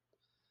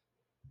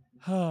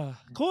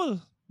 Cool.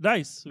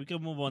 Nice. We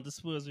can move on to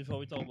Spurs before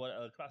we talk about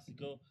El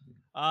Clasico.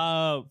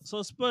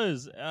 So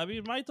Spurs. I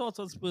mean, my thoughts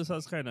on Spurs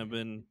has kind of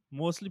been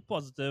mostly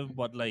positive,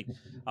 but like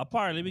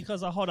apparently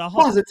because of how the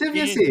hot Positive,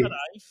 you takes say? that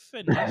I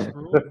finished,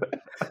 bro.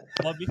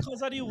 But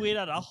because of the way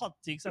that a hot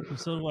takes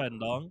episode went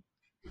down,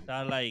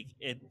 that like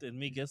it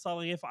make it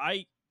sound like if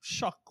I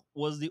Shock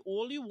was the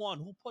only one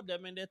who put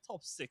them in their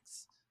top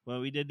 6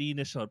 when we did the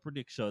initial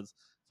predictions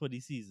for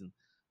the season.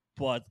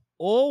 But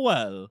oh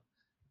well.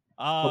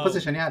 What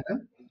position you had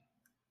them?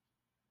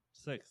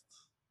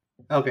 6th.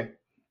 Okay.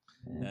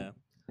 Yeah.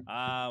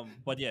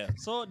 But yeah,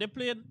 so they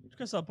played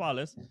Crystal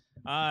Palace,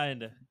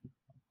 and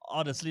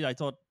honestly, I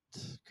thought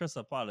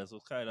Crystal Palace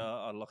was kind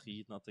of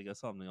unlucky not to get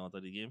something out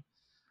of the game.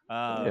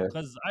 Yeah.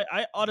 Because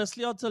I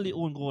honestly, until the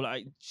own goal,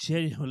 I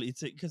genuinely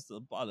think Crystal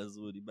Palace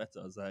were the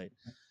better side.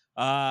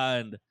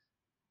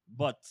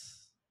 But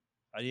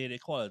I hear the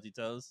quality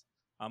tells,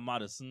 and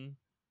Madison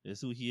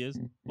is who he is.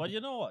 But you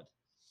know what?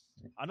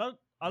 I not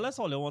unless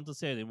all I want to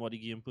say about the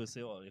game per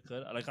se, or you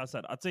could, like I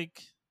said, I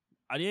think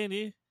at the end of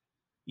the day,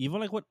 even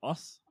like with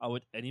us or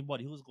with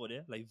anybody who's going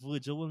there, like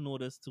Virgil will know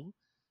this too.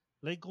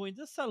 Like going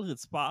to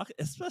Selhurst Park,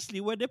 especially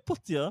when they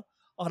put you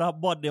on a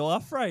Monday or a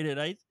Friday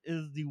night,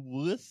 is the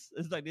worst.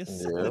 It's like they're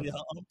setting you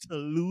up to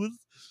lose.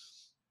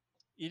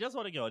 You just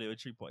want to get out there with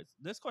 3 points.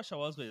 This question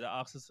I was going to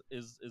ask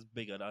is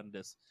bigger than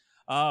this.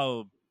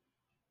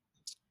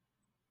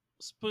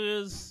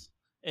 Spurs,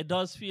 it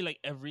does feel like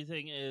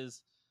everything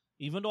is,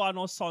 even though I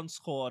know Son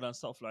scored and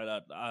stuff like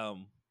that,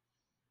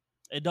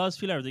 it does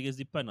feel everything is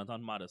dependent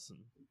on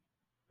Madison,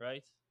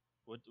 right?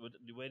 With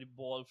the way the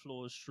ball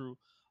flows through,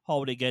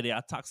 how they get the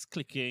attacks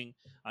clicking,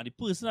 and the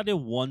person that they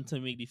want to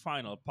make the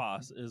final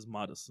pass is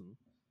Madison.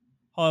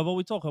 However,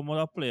 we talk about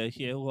a player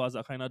here who has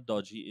a kind of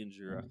dodgy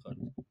injury record.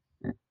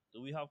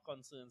 Do we have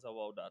concerns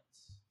about that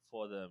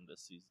for them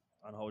this season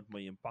and how it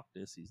may impact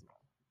their season?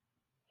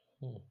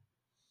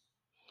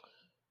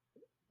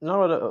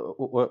 No,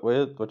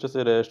 what you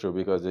say there is true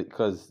because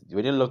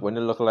when you look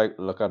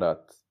at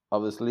that,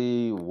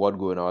 obviously what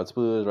going on at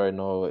Spurs right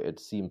now, it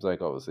seems like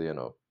obviously I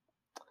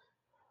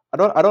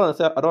don't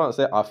want to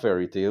say a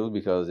fairy tale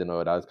because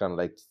that's kind of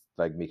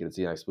like making it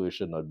seem like Spurs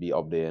should not be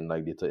up there in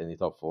like in the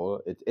top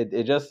 4.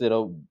 It just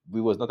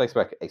we was not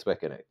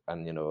expecting it,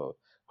 and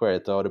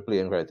credit to the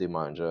player and credit to the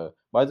manager.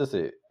 But as I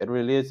say, it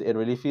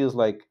really feels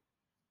like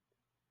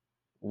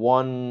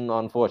one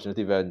unfortunate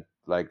event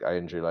like an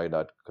injury like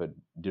that could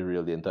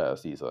derail the entire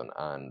season.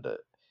 And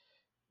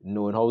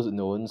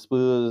knowing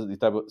Spurs, the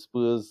type of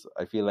Spurs,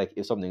 I feel like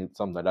if something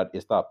like that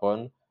is to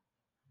happen,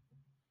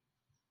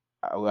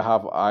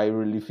 I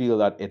really feel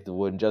that it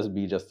wouldn't just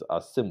be just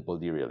a simple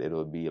derail. It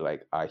would be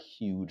like a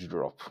huge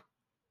drop.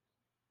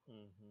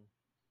 Mm-hmm.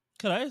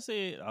 Could I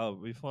say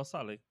before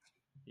Salik,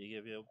 you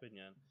give your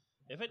opinion?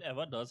 If it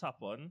ever does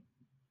happen,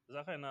 is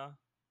that kind of,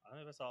 I don't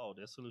know if it's out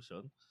their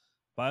solution,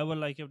 but I would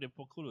like if they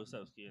put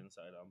Kulusevski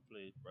inside and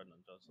play Brendan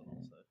Johnson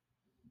outside.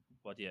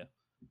 But yeah,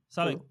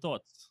 Salik,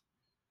 thoughts?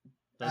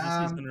 Does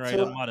this season ride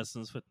on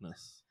Madison's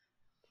fitness?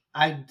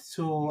 I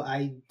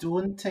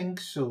don't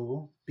think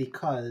so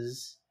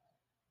because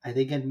I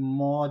think it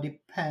more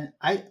depend.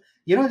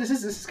 This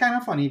is kind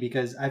of funny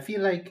because I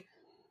feel like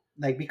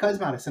because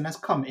Madison has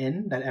come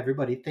in, that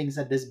everybody thinks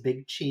that this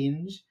big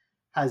change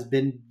has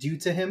been due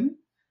to him,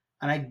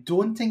 and I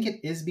don't think it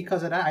is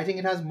because of that. I think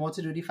it has more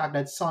to do with the fact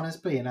that Son is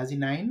playing as a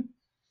 9.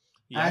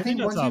 Yeah, and I think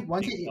that's a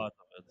big part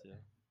of it.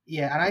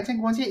 Yeah, and I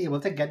think once you're able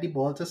to get the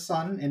ball to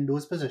Son in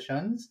those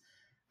positions,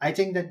 I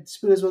think that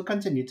Spurs will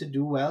continue to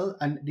do well.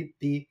 And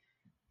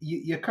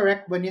you're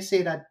correct when you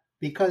say that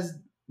because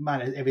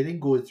everything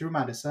goes through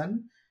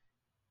Madison,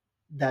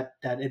 that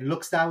it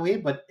looks that way,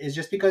 but it's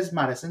just because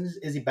Madison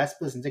is the best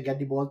person to get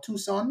the ball to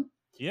Son.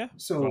 Yeah.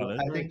 So valid.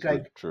 I think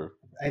True.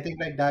 I think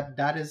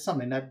that is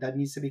something that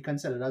needs to be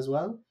considered as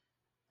well.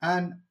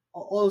 And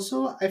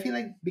also I feel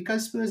like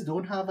because Spurs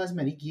don't have as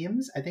many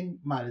games, I think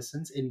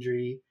Madison's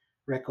injury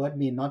record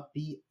may not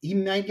be, he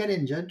might get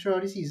injured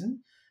throughout the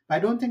season, but I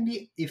don't think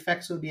the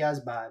effects will be as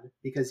bad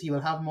because he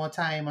will have more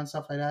time and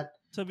stuff like that.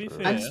 To be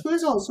fair, And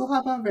Spurs also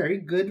have a very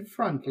good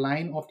front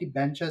line off the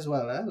bench as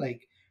well.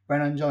 Like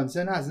Brennan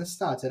Johnson hasn't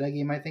started a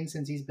game, I think,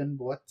 since he's been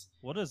bought.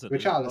 what is it?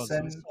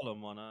 Richarlison.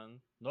 Solomon and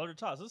no,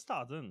 Richarlison's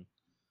starting.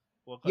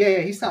 Yeah,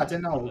 he's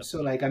starting now.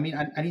 So like, I mean,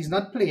 and he's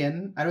not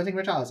playing. I don't think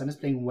Richarlison is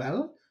playing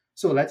well.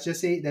 So let's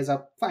just say there's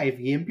a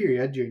 5-game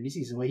period during the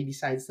season where he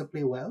decides to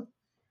play well.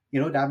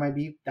 that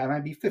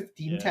might be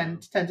 15, Yeah. 10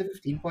 to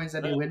 15 points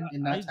that they Like, win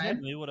in I that time.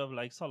 genuinely would have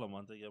liked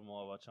Solomon to get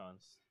more of a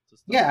chance to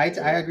Yeah,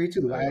 start. I agree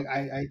too.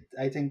 Yeah.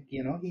 I think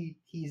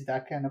he's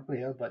that kind of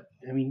player. But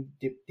I mean,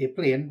 they're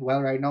playing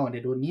well right now and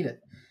they don't need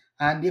it.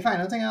 And the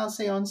final thing I'll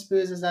say on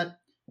Spurs is that,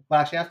 well,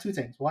 actually, I have two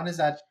things. One is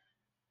that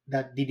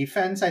the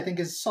defense, I think,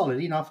 is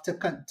solid enough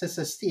to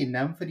sustain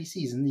them for the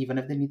season, even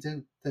if they need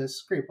to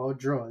scrape out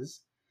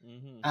draws.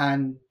 Mm-hmm.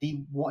 And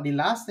the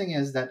last thing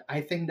is that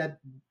I think that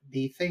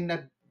the thing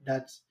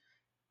that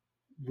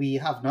we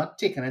have not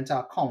taken into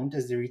account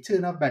is the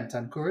return of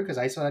Bentancur, because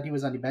I saw that he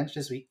was on the bench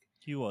this week,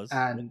 He was.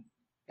 Yeah.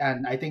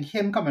 and I think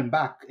him coming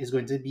back is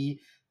going to be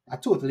a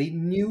totally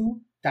new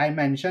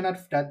dimension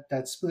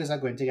that Spurs are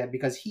going to get,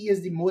 because he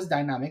is the most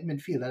dynamic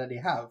midfielder that they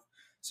have.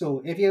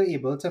 So if you're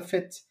able to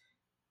fit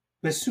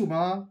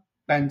Basuma,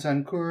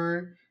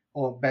 Bentancur,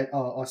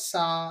 or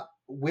Sa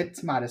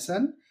with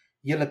Madison,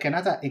 you're looking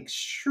at an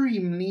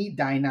extremely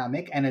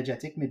dynamic,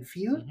 energetic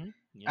midfield. Mm-hmm.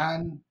 Yeah.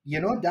 And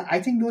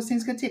I think those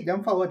things could take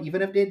them forward,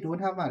 even if they don't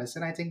have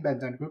Madison. I think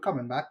Bentancur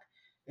coming back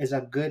is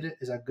a good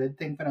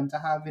thing for them to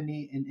have in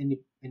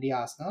the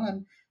Arsenal,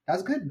 and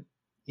that's good.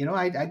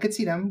 I could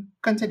see them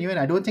continuing.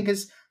 I don't think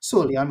it's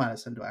solely on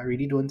Madison, though. I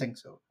really don't think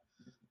so.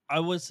 I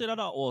would say that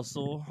I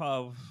also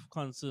have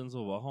concerns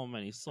over how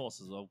many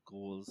sources of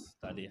goals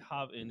that they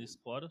have in the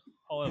squad.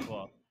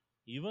 However,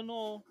 even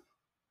though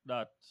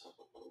that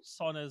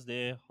Son is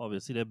there,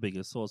 obviously their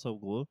biggest source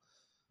of goal,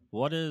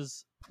 what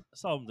is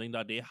something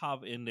that they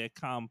have in their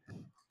camp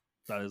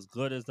that is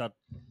good is that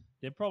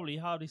they probably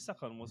have the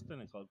second most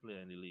clinical player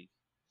in the league,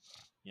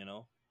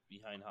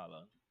 behind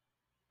Håland.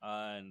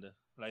 And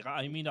like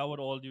I mean that with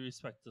all due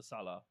respect to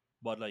Salah,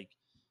 but like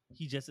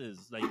he just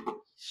is like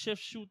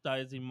shift shooter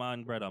is the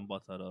man bread and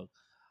butter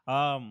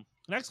dog.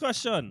 Next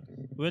question,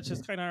 which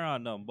is kind of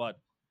random, but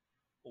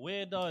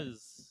where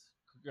does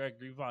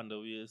Gregory Van der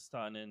Weel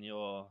stand in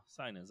your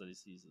signings of the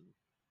season?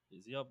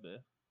 Is he up there?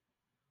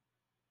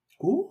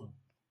 Who?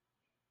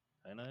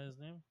 I know his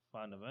name,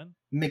 Van der Ven.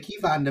 Mickey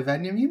Van der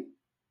Ven, you mean?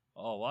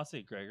 Oh, what's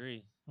it,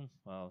 Gregory?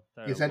 Wow,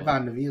 You said terrible.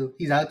 Van der Weel.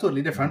 He's a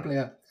totally different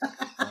player.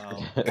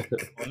 Wow.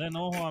 Well, I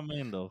know who I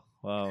mean though.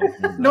 Wow.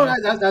 No, Right?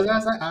 that's what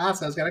I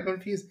asked. I was kind of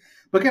confused.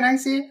 But can I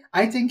say,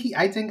 I think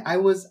I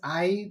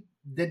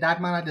did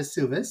that man a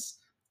disservice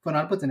for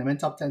not putting him in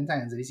top 10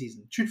 times of the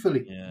season.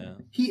 Truthfully, Yeah.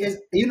 he is.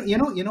 You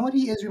know what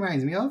he is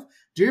reminds me of.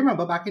 Do you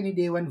remember back in the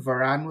day when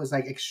Varane was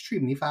like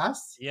extremely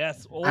fast?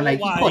 Yes. Oh And like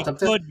he my caught up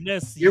to.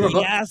 goodness. You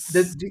remember? Yes.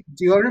 Do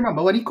you all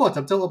remember when he caught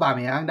up to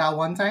Aubameyang that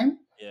one time?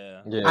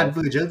 Yeah. Yeah. And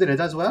Virgil did it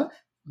as well.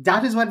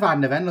 That is what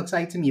Van der Ven looks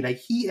like to me. Like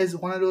he is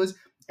one of those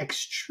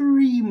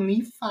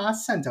extremely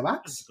fast centre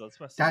backs. Physical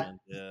specimen.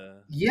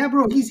 Yeah,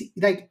 bro. He's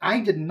like,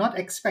 I did not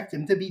expect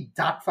him to be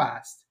that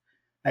fast.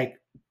 Like,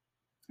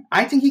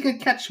 I think he could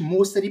catch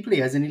most of the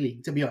players in the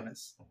league. To be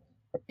honest,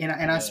 in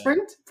a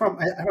sprint from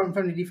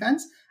the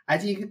defense, I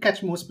think he could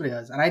catch most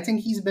players, and I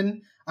think he's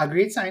been a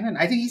great signing.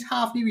 I think he's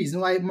half the reason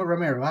why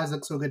Romero has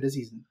looked so good this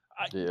season.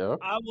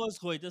 I was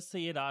going to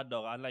say that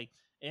dog. And like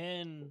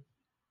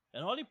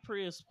and all the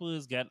praise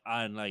Spurs get,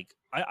 and like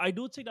I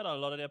do think that a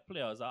lot of their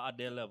players are at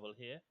their level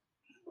here.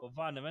 But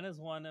Van der Ven is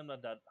one of them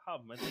that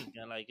have me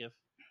thinking like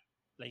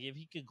if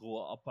he could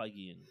go up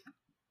again,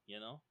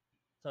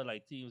 so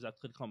like teams that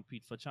could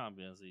compete for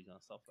Champions League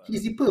and stuff like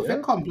He's that. the perfect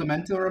Yeah.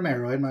 complement to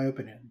Romero, in my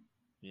opinion.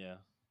 Yeah.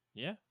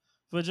 Yeah.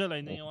 Virgil,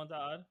 anything you want to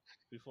add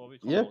before we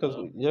come Yeah, out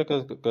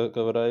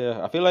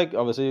of- I feel like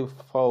obviously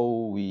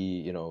how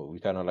we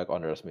kind of like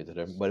underestimated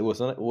him, but it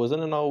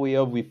wasn't in our way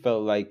of we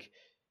felt like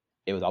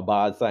it was a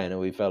bad sign, and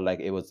we felt like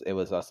it was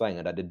a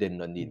sign that they did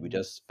not need. We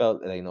just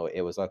felt like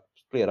it was a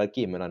player that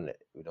came in, and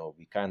we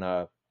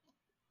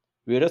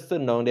were just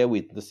sitting down there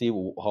waiting to see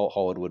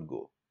how it would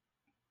go.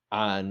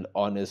 And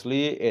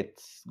honestly, it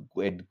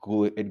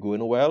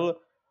going well,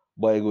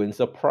 but it going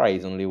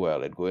surprisingly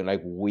well. It going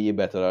like way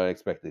better than I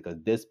expected, because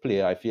this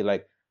player, I feel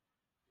like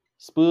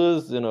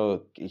Spurs,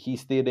 he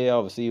stayed there.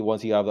 Obviously,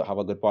 once he have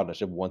a good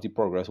partnership, once he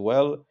progress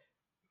well,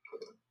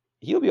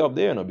 he'll be up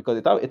there, because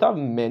it have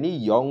many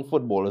young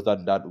footballers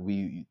that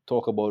we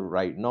talk about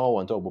right now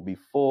and talk about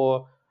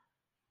before.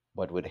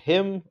 But with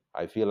him,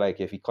 I feel like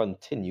if he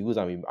continues,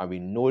 and we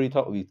know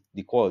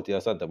the quality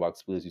of centre back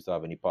Spurs used to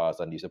have in the past,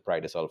 and used to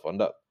pride himself on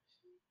that.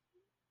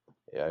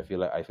 Yeah, I feel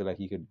like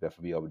he could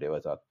definitely be up there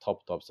as a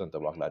top centre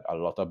back that a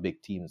lot of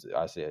big teams,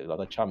 I say a lot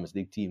of Champions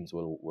League teams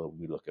will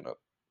be looking at.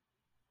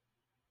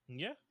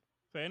 Yeah,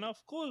 fair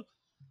enough. Cool.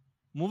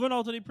 Moving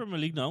on to the Premier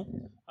League now.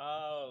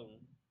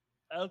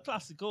 El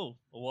Clasico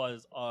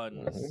was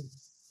on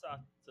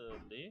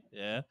Saturday.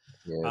 Yeah.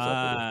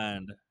 Yeah,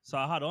 And so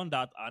I had on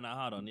that and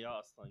I had on the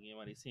Arsenal game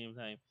at the same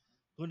time.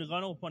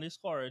 Gundogan opened the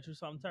scorer through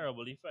some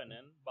terrible defending.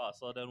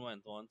 Barca then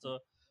went on to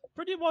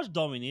pretty much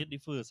dominate the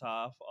first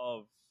half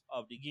of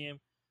the game.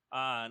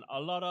 And a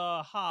lot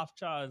of half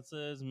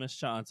chances, missed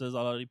chances, a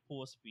lot of the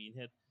posts being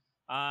hit.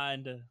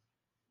 And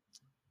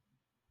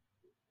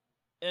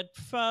it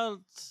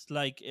felt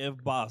like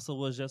if Barca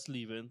was just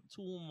leaving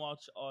too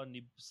much on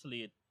the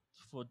slate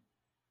for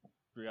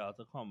Real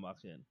to come back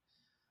in.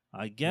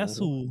 I guess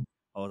who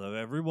out of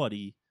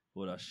everybody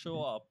would have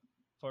show up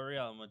for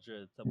Real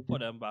Madrid to put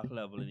them back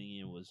level in the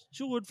game was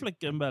Jude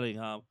flicking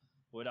Bellingham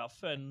with a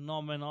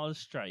phenomenal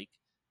strike,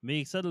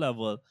 makes it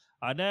level.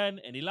 And then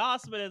in the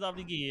last minute of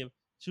the game,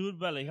 Jude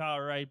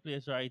Bellingham right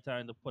place, right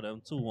time to put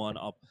them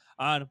 2-1 up.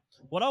 And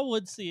what I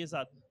would say is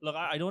that, look,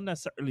 I don't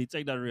necessarily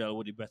think that Real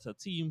were the better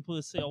team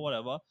per se or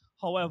whatever.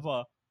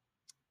 However,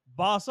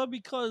 Barca,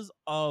 because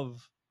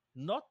of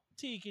not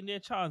taking their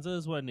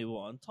chances when they were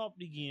on top of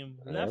the game,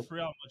 left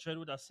Real Madrid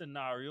with a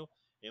scenario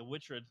in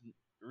which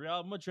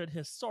Real Madrid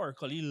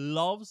historically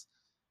loves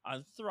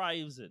and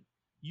thrives in.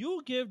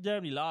 You give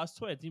them the last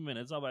 20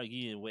 minutes of a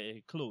game where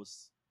it's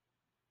close.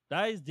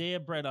 That is their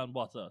bread and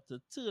butter. To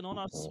turn on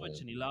a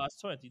switch in the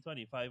last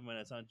 20-25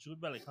 minutes, and Jude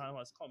Bellingham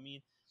has come in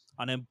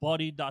and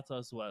embodied that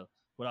as well.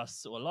 But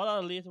a lot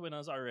of late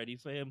winners are ready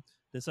for him.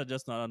 This is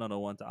just not another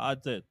one to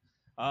add to it.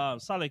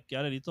 Salik, you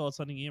had any thoughts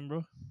on the game,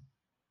 bro?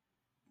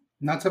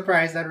 Not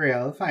surprised that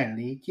Real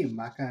finally came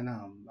back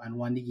and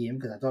won the game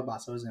because I thought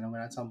Barca was going to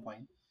win at some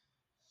point.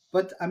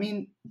 But I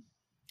mean,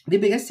 the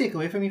biggest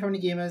takeaway for me from the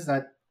game is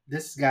that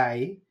this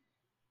guy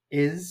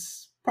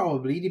is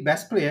probably the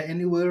best player in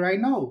the world right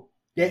now.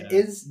 There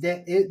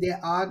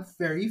are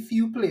very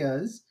few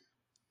players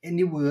in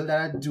the world that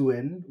are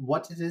doing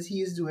what it is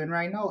he is doing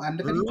right now. And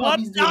look at the club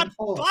he's doing it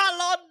for.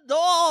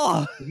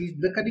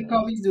 Look at the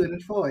club he's doing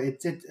it for.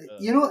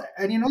 You know,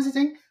 and you know the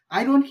thing?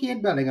 I don't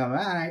hate Bellingham,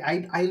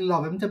 man. I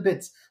love him to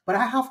bits. But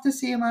I have to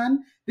say,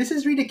 man, this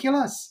is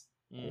ridiculous.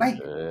 Like,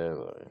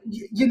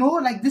 you know,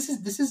 like this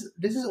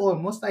is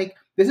almost like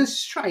this is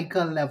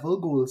striker level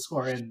goal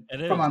scoring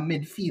from a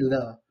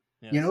midfielder.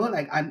 Yes. You know,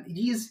 like, and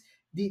he's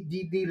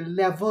the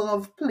level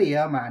of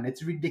player, man.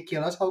 It's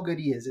ridiculous how good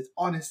he is. It's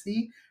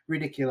honestly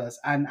ridiculous.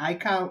 And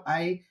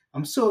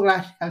I'm so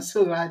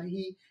glad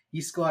he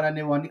scored and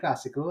they won the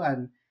Clasico.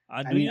 And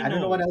I don't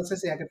know what else to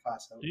say I could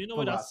pass. Do you know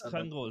with that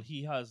second goal,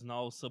 he has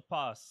now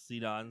surpassed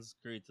Zidane's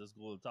greatest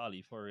goal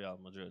tally for Real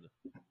Madrid?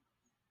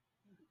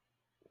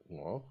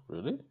 Well,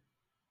 really?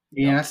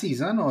 In a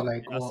season or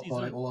like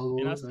all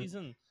in a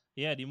season?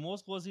 Yeah, the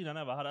most goals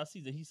Zidane ever had a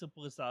season. He's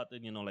supposed to start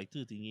in, like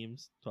 13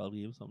 games, 12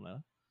 games, something like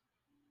that.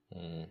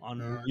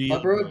 Unreal.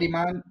 But bro,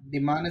 the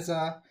man is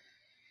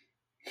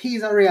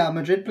he's a Real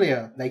Madrid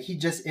player. Like he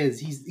just is.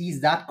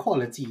 He's that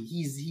quality.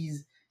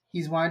 He's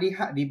one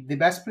of the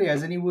best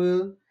players in the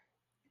world.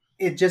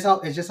 It's just an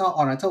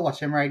honor to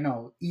watch him right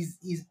now.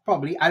 He's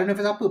probably, I don't know if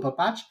it's a purple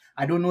patch.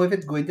 I don't know if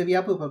it's going to be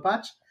a purple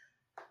patch.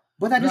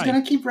 But I'm just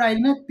gonna keep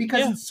riding it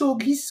because he's so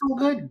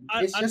good.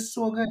 It's just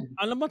so good.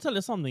 And let me tell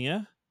you something,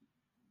 yeah.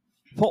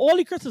 For all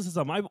the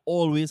criticism I've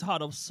always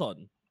had of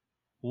Son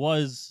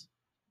was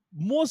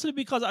mostly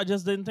because I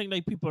just didn't think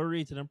like people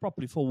rated him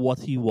properly for what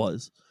he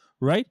was,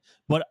 right?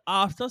 But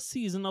after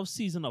season of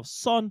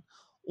Son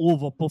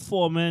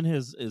overperforming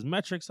his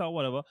metrics or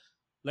whatever,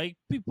 like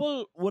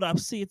people would have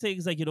said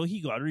things like,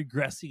 he got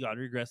regress.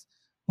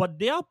 But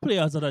there are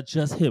players that are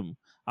just him.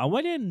 And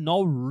when they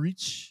now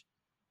reach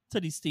to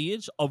the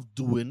stage of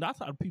doing that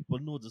and people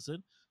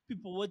noticing,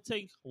 people would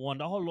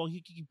wonder how long he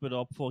can keep it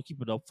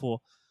up for.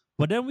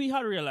 But then we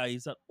had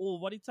realized that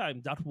over the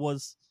time, that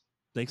was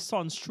like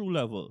Son's true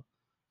level.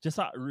 Just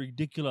a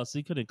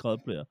ridiculously critical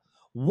player.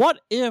 What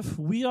if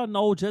we are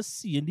now just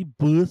seeing the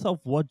birth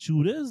of what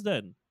Jude is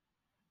then?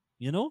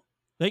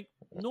 Like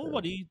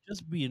nobody,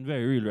 just being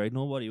very real, right?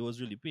 Nobody was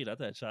really paying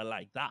attention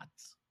like that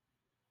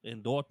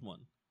in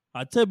Dortmund.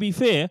 And to be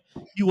fair,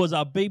 he was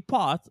a big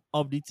part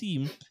of the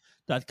team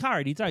that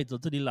carried the title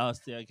to the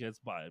last year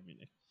against Bayern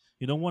Munich.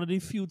 One of the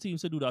few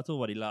teams to do that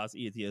over the last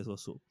 8 years or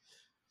so.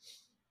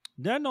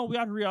 Then now we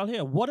are Real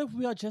here. What if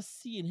we are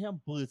just seeing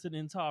him bursting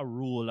into a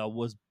role that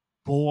was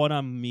born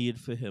and made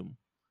for him?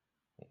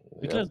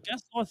 Because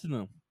guess what,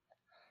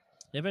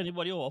 if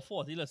anybody over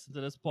 40 listen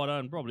to this pod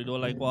and probably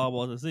don't like what I'm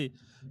about to say,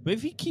 but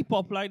if he keep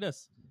up like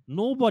this,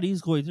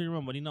 nobody's going to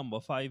remember the number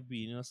 5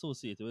 being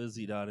associated with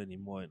Zidane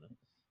anymore.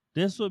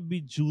 This would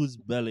be Jude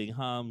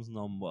Bellingham's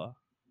number.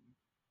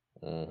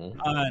 Mm-hmm.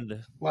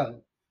 And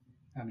well,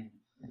 I mean,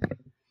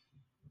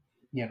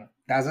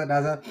 that's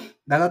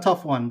a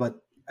tough one. But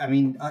I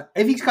mean,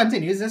 if he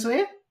continues this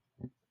way,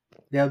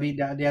 there'll be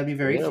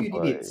very few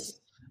debates.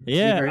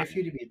 Yeah, very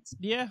few debates.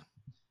 Yeah.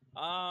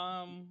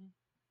 On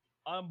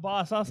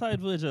Barca side,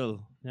 Virgil,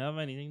 you have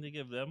anything to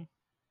give them?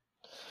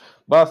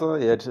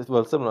 Barca,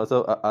 similar.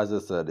 So as I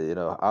said,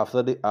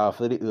 after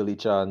the early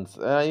chance,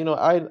 I know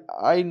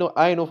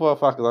for a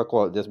fact that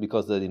call just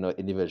because the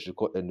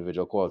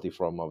individual quality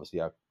from obviously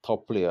a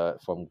top player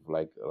from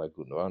like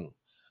Gundogan.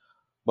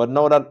 But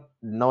now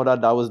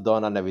that was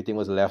done and everything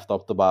was left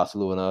up to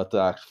Barcelona to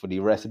act for the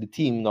rest of the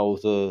team now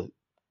to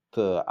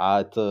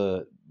add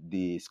to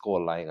the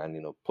scoreline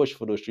and push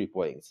for those 3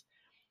 points.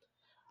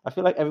 I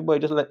feel like everybody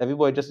just let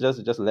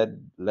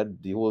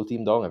the whole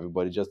team down.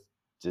 Everybody just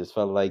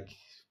felt like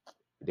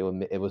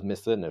it was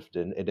missing. It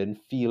didn't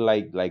feel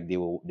like they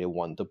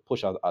want to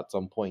push out at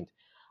some point.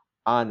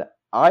 And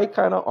I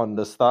kind of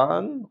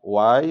understand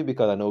why,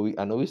 because I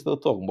know we still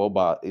talking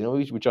about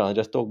we're trying to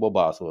just talk about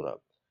Barcelona.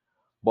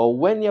 But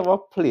when you have a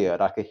player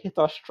that can hit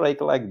a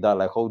strike like that,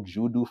 like how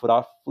Jude do for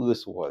that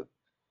first one,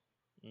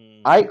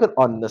 I could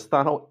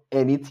understand how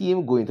any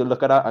team going to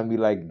look at that and be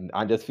like,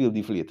 and just feel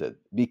deflated.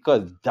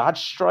 Because that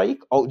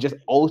strike just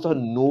out of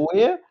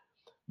nowhere.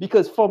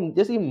 Because from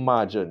just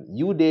imagine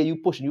you there, you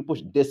push,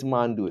 this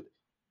man do it.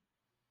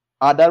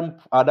 At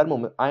that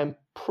moment, I'm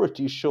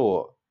pretty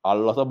sure a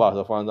lot of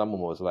Barca fans at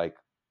moment was like,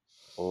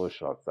 oh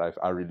shucks,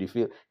 I really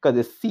feel because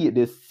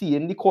they see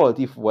in the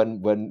quality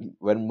when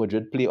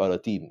Madrid play other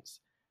teams.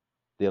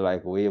 They're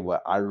like, wait,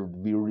 but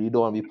we really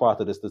don't want to be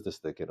part of the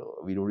statistic,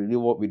 We don't really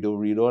want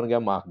to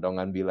get marked down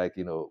and be like,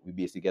 we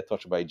basically get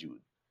touched by Jude.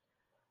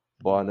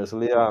 But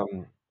honestly,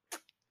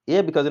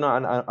 yeah, because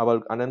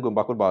and then going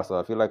back with Barca,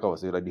 I feel like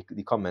obviously like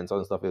the comments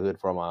and stuff I heard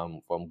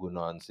from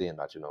Gunnar saying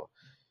that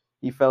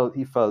he felt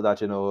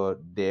that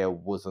there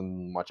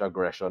wasn't much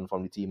aggression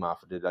from the team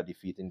after that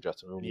defeat in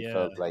dressing room. He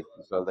felt like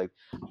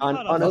and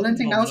I don't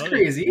think that was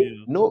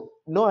crazy. No,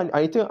 and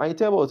I think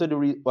about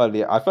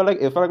it. I felt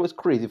like it was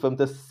crazy for him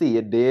to say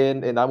it there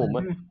in that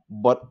moment.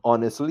 But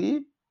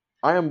honestly,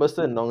 I remember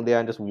sitting down there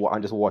and just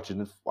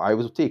watching it. I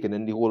was taking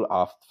in the whole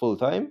half full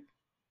time.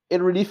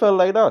 It really felt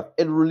like that.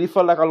 It really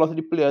felt like a lot of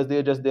the players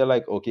they're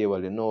like, okay,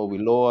 well, we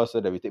lost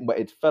and everything, but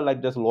it felt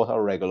like just lost a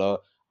regular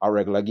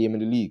game in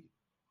the league.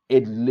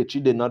 It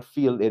literally did not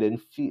feel. It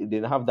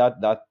didn't have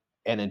that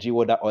energy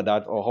or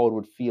how it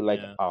would feel like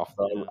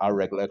after a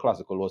regular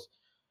classical loss.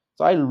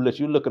 So I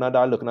literally looking at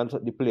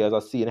the players, I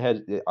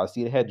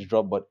seen heads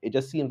drop, but it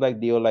just seems like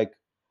they were like,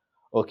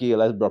 okay,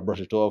 let's brush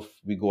it off,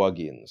 we go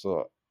again.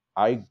 So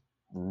I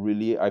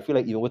feel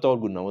like even without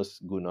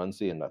Gunnar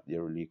saying that, they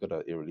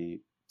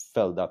really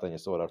felt that, and you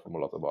saw that from a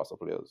lot of Barca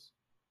players.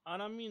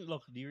 And I mean,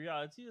 look, the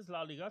reality is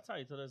La Liga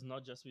title is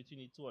not just between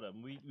the two of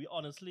them. We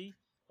honestly,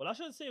 well, I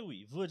should say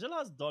Virgil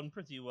has done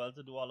pretty well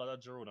to do all of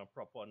that Girona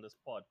proper on this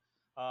pod.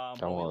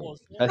 Come on.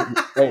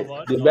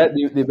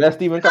 The best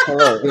team in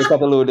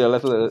Catalonia,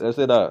 let's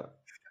say that.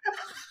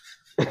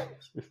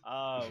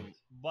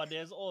 But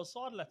there's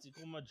also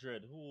Atletico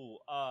Madrid, who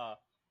are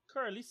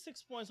currently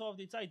 6 points off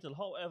the title.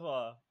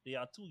 However, they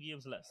are 2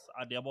 games less,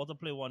 and they're about to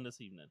play one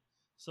this evening.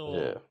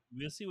 So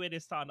we'll see where they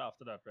stand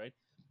after that, right?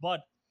 But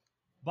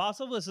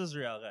Barca versus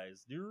Real,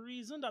 guys. The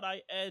reason that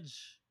I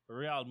edge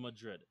Real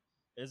Madrid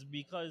is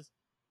because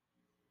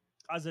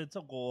as it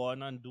to go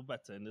on and do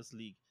better in this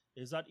league,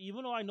 is that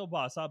even though I know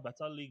Barca are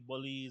better league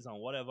bullies and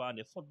whatever, and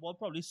the football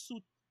probably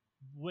suit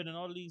winning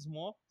all leagues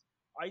more,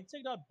 I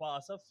think that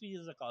Barca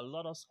feels like a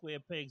lot of square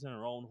pegs and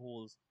round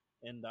holes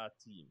in that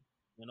team.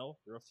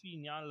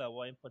 Rafinha and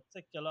Lewa in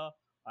particular,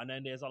 and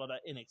then there's a lot of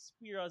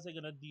inexperience they're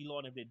gonna deal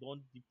on if they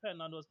don't depend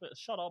on those players.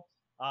 Shut up.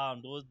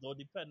 Those don't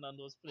depend on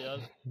those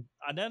players.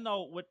 And then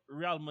now with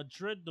Real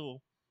Madrid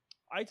though,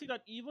 I think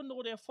that even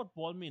though their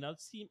football may not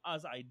seem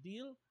as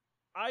ideal,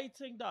 I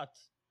think that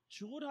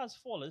Jude has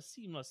fallen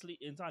seamlessly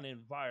into an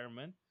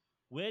environment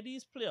where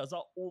these players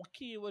are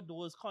okay with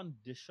those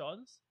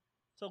conditions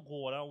to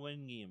go out and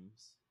win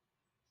games.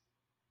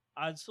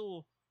 And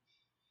so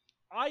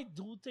I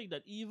do think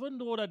that even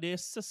though that their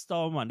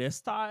system and their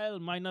style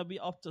might not be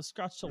up to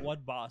scratch to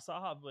what Barca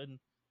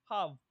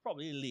have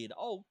probably laid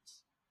out,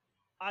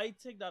 I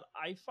think that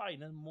I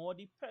find it more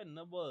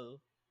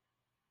dependable.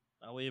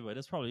 Wait, but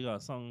this probably gonna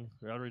sound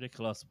real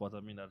ridiculous, but I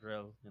mean that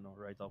real,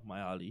 right up my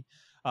alley.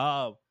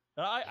 I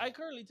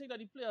currently think that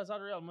the players at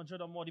Real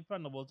Madrid are more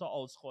dependable to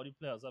outscore the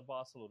players at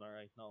Barcelona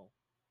right now.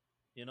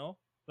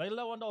 Like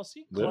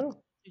Lewandowski got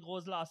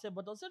goals last year,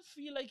 but does it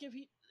feel like if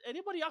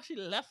anybody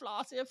actually left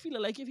last year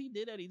feeling like if he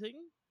did anything?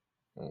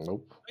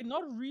 Nope. Like,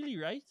 not really,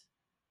 right?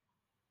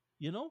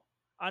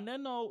 And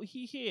then now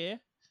he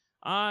here,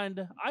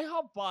 and I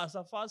have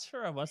Barca fans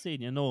forever saying,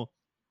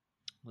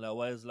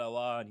 Lewa is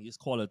Lewa and he's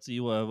quality,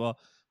 whatever.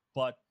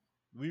 But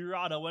we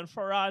rather when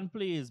Ferran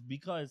plays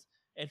because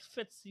it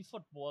fits the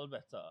football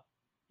better.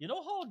 You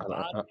know how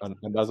bad...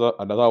 And that's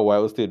a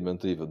wild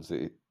statement to even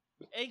say.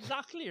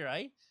 Exactly,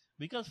 right?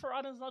 Because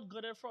Ferran is not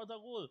good at front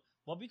of goal.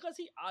 But because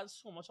he adds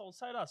so much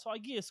outside that, so I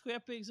give square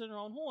pegs and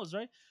round holes,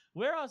 right?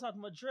 Whereas at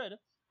Madrid,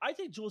 I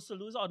think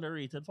Joselu is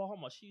underrated for how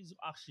much he's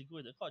actually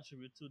going to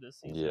contribute to this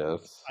season.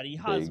 Yes. And he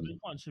has been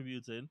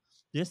contributing.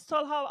 They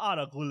still have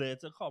Ada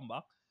Goulet to come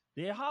back.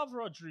 They have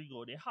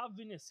Rodrigo. They have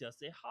Vinicius.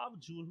 They have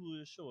Jude,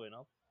 who is showing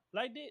up.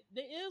 Like,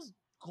 there is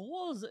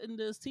goals in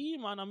this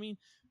team. And I mean,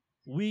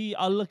 we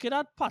are looking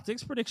at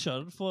Patrick's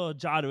prediction for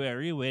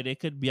January, where they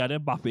could be an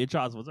Mbappe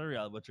transfer to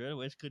Real Madrid,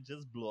 which could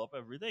just blow up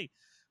everything.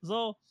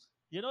 So,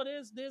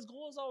 there's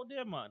goals out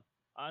there, man.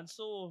 And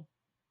so,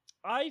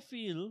 I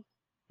feel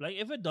like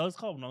if it does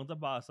come down to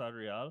Barca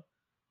Real,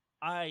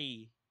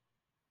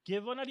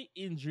 given one of the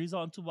injuries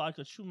on Tuchel,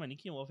 because Schumann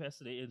came off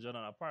yesterday injured,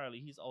 and apparently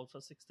he's out for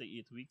 6 to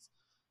 8 weeks.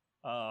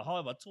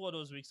 However, 2 of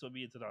those weeks will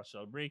be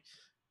international break.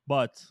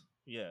 But,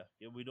 yeah,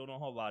 we don't know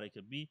how bad it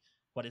could be.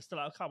 But they still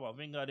have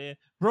Camavinga there.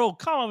 Bro,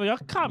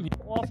 Camavinga, come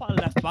off our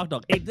left back,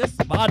 dog. Hey, this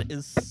man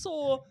is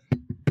so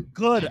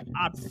good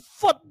at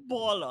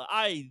football.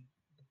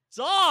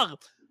 Dog,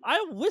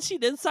 I wish he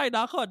didn't sign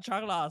that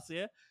contract last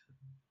year.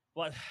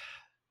 But,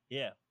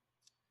 yeah.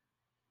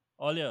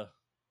 Olia,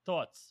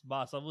 Thoughts?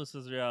 Barca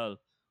versus Real.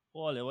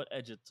 Holy, what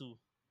edge it to?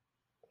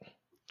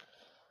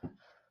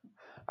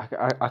 I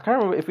can't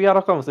remember if we had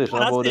a conversation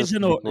That's about it, this you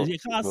know. before. You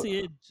can't say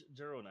it,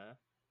 Girona.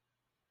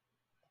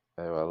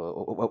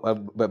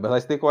 But I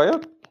stay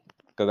quiet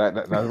because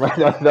that's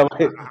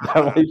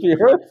my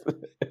fear.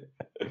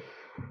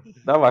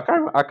 No, I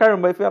can't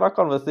remember if we had a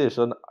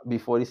conversation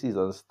before the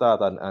season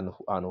start and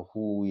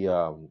who we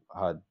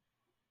had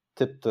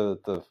tipped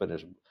to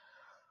finish.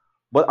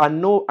 But I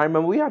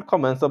remember we had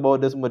comments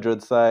about this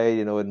Madrid side.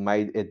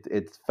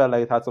 It felt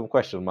like it had some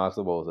question marks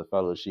about the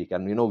fellowship,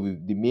 and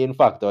the main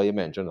factor you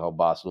mentioned how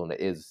Barcelona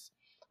is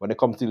when it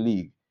comes to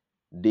league,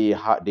 they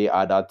are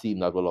that team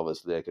that will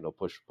obviously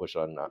push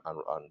on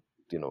and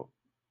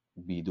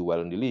do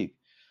well in the league.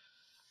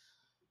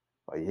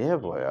 But yeah,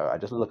 boy, I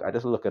just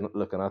looking at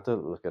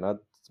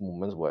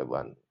moments, boy,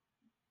 man.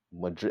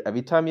 Madrid.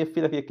 Every time you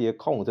feel like you're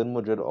counting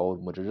Madrid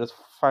out, Madrid just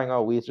find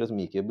out ways to just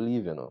make you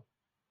believe.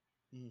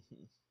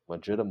 Mm-hmm.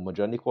 Madrid and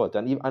the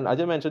quality. And as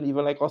you mentioned,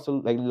 even like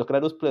Hostel, like looking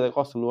at those players like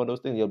Hostel and those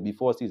things,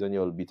 before season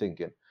you'll be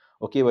thinking,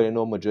 okay,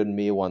 well Madrid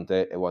may want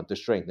to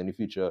strengthen in the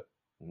future.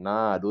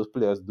 Nah, those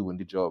players doing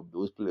the job.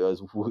 Those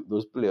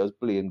players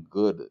playing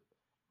good.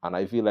 And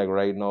I feel like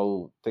right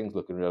now things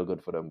looking real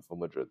good for them for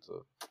Madrid.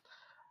 So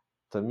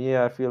to me,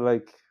 I feel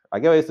like I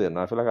get what you're saying.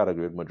 I feel like I'd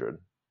agree with Madrid.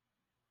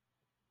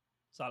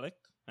 Salik,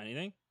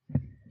 anything?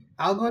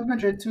 I'll go with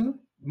Madrid too,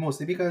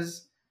 mostly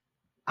because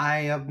I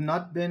have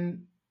not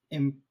been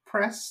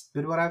impressed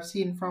with what I've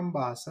seen from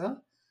Barca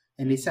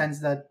in the sense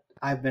that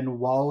I've been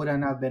wowed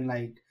and I've been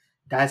like,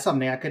 that's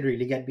something I could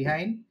really get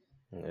behind.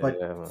 But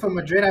Yeah, for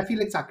Madrid, I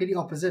feel exactly the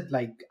opposite.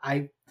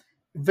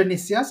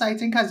 Vinicius, I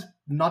think, has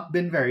not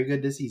been very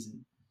good this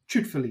season,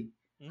 truthfully.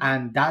 Mm-hmm.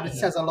 And that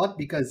says a lot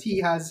because he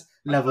has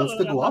levels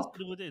to that go has up. to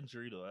do with the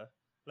injury, though.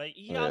 Like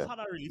he Yeah. has had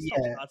a really tough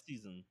Yeah. start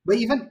season. But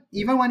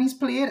even when he's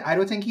played, I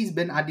don't think he's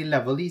been at the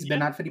level he's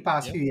been at for the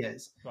past few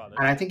years. Valid.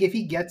 And I think if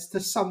he gets to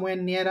somewhere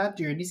near that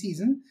during the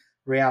season,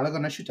 Real are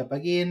gonna shoot up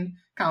again.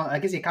 I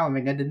guess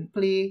Camavinga didn't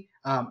play.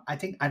 I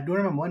think I don't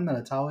remember when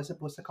Militao was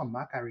supposed to come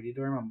back. I really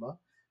don't remember.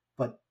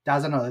 But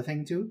that's another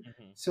thing too.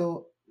 Mm-hmm.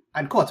 So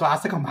and Courtois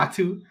has to come back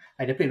too.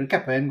 Like they're playing with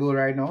Kepa in goal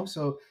right now.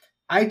 So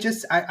I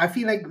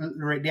feel like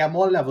there are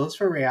more levels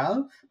for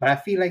Real, but I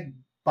feel like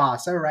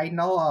Barca right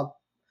now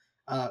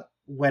are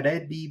whether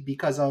it be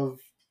because of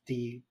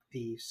the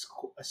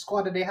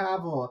squad that they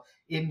have or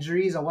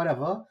injuries or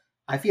whatever,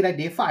 I feel like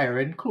they're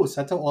firing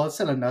closer to all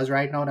cylinders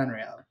right now than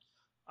Real.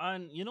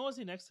 And you know what's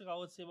the next thing I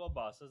would say about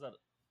Barca is that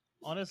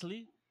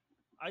honestly,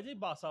 I think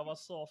Barca have a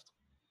soft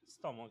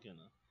stomach,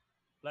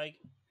 Like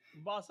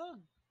Barca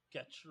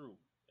get through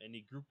in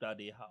the group that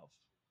they have.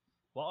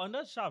 But under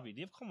Xavi,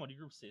 they've come out the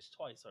group stage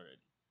twice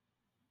already.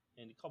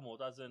 And they come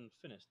out as in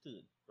finished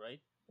third, right?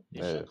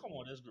 They should come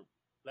out this group.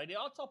 Like they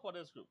are top of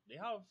this group. They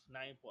have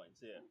 9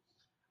 points here.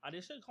 And they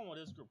should come out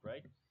this group,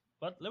 right?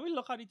 But let me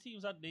look at the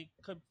teams that they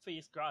could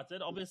face.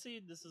 Granted,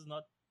 obviously this is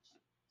not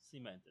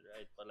cemented,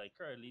 right? But like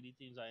currently the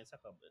teams are in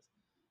second place.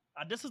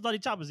 And this is not the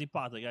Champions League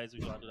part, guys.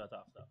 We're gonna do that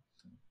after.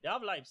 They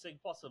have Leipzig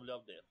possibly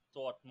up there,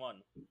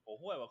 Dortmund, or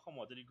whoever come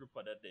out to the group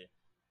for that day.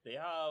 They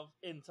have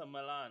Inter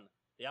Milan,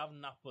 they have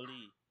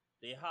Napoli,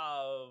 they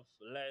have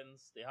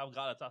Lens, they have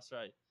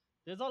Galatasaray.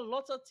 There's a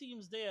lot of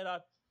teams there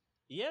that,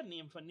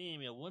 name for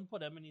name, you wouldn't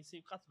put them in the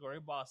same category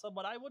Barca,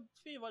 but I would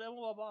favor them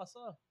over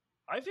Barca.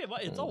 I favor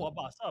it's over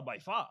Barca by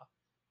far.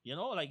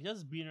 Like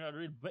just being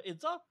real, but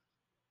it's a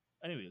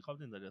anyway,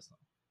 come into this now.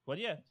 But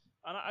yeah,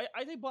 and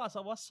I think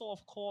Barca was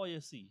soft core,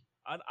 you see.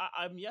 And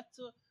I'm yet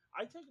to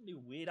I think the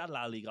way that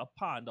La Liga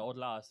panned out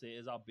last year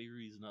is a big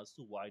reason as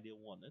to why they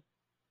won it.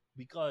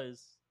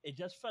 Because it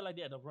just felt like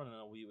they ended up running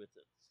away with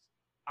it.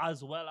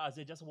 As well as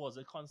it just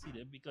wasn't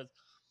conceded because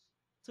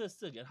Ter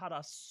Stegen had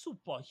a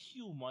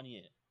superhuman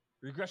year.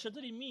 Regression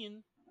to the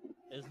mean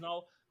is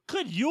now,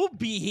 could you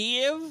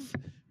behave?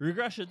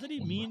 Regression to the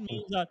mean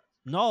means that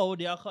no,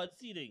 they are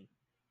conceding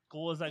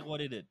goals like what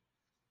they did.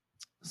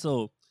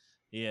 So,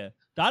 yeah,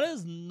 that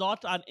is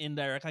not an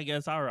indirect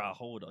against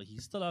Araujo, though.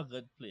 He's still a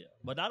good player.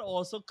 But that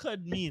also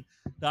could mean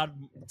that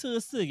Ter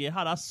Stegen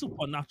had a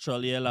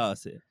supernatural year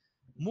last year.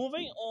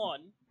 Moving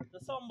on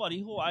to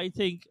somebody who I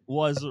think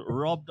was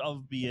robbed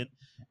of being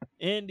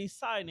in the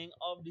signing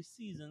of the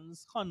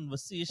season's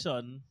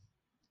conversation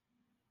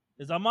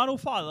is a man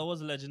whose father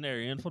was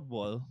legendary in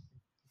football.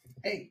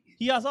 Hey,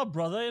 he has a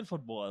brother in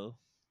football.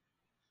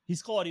 He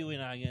scored the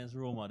winner against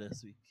Roma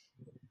this week.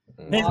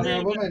 His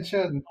name is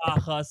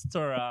Marcus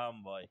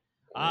Thuram, boy.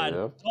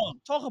 And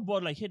talk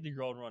about like hitting the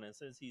ground running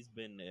since he's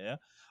been there.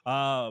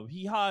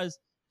 He has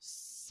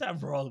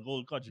several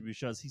goal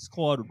contributions. He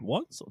scored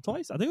once or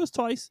twice. I think it was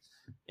twice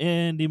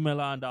in the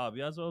Milan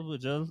derby as well.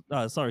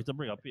 Sorry to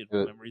bring up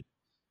painful memories.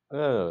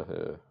 Yeah,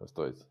 that's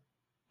twice.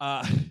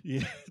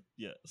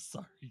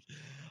 Sorry.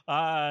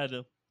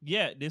 And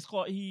they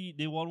scored.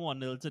 They won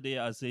 1-0 today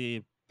as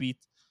they beat.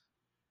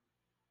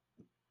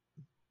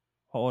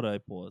 How would I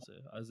pause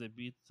it? As they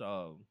beat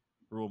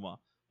Roma,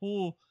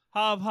 who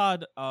have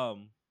had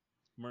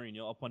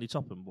Mourinho up on the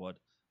chopping board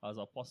as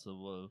a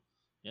possible,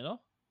 to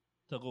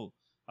go.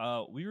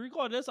 We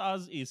record this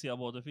as AC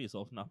about the face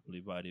of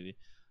Napoli, by the way,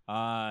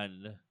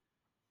 and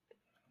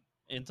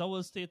Inter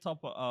will stay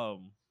top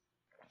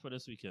for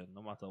this weekend,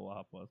 no matter what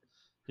happens.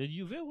 Did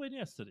Juve win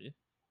yesterday?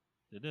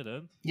 They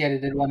didn't. Yeah, they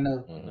did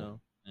 1-0. No.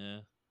 Yeah.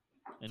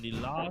 In the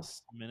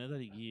last minute of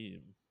the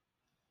game,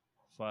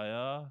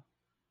 fire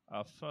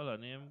a fella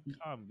named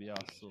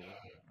Cambiaso.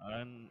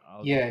 And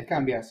Yeah, it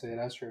can be actually.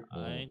 That's true.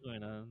 I ain't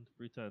going to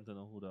pretend to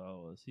know who that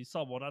was. He's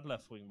someone at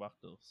left wing back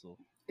though, so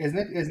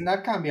Isn't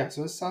that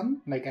Cambiaso's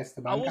son? Like I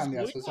Esteban was going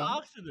Cambiaso's to son?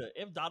 ask you that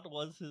if that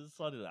was his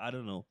son. I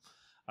don't know.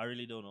 I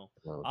really don't know.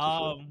 Not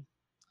too sure.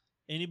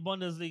 In the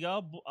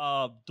Bundesliga,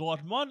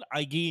 Dortmund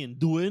again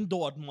doing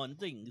Dortmund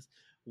things.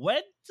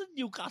 Went to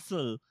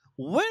Newcastle,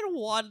 win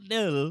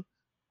 1-0,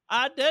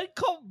 and then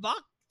come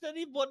back to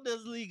the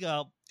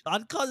Bundesliga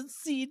and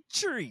concede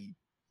 3.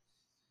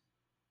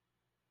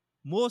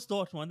 Most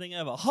Dortmund thing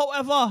ever.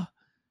 However,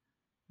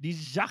 the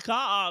Xhaka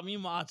army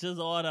marches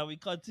on and we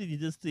continue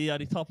to stay at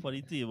the top of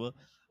the table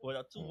with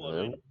a 2-1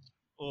 win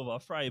over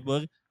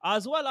Freiburg.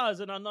 As well as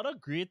in another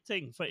great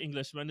thing for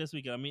Englishmen this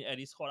weekend. I mean,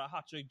 Eddie scored a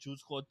hat-trick, Jude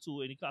scored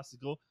 2 in the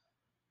Classico.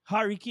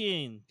 Harry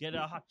Kane get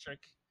a hat-trick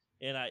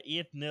in an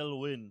 8-0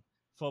 win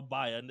for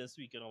Bayern this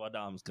weekend over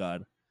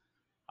Damsgaard.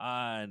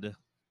 And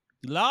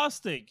the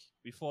last thing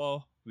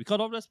before we cut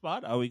off this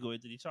part and we go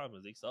into the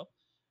Champions League stuff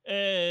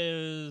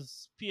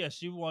is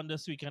PSG won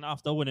this weekend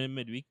after winning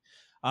midweek.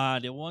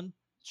 And they won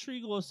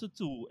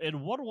 3-2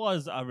 in what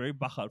was a very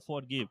back and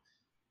forth game.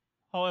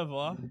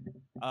 However,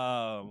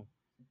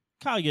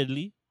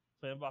 Cargedly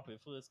for Mbappe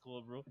first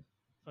goal, bro.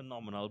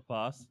 Phenomenal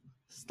pass.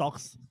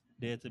 Stocks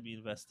there to be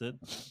invested.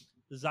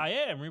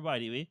 Zaire Emery, by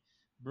the way,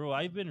 bro,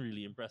 I've been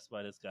really impressed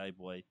by this guy,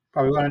 boy.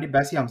 Probably one of the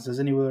best youngsters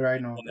in the world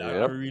right now.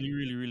 I really,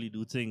 really, really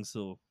do think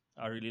so.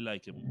 I really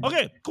like him.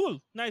 Okay, cool.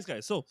 Nice,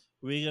 guys. So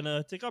we're going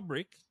to take a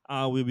break.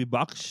 We'll be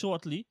back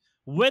shortly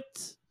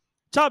with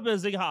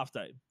Champions League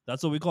halftime.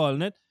 That's what we're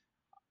calling it.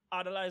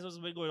 Analyze what's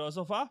been going on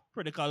so far.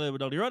 Predict a little bit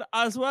down the road.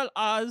 As well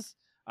as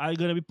I'm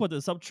going to be putting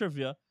some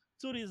trivia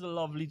to these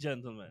lovely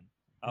gentlemen.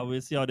 And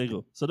we'll see how they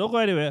go. So don't go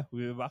anywhere.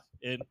 We'll be back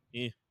in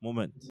a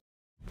moment.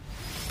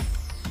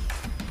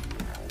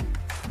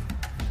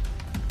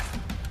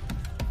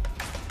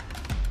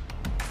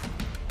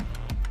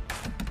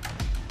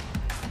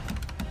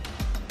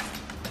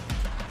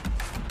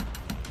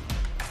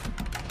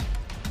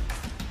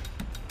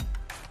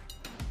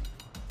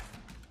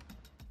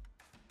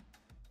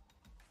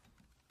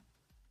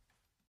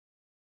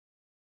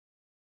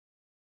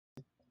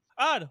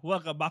 And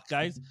welcome back,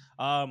 guys.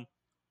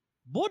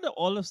 Both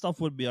all the stuff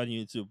would be on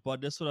YouTube,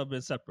 but this would have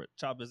been separate.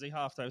 Champions League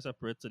halftime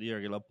separate to the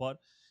regular pod.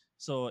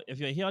 So if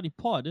you're here on the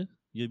pod,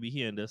 you'll be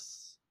hearing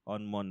this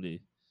on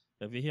Monday.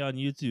 If you're here on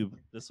YouTube,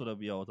 this would have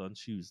been out on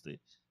Tuesday,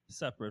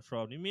 separate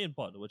from the main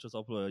pod, which was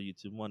uploaded on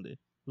YouTube Monday.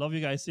 Love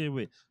you guys, same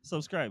way.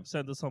 Subscribe,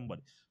 send to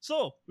somebody.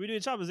 So we're doing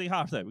Champions League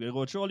halftime. We're gonna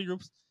go through all the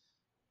groups,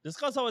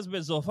 discuss how it's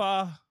been so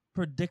far,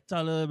 predict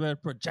a little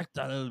bit, project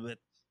a little bit,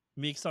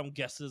 make some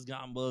guesses,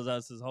 gambles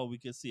as to how we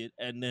can see it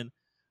ending,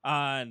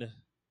 and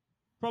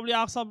probably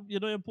ask some,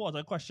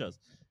 important questions.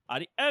 At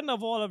the end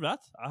of all of that,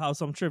 I have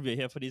some trivia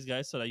here for these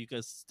guys so that you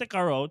can stick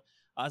around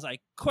as I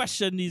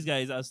question these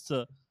guys as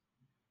to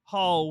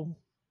how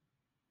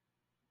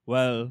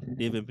well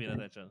they've been paying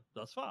attention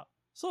thus far.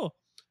 So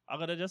I'm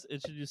gonna just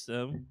introduce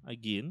them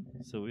again.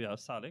 So we have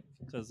Salik,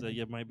 because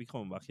you might be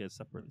coming back here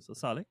separately. So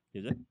Salik,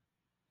 you good?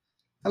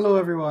 Hello,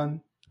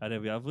 everyone. And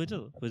then we have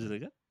Virgil. Virgil, you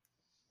good?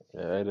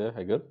 Yeah, right there.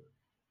 I good?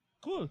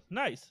 Cool,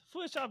 nice.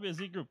 First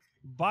Champions League group: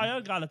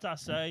 Bayern,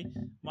 Galatasaray,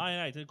 Man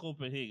United,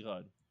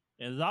 Copenhagen.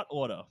 In that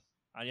order.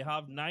 And you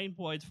have 9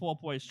 points, 4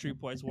 points, 3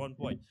 points, 1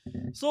 point.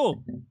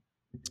 So,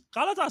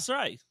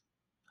 Galatasaray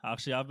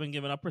actually have been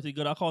given a pretty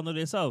good account of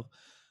themselves.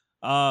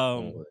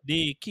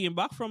 They came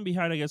back from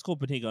behind against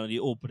Copenhagen on the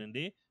opening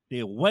day.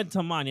 They went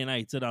to Man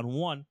United and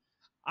won.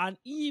 And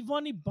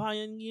even the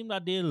Bayern game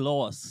that they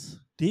lost,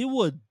 they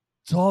were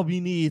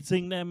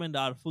dominating them in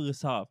that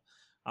first half.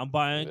 And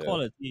Bayern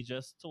quality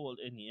just told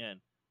in the end.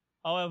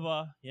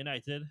 However,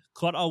 United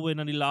got a win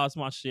on the last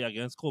match day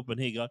against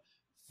Copenhagen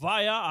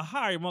via a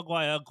Harry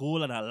Maguire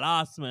goal and a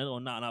last-minute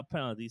Onana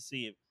penalty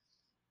save.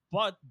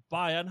 But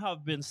Bayern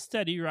have been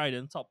steady right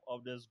on top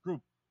of this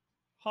group.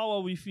 How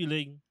are we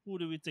feeling? Who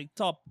do we take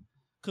top?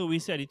 Could we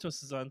say the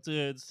twists and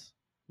turns?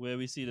 Where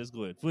we see this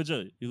going?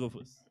 Virgil, you go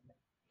first.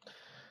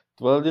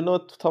 Well,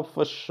 top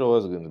for sure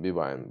is going to be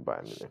Bayern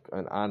Munich.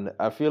 And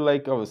I feel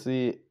like,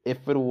 obviously,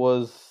 if it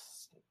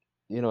was,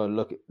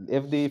 look,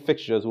 if the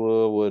fixtures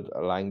would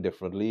align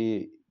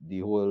differently,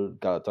 the whole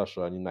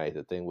Galatasaray and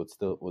United thing would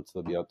still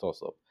be a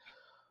toss-up.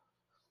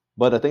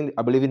 But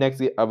I believe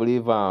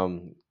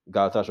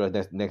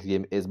Galatasaray next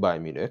game is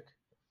Bayern Munich.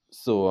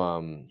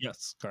 So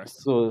yes, correct.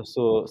 So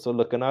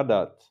looking at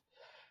that,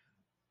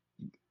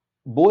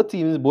 both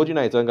teams, both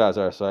United and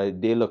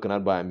Galatasaray, they're looking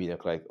at Bayern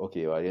Munich like,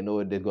 okay, well,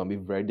 it's going to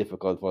be very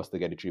difficult for us to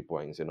get the 3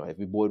 points. If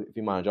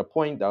we manage a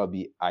point, that would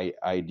be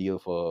ideal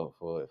for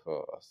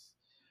us.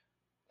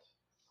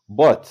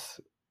 But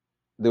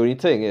the only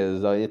thing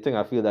is, the only thing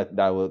I feel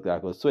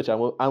that will switch and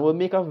will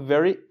make a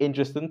very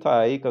interesting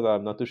tie because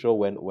I'm not too sure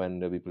when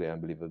they'll be playing. I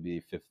believe it'll be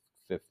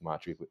fifth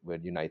match week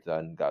when United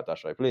and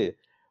Galatasaray play.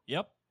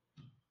 Yep.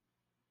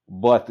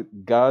 But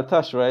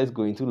Galatasaray is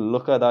going to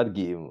look at that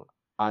game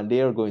and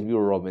they are going to be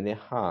rubbing their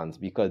hands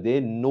because they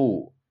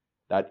know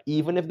that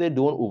even if they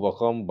don't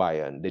overcome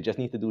Bayern, they just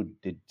need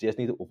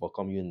to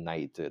overcome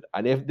United.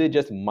 And if they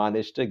just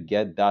manage to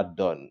get that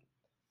done,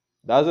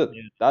 that's it.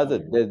 Yeah. That's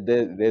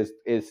it.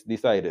 It's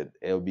decided.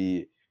 It'll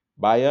be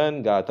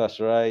Bayern,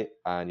 Galatasaray,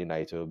 and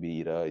United will be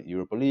either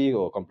Europa League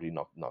or completely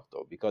knocked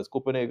out. Because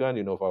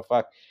Copenhagen, for a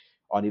fact,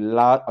 on the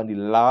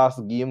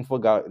last game for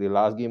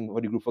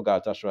the group for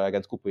Galatasaray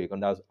against Copenhagen,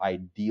 that's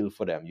ideal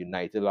for them.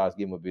 United last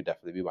game would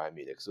definitely be Bayern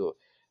Munich, so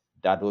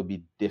that will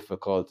be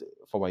difficult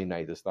from a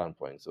United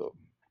standpoint. So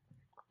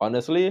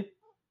honestly,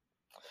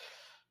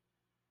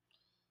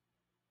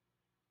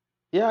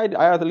 yeah,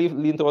 I have to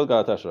lean towards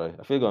Galatasaray.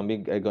 I feel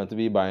going to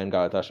be Bayern,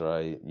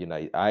 Galatasaray,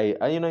 United.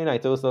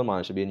 United will still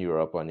manage to be in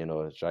Europe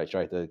and try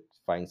to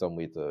find some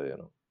way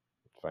to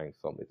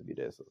be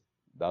there. So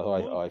that's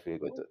how I feel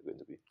going to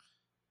be.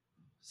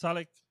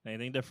 Salik,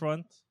 anything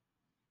different?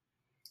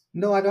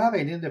 No, I don't have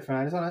anything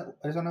different.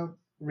 I just wanna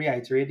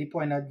reiterate the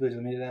point that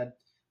Virgil made that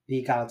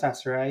the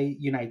Galatasaray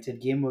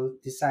United game will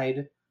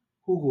decide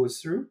who goes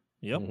through.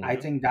 Yep. Mhm. I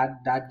think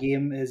that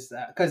game is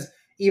because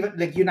even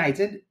like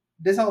United,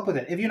 this is how I put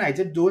it. If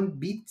United don't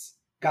beat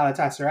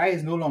Galatasaray,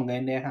 it's no longer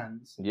in their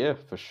hands. Yeah,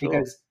 for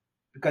sure.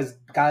 Because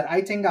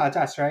I think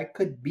Galatasaray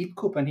could beat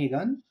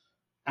Copenhagen,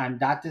 and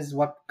that is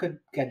what could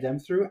get them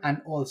through.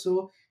 And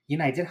also,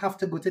 United have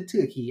to go to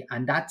Turkey,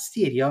 and that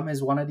stadium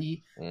is one of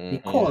the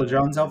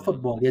cauldrons of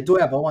football. You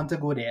don't ever want to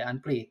go there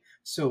and play.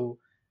 So,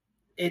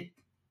 it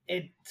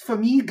for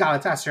me,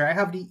 Galatasaray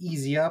have the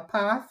easier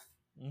path,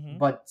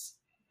 but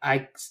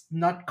I'm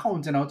not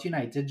counting out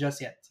United just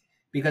yet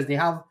because they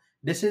have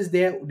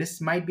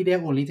this might be their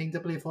only thing to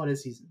play for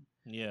this season.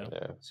 Yeah.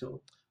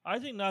 So I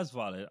think that's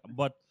valid,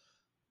 but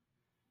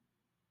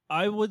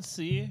I would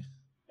say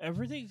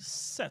everything's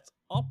set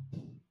up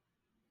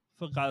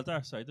for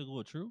Galatasaray to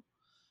go through.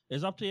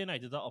 It's up to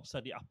United to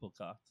upset the apple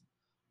cart.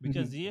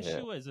 Because the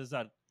issue is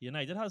that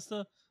United has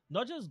to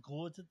not just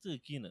go to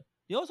Turkey,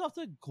 they also have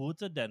to go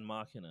to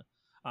Denmark.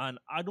 And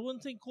I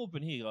don't think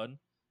Copenhagen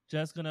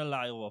just going to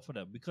lie over for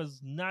them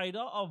because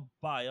neither of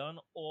Bayern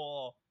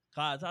or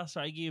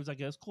Galatasaray games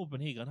against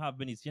Copenhagen have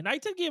been easy.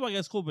 United game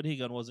against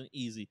Copenhagen wasn't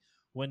easy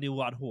when they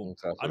were at home.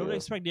 Exactly, I don't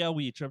expect their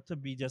away trip to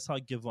be just a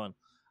given.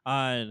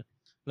 And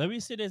let me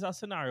say there's a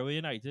scenario where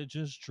United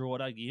just draw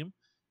that game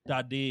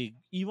that they,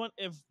 even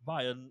if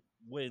Bayern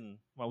win,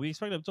 well, we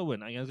expect them to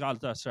win against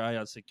Galatasaray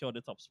and secure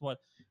the top spot.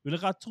 We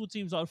look at two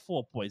teams on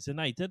 4 points.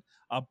 United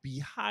are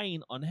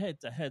behind on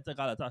head-to-head to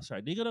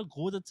Galatasaray. They're going to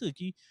go to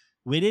Turkey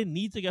where they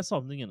need to get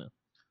something in it.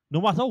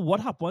 No matter what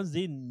happens,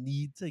 they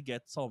need to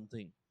get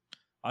something.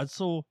 And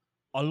so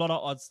a lot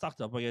of odds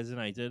stacked up against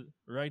United.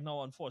 Right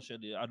now,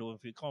 unfortunately, I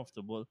don't feel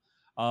comfortable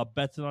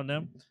betting on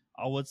them.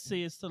 I would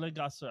say it's still in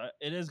Galatasaray.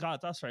 It is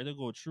Galatasaray to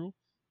go through,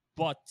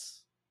 but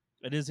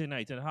it is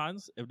United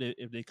hands if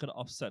they could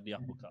offset the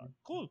apple cart.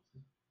 Cool.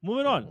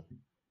 Moving on.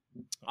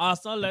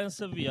 Arsenal, Lens,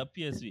 Sevilla,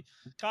 PSV.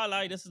 Can't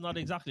lie, this is not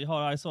exactly how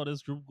I saw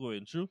this group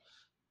going through.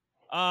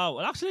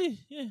 Well, actually,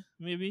 yeah,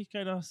 maybe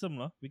kind of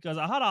similar because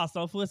I had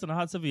Arsenal first and I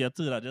had Sevilla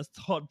third. I just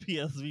thought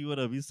PSV would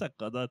have been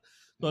second and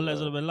thought Lens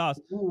would have been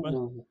last.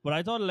 But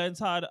I thought Lens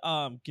had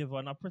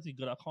given a pretty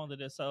good account of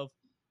themselves,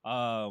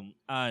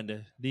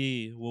 and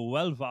they were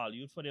well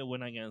valued for their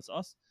win against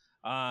us,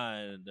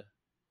 and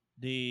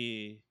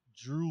they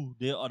drew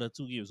their other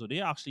two games, so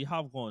they actually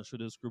have gone through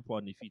this group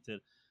undefeated.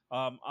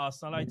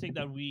 Arsenal, I think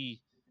that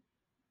we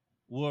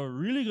were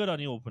really good on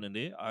the opening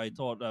day. I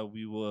thought that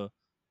we were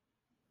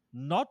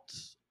not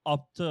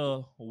up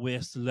to where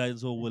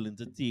Lens were willing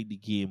to take the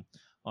game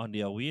on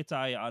their away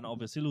tie, and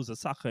obviously lose a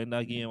Saka in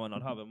that game and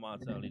not having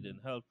Martinelli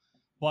didn't help.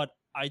 But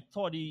I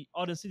thought the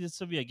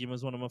Sevilla game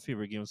was one of my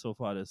favorite games so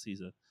far this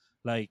season.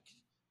 Like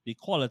the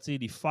quality,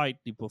 the fight,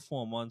 the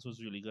performance was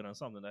really good and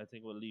something that I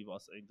think will leave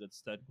us in good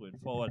stead going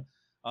forward.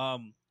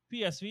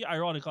 PSV,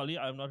 ironically,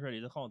 I'm not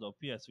ready to count out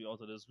PSV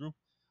out of this group.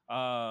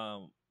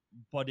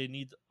 But they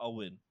need a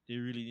win. They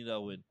really need a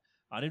win.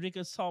 And if they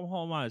can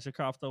somehow manage to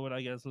craft a win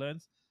against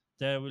Lens,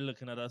 then we're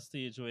looking at a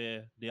stage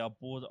where they are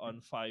both on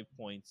 5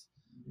 points.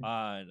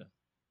 And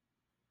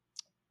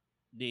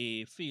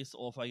they face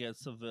off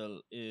against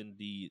Seville in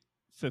the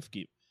 5th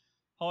game.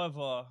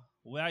 However,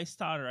 where I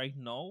stand right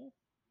now,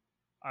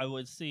 I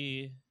would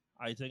say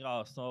I think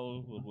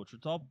Arsenal will go through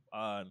top,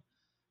 and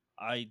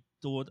I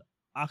don't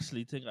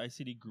actually think I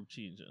see the group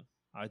changing.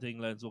 I think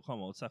Lens will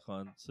come out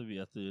second,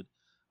 Sevilla third,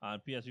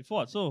 and PSV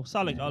fourth. So,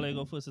 Salik, I'll let you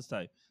go first this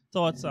time.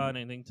 Thoughts on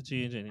anything to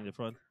change, anything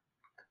different?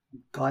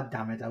 God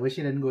damn it! I wish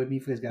you didn't go with me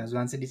first, guys. I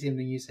want to say the same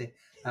thing you say.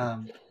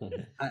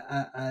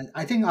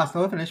 I think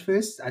Arsenal will finish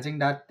first. I think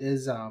that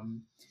is. I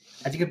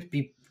think it'd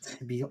be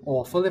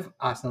awful if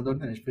Arsenal don't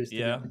finish first.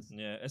 Yeah,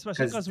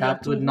 especially because we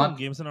have 2 home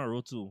games in a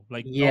row too.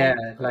 Like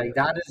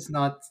that is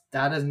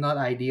not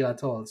ideal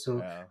at all.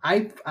 So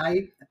I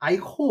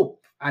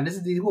hope and this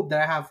is the hope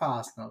that I have for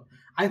Arsenal.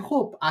 I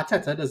hope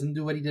Arteta doesn't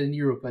do what he did in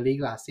Europa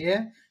League last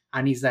year,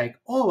 and he's like,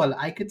 oh well,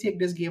 I could take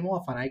this game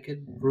off and I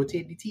could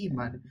rotate the team,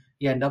 and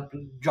you end up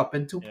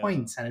dropping 2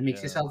 points, and it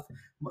makes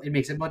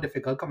it more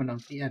difficult coming down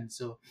to the end.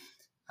 So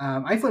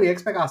I fully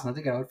expect Arsenal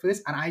to get out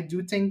first, and I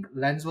do think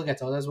Lens will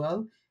get out as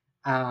well.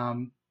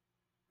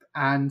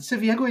 And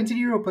Sevilla going to the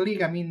Europa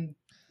League. I mean,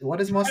 what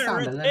is more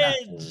standard than that?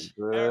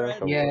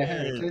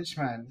 Heritage,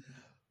 man.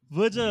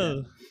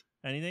 Virgil,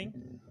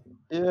 anything?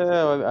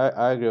 Yeah,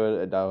 I agree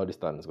with that. How the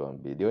stand is going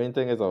to be. The only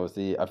thing is,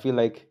 obviously, I feel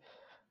like,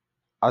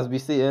 as we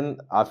saying,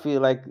 I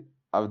feel like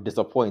I'm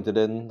disappointed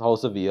in how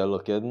Sevilla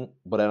looking,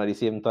 but then at the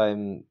same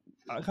time,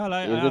 I can't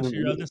lie, I'm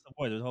actually real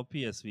disappointed with how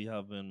PSV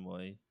have been,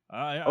 boy.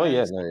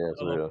 It's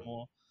a lot real.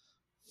 more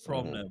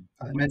from them.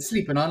 I meant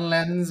sleeping on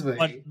Lens, boy.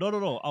 But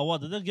no. I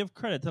wanted to give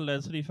credit to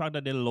Lens for the fact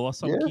that they lost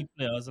some key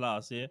players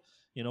last year.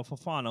 You know,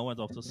 Fofana went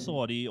off to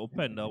Saudi,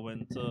 Openda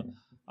went to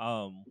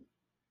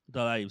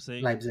the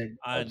Leipzig.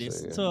 And they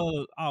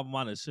still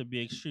managed to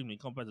be extremely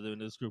competitive in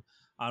this group.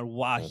 And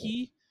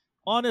Wahi,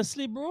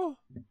 honestly, bro,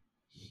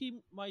 he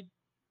might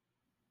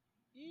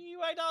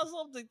have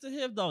something to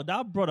him now.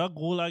 That brother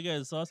goal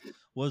against us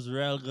was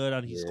real good,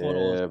 and he scored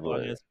also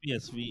against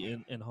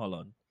PSV in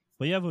Håland.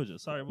 But yeah, Virgil,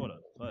 sorry about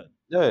that.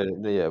 Go ahead.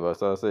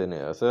 But I was saying,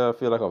 so I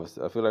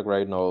feel like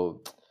right now,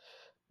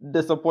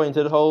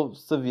 disappointed how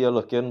Sevilla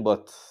looking,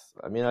 but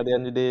I mean, at the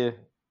end of the day,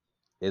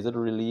 is it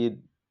really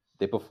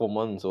the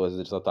performance or is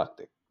it just a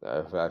tactic?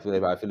 I feel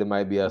it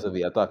might be a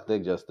Sevilla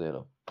tactic, just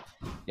to,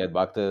 get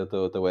back to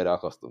where they're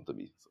accustomed to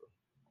be. So.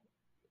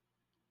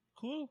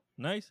 Cool,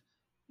 nice.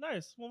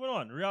 Moving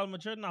on. Real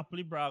Madrid,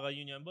 Napoli, Braga,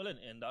 Union Berlin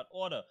in that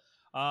order.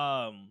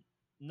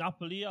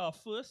 Napoli are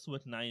first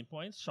with 9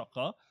 points.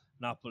 Shocker.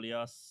 Napoli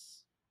are.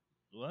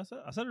 What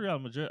I said Real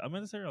Madrid. I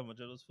meant to say Real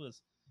Madrid was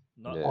first.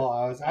 I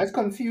was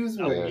confused.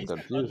 Napoli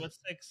with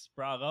 6.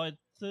 Braga with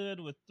third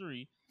with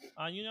 3.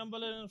 And Union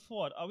Berlin in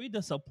fourth. Are we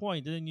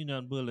disappointed in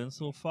Union Berlin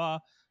so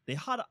far? They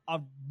had a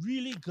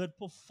really good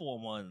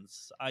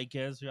performance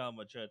against Real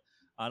Madrid.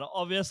 And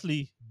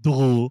obviously,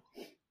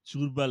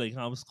 Jude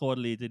Bellingham scored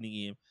late in the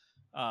game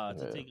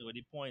to take away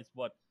the points.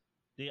 But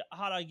they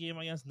had a game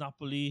against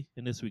Napoli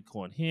in this week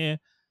on here.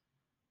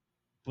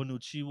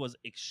 Bonucci was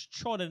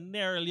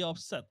extraordinarily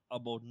upset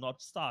about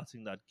not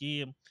starting that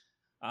game.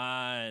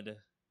 And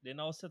they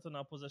now sit in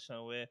a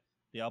position where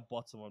they are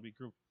bottom of the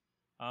group.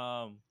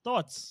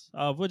 Thoughts?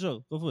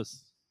 Virgil, go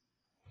first.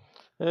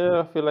 Yeah,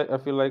 I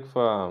feel like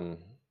for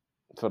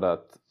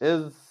that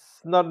is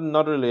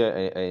not really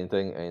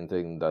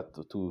anything that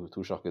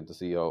too shocking to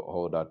see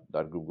how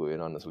that group going,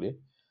 honestly.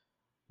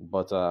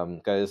 But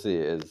can I say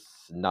is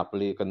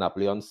Napoli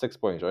on 6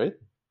 points, right?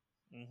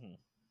 Mm-hmm.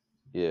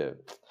 Yeah.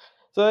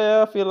 So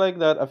yeah, I feel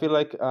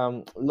like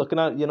looking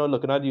at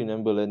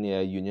Union Berlin,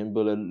 Union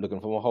Berlin looking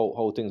for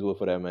how things were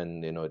for them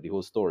and the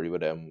whole story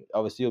with them.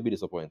 Obviously you'll be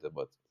disappointed,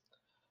 but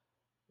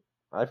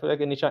I feel like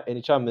in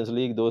the Champions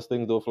League those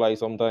things don't fly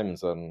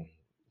sometimes, and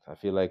I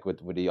feel like with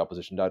the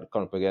opposition that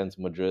come up against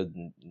Madrid,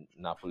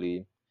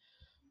 Napoli,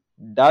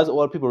 that's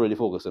all people really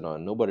focusing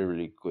on. Nobody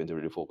really going to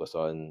really focus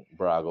on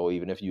Braga, or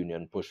even if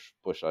Union push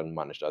and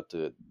manage that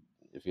to,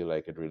 I feel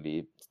like it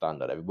really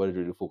stand out. Everybody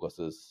really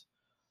focuses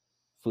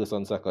first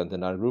and second in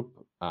that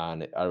group,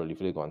 and I really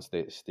feel it's going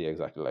to stay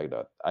exactly like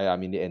that. I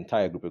mean, the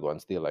entire group is going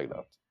to stay like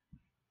that.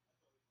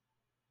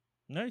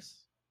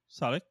 Nice.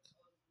 Salek?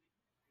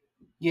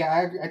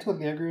 Yeah, I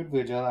totally agree with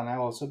Virgil, and I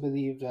also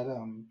believe that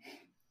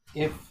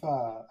if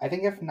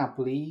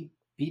Napoli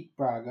beat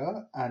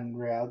Braga and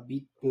Real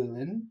beat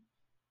Berlin,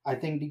 I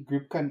think the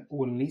group can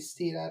only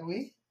stay that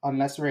way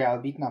unless Real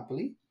beat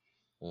Napoli.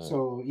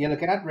 So you're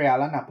looking at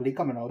Real and Napoli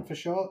coming out for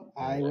sure.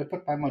 I would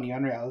put my money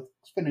on Real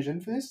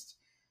finishing first.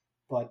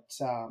 But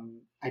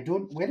I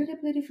don't. Where did they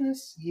play the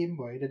first game,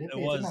 boy? Did they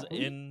play it was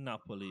in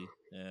Napoli?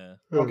 Yeah.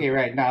 Okay,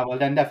 right now. Well,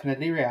 then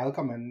definitely Real will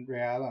come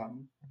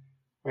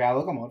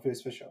out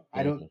first for sure.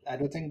 I don't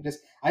think this.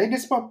 I think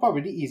this is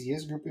probably the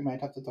easiest group we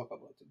might have to talk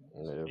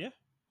about. Yeah.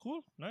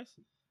 Cool. Nice.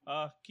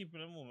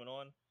 Keeping it moving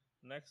on.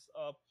 Next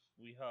up,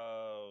 we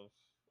have.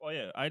 Oh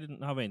yeah, I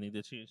didn't have anything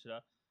to change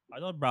that. I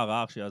thought Braga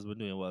actually has been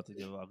doing well to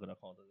give a good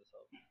account of this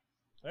up.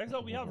 Next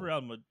up, we have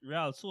Real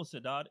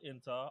Sociedad,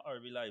 Inter,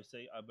 RB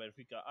Leipzig, and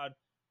Benfica. And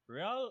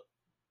Real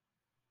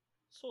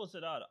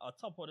Sociedad are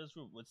top of this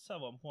group with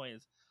 7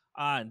 points.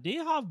 And they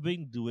have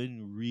been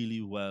doing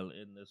really well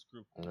in this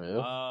group.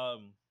 Yeah.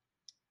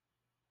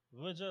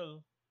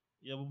 Virgil,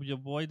 your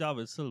boy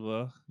David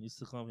Silva used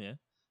to come here.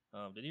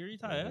 Did he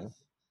retire? Mm-hmm.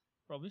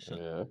 Probably should.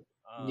 Yeah.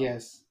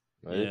 Yes.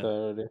 Yeah,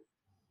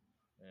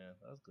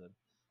 that's good.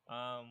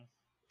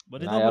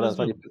 But they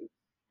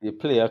the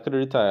player could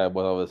retire,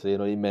 but obviously,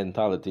 the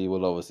mentality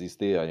will obviously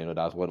stay, and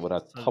that's what a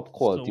top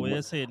quality. So what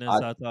you're saying is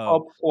that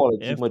top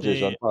quality if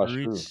magician they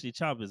reach the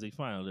Champions League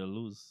final, they'll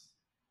lose.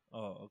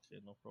 Oh,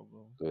 okay, no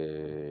problem.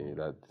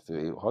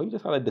 How you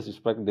just had to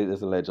disrespect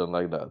this legend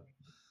like that?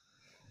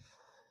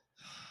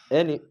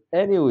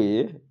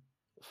 Anyway,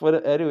 for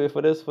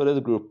this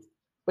group,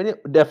 when you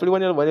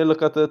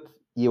look at it,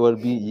 you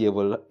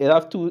will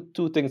have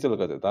two things to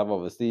look at it. Have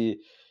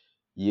obviously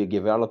you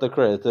give a lot of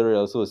credit to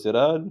Real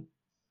Sociedad,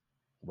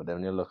 but then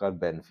when you look at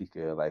Benfica,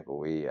 you're like,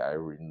 wait,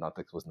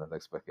 was not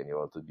expecting you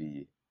all to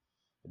be.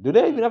 Do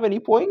they even have any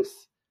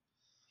points?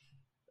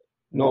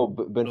 No,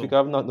 Benfica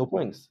No. have no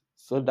points.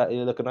 So that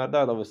you're looking at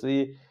that,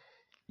 obviously,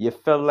 you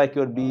felt like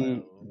you'd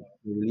be. Well,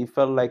 You really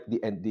felt like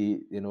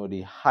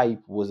the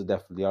hype was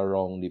definitely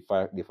around the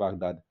fact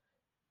that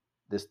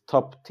this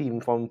top team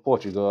from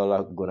Portugal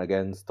are going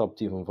against top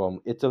team from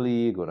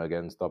Italy, going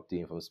against top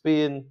team from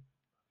Spain.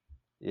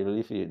 You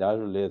really feel that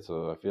relates.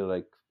 So I feel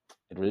like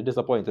it really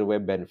disappointed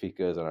where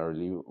Benfica is, and I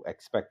really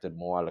expected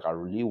more. Like I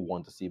really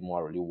want to see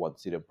more. I really want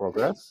to see them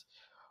progress.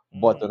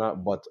 But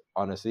but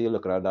honestly,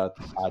 looking at that,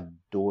 I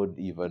don't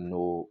even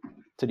know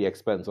to the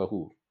expense of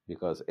who,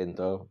 because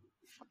Inter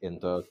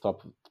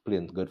top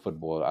playing good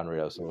football, and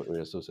Real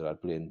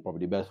Sociedad playing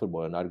probably the best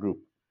football in that group.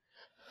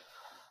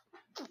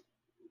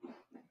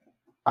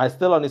 I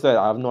still honestly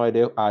I have no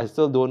idea. I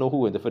still don't know who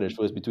went to finish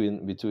first between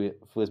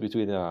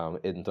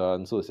Inter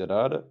and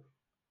Sociedad.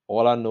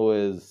 All I know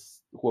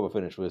is whoever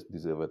finished first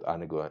deserve it,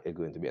 and it's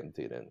going to be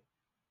entertaining.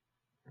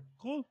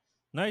 cool.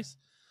 Nice.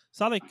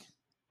 Salik,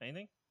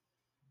 anything?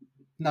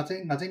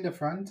 Nothing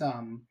different.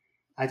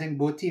 I think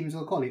both teams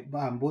will call it.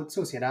 Both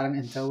Sociedad and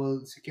Inter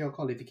will secure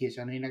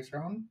qualification in the next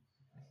round.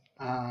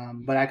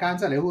 But I can't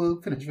tell you who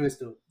will finish first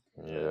though.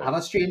 I have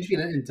a strange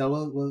feeling Inter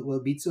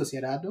will beat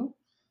Sociedad though,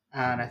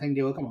 and I think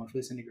they will come out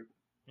first in the group.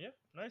 Yeah,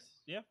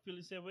 nice. Yeah, feel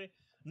the same way.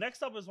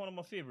 Next up is one of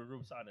my favorite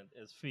groups, and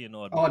is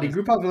Feyenoord. Oh, the because-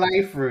 group of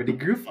life, bro. The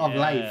group of Yeah,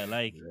 life.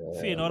 like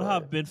Yeah, Feyenoord man.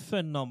 have been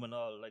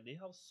phenomenal. Like they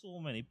have so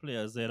many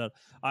players there that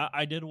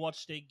I did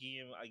watch their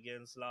game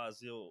against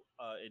Lazio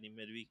in the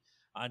midweek,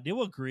 and they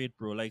were great,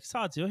 bro. Like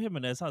Sergio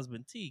Jimenez has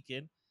been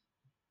taking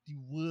the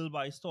world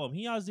by storm.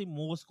 He has the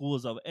most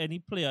goals of any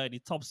player in the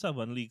top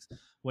 7 leagues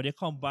when they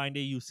combine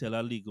the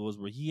UCL league goals,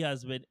 bro. He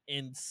has been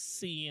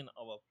insane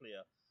of a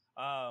player.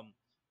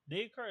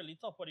 They currently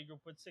top of the group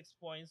with 6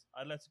 points.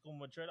 Atletico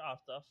Madrid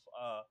after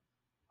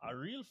a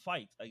real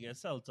fight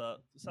against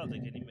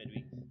Celtic in the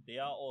midweek. They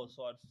are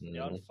also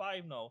they're on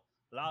 5 now.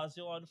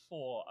 Lazio on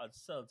 4 and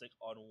Celtic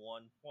on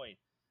 1 point.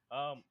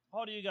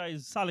 How do you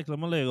guys, Salik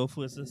Lamalego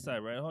first this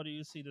time, right? How do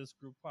you see this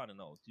group panning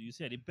out? Do you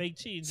see any big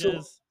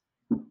changes?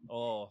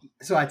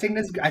 So I think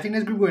this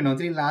group going on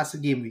to the last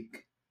game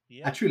week.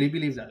 Yeah, I truly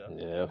believe that.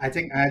 Yeah.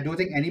 I don't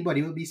think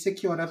anybody will be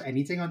secured of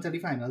anything until the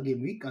final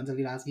game week, until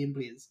the last game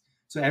plays.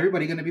 So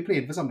everybody gonna be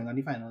playing for something on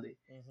the final day.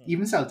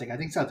 Even Celtic, I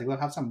think Celtic will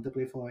have something to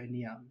play for in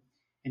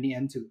the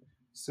end too.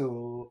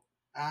 So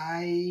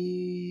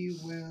I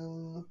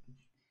will.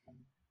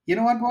 You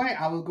know what, boy?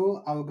 I will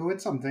go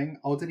with something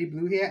out of the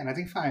blue here, and I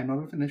think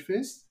Feyenoord will finish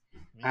first.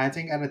 I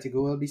think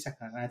Atletico will be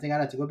second. And I think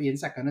Atletico being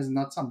second is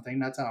not something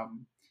that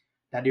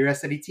the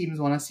rest of the teams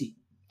want to see.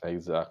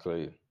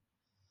 Exactly.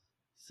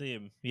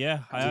 Same.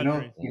 Yeah, I You know,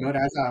 agree.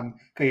 that's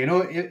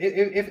cause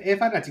if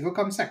Atletico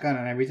comes second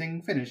and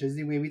everything finishes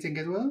the way we think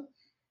it will,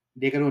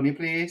 they could only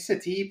play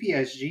City,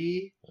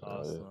 PSG,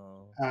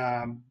 Arsenal.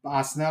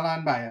 Arsenal,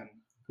 and Bayern,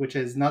 which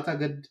is not a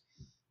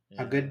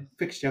good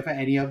fixture for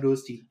any of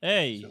those teams.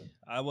 Hey, So,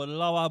 I would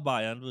love a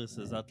Bayern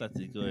versus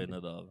Atletico in a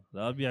dog.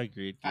 That would be a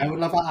great game. I would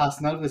love an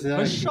Arsenal versus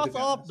But Atletico, to shut be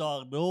up, honest.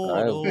 dog. No.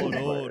 That's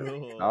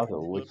a I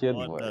don't wicked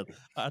want boy. that.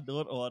 I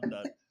don't want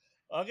that.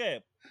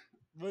 Okay,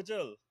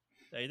 Virgil,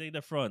 anything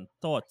different?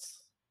 Thoughts?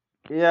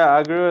 Yeah, I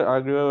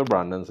agree with what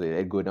Brandon said.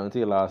 It go down to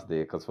the last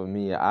day, because for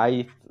me,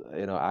 I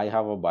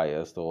have a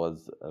bias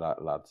towards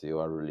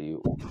Lazio.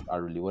 I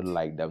really would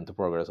like them to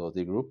progress out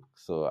the group.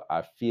 So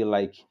I feel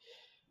like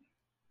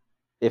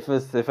if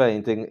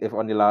anything, if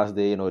on the last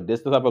day,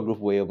 this is the type of group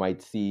where you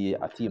might see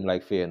a team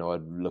like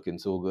Feyenoord looking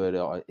so good,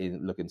 or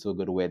looking so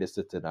good where they're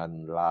sitting,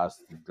 and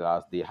last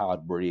day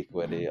heartbreak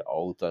where they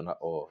out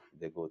or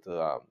they go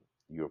to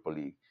Europa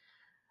League.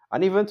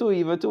 And even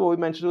what we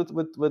mentioned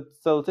with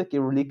Celtic,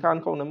 you really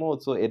can't count them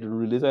out. So it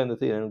really is an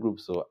entertaining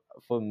group. So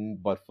for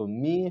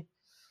me,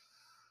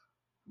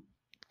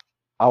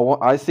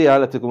 I say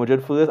Atletico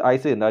Madrid first. I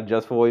say that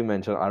just for what you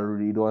mentioned. I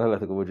really don't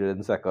want Atletico Madrid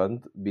in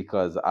second,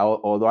 because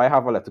although I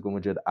have Atletico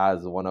Madrid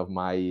as one of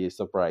my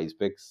surprise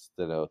picks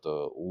to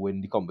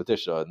win the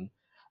competition,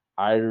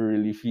 I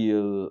really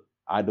feel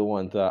I don't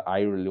want to. I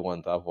really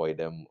want to avoid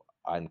them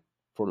and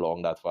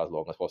prolong that for as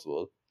long as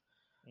possible.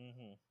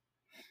 Mm-hmm.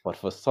 But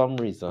for some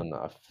reason,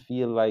 I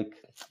feel like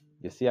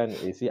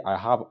I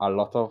have a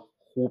lot of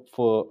hope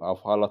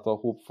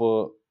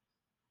for.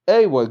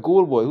 Hey, boy,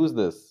 goal boy, who's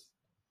this?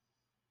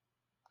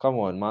 Come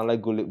on, man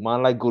like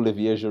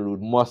Olivier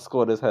Giroud must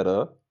score this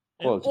header.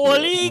 If Quality only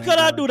player. he my could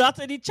have God. do that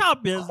in the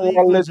Champions League,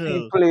 Quality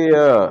Virgil.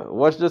 player.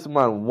 Watch this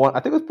man. I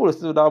think it's supposed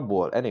to do that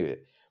ball. Anyway,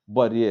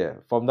 but yeah,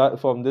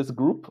 from this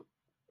group.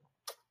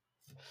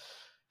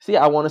 See,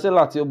 I want to say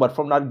Lazio, but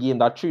from that game,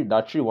 that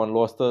 3-1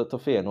 loss to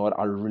Feyenoord,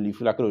 I really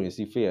feel like I could only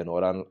see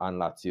Feyenoord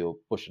and Lazio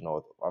pushing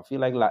out. I feel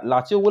like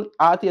Lazio will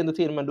add the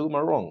entertainment, don't get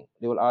me wrong.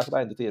 They will add the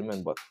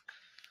entertainment, but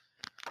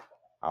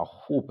I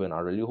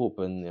really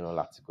hoping,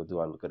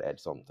 Lazio could add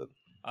something.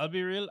 I'll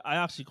be real. I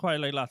actually quite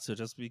like Lazio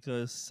just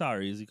because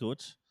Sarri is the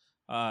coach,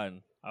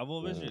 and I've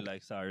always really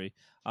liked Sarri.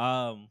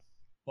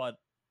 But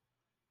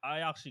I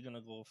actually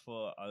gonna go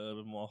for a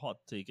little bit more hot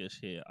take-ish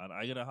here, and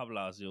I gonna have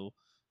Lazio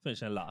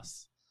finishing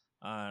last,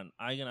 and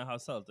I gonna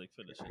have Celtic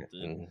finishing third,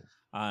 Mhm.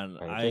 and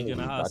I I think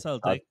gonna have that's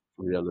Celtic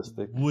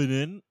realistic.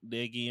 winning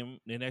their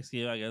next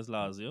game against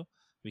Lazio,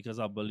 because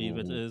I believe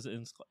it Mhm. is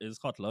in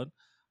Scotland,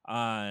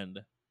 and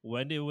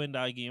when they win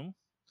that game,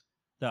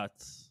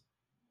 that's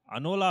I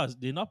know last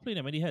they're not playing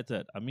them any head to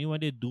head. I mean, when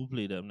they do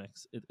play them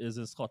next, it is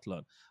in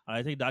Scotland, and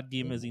I think that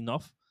game is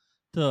enough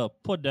to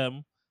put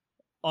them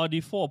on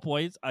the 4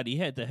 points at the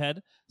head to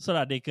head, so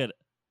that they could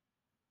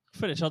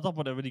finish on top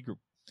of them in the group.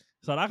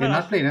 So that They're kind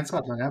not of playing in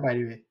Scotland, by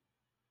the way.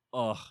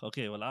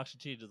 okay. Well, that actually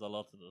changes a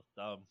lot to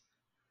the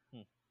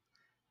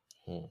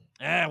Hmm.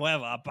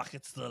 whatever. I'll back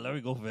it still. Let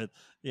me go for it.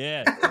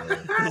 Yeah.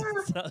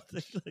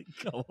 Celtic, like,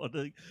 come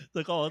on,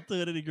 come on,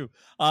 third in the group.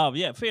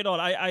 Yeah, fade on.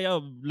 I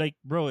like,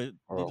 bro, the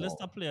list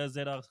of players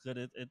that are good,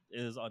 it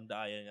is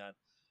undying, and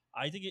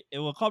I think it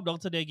will come down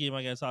to their game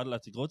against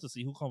Atletico to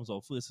see who comes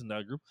out first in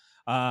that group.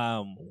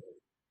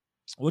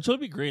 Which will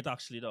be great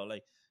actually, though.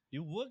 Like, the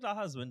work that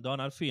has been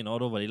done at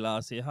Feyenoord over the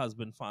last year has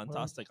been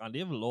fantastic, and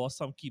they've lost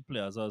some key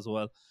players as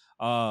well.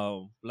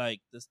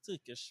 Like this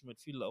Turkish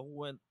midfielder who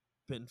went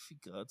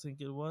Benfica, I think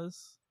it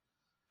was.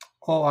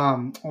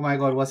 Oh my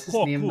God, what's his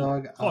name,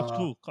 Koku,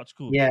 dog?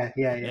 Kochku. Yeah.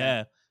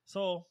 Yeah.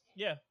 So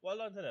yeah, well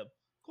done to them.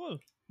 Cool.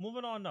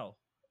 Moving on now.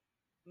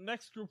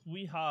 Next group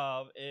we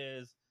have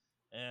is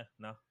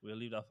we'll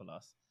leave that for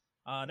last.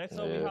 Next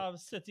up we Yeah. have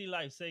City,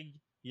 Leipzig,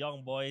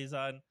 Young Boys,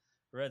 and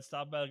Red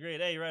Star Belgrade.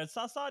 Hey, Red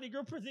Star started the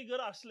group pretty good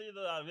actually.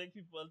 That make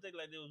people think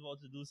like they was about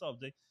to do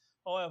something.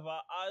 However,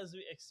 as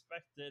we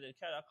expected, it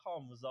kind of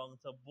comes down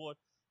to both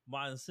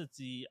Man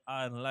City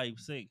and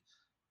Leipzig.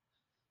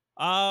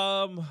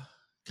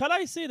 Can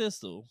I say this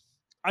though?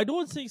 I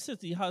don't think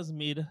City has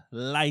made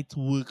light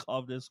work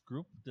of this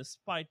group,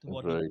 despite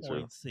what the Very true.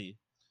 points say.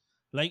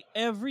 Like,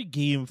 every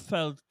game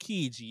felt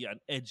cagey and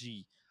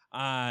edgy,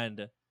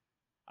 and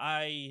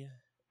I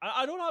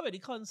don't have any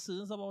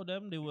concerns about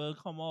them. They'll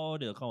come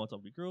out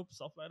of the group,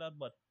 stuff like that.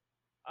 But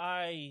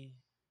I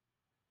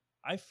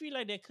feel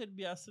like there could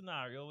be a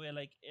scenario where,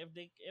 like, if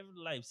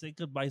Leipzig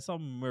could by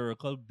some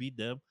miracle beat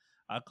them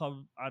and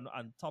come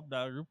and top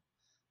that group,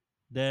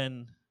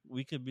 then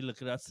we could be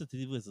looking at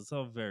City versus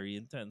some very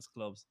intense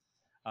clubs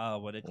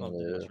when it comes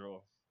to the Yeah.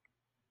 draw.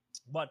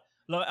 But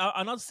look,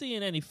 I'm not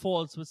seeing any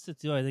faults with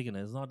City or anything.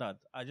 It's not that.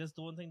 I just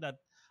don't think that.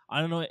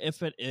 I don't know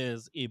if it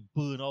is a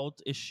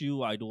burnout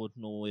issue. I don't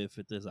know if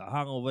it is a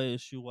hangover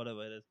issue,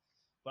 whatever it is.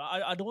 But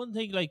I don't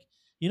think, like,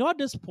 at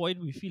this point,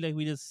 we feel like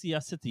we just see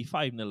a City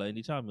 5-0 in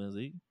the Champions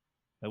League.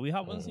 And we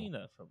haven't seen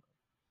that from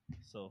them.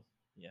 So,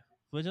 yeah.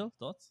 Virgil,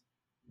 thoughts?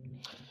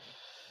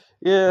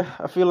 Yeah,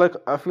 I feel like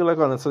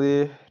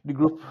honestly the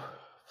group,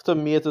 to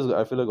me it is,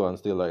 I feel like going to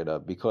stay like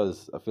that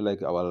because I feel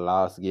like our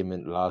last game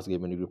in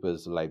the group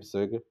is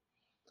Leipzig,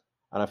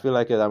 and I feel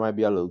like that might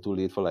be a little too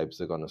late for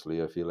Leipzig.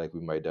 Honestly, I feel like we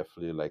might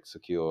definitely like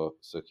secure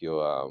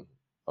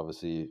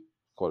obviously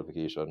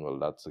qualification. Well,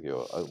 that's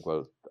secure.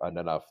 And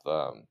then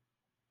after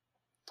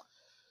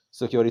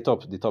secure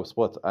the top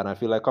spot. And I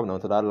feel like coming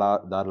down to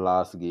that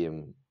last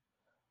game,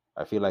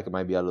 I feel like it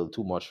might be a little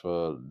too much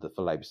for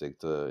Leipzig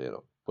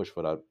to push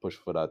for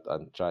that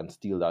and try and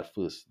steal that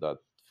first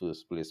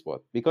place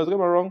spot. Because don't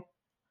get me wrong,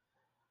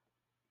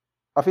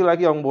 I feel like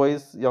young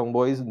boys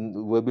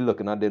will be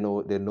looking at, they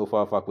know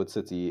for a fact with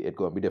City it's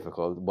going to be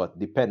difficult, but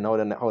depending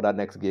on how that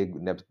next game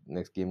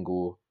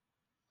go,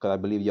 because I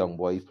believe young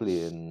boys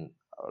playing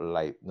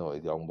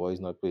young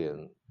boys not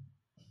playing.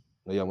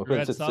 No, young boys playing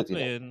Red Star City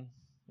next. playing.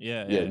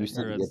 Yeah. We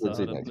City, Red playing Star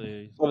City had to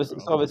next. play. So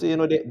obviously,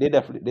 they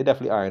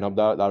definitely iron up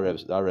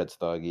that Red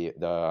Star game,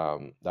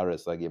 that Red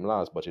Star game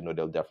last, but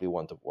they'll definitely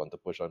want to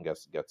push and get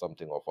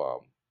something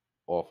off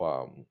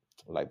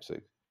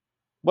Leipzig.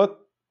 But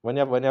when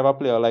you have a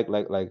player like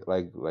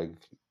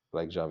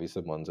Javi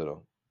Simons,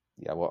 you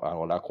have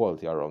all that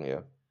quality around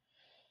here.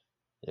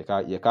 You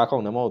can't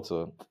count them out.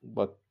 So,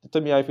 but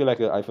to me, I feel like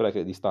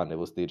the standard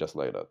will stay just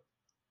like that.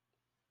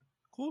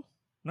 Cool.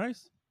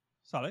 Nice.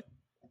 Solid.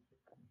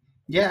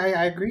 Yeah,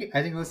 I agree.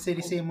 I think we'll stay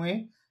the same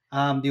way.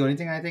 The only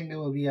thing I think that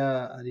will be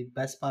the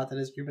best part of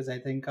this group is I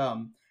think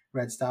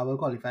Red Star will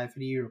qualify for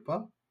the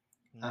Europa.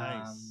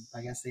 Nice.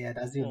 I guess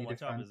that's the Former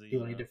Champions League,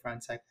 only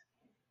difference.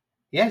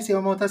 Yeah, same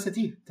amount as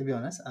City, to be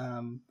honest.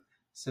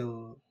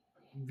 So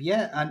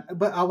yeah,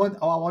 but I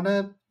want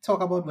to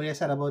talk about what you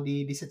said about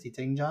the City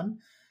thing, John.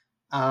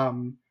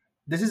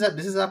 This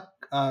is a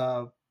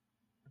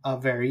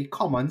very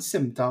common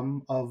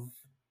symptom of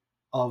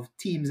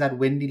teams that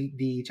win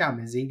the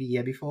Champions League the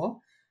year before,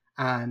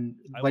 and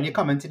when you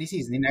come into the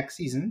season, the next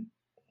season,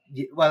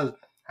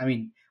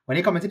 when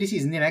you come into the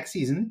season, the next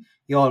season,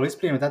 you're always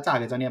playing with a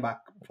target on your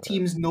back.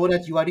 Teams know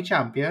that you are the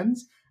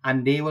champions,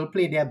 and they will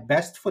play their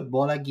best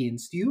football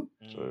against you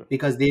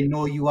because they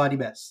know you are the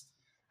best.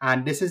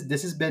 And this is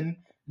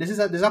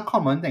a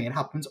common thing. It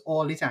happens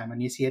all the time,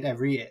 and you see it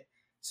every year.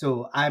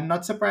 So I'm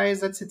not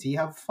surprised that City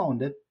have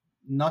found it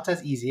not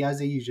as easy as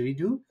they usually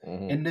do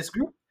in this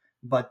group,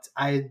 but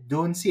I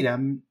don't see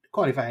them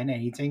qualifying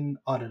anything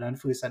other than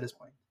first at this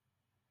point.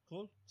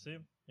 Cool.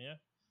 Same. Yeah.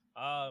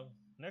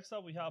 Next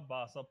up, we have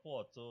Barca,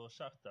 Porto,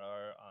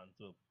 Shakhtar,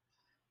 Antwerp.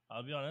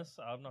 I'll be honest,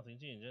 I have nothing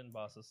changing.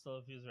 Barca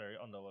still feels very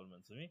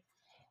underwhelming to me.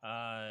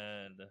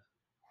 And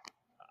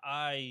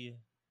I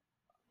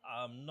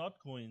am not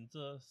going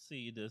to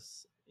say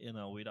this in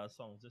a way that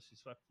sounds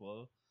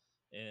disrespectful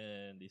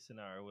in the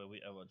scenario where we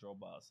ever draw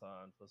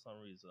Barca and for some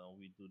reason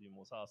we do the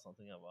most awesome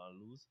thing ever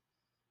and lose.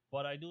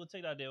 But I do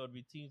think that there would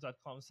be teams that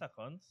come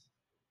second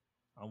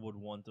and would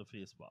want to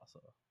face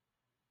Barca.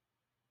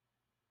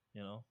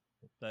 You know?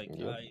 Like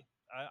Yeah.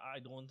 I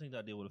don't think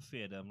that they will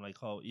fear them. Like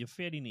how you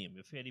fear the name,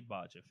 you fear the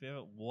badge, you fear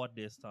what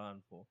they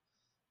stand for,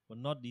 but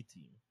not the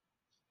team.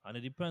 And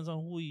it depends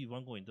on who you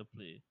even going to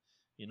play.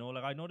 You know,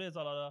 like I know there's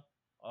a lot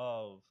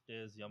of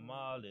there's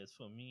Yamal, there's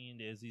Firmino,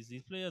 there's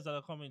these players that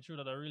are coming through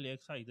that are really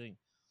exciting.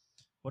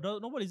 But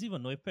nobody's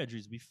even know if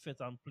Pedri's be fit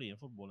and playing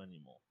football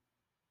anymore.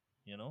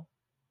 You know?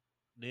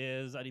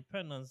 There's a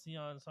dependency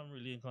on some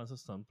really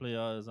inconsistent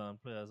players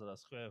and players that are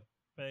square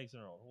pegs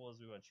and round holes.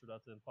 We went through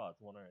that in part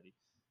one already.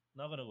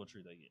 Not gonna go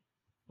through it again.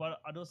 But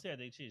I don't see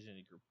they changed in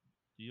the group.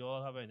 Do you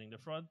all have anything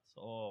different,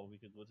 or we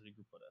could go to the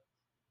group for that?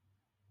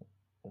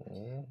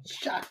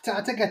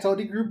 Shakhtar to get out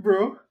the group,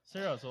 bro.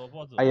 Serious, or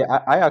what?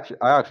 I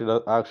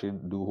actually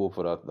do hope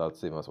for that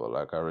same as well.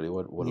 Like I really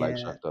would like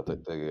Yeah. Shakhtar to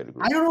get the group.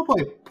 I don't know,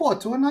 boy.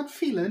 Porto are not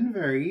feeling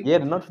very. Yeah,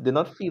 they're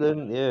not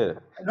feeling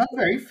Not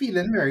very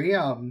feeling very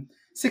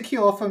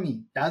secure for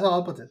me. That's how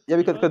I'll put it. yeah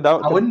because You know,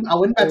 that, I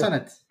wouldn't bet on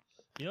it.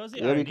 You know, see,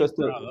 Yeah, because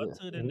the- Braga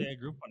third in their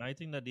group, and I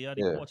think that they are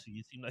the Yeah.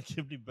 Portuguese team that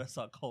give the best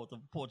account of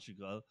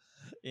Portugal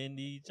in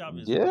the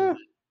Champions yeah. League.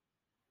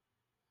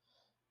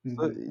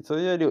 Mhm. So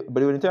yeah, but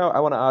the only thing I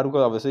want to add,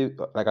 because obviously,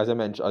 like as I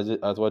mentioned,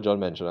 as what John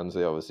mentioned, and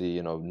say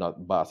obviously,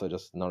 not Barca,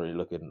 just not really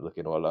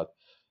looking all that.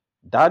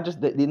 That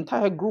just the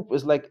entire group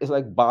is like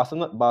Barca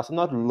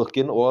not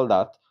looking all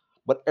that,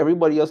 but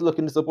everybody else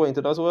looking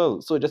disappointed as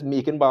well. So just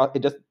making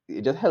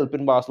it just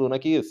helping Barcelona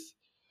case.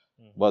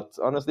 Mhm. But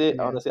honestly,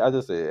 Yeah. as I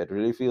say, it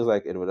really feels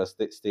like it would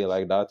just stay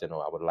like that.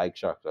 I would like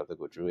Shakhtar to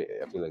go through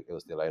it. I feel like it will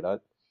stay like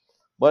that.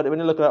 But when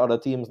you look at other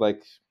teams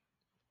like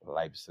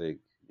Leipzig,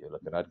 you're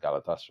looking at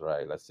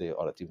Galatasaray, let's say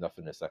other teams that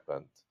finish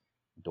second,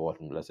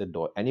 Dortmund, let's say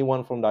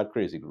anyone from that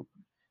crazy group,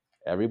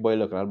 everybody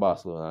looking at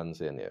Barcelona and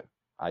saying, yeah,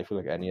 I feel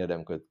like any of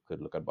them could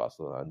look at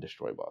Barcelona and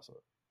destroy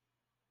Barcelona.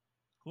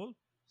 Cool.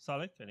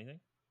 Salek, anything?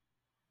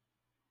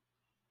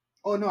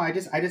 Oh no, I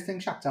just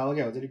think Shakhtar will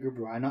get out of the group,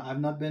 bro. I've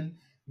not been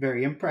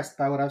very impressed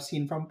by what I've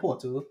seen from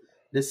Porto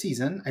this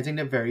season. I think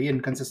they're very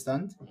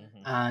inconsistent,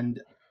 Mhm.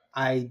 and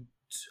I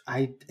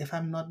if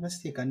I'm not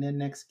mistaken, their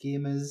next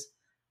game is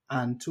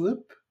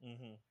Antwerp.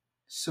 Mhm.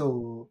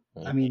 So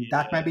I mean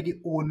that might be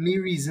the only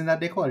reason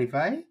that they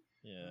qualify.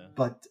 Yeah.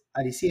 But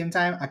at the same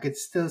time, I could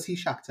still see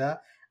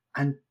Shakhtar,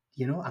 and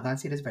I can't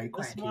say this very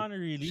This quietly. man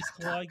really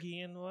Shakhtar. score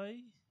again,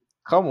 why?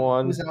 Come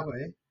on. Who's that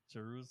boy?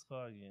 Giroud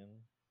score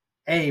again.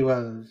 Hey,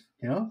 well,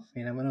 you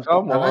never know.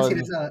 Come I can't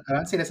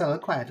on. say this a little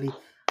quietly.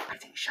 I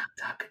think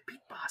Shakhtar could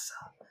beat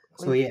Barca.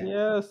 So yeah.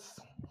 Yes,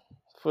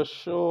 for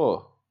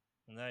sure.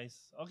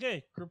 Nice.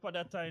 Okay, group at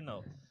that time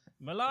now.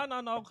 Milan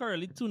are now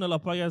currently 2-0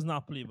 up against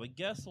Napoli, but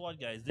guess what,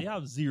 guys? They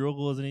have 0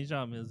 goals in the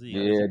Champions League.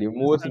 Yeah, the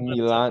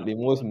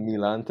most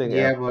Milan thing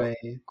Yeah, ever. boy.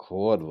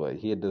 God, boy,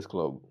 hate this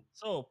club.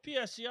 So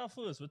PSG are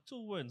first with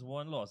 2 wins,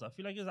 1 loss. I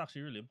feel like it's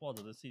actually really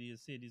important to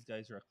see these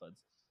guys' records.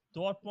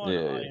 Dortmund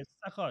Yeah. are in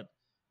second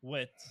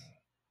with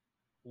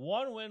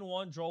 1 win,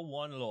 1 draw,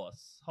 1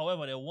 loss.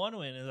 However, their 1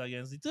 win is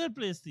against the third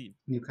place team,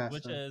 Newcastle.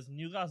 which is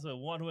Newcastle.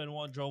 1 win,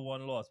 1 draw,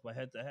 1 loss, but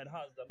head-to-head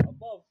has them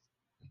above.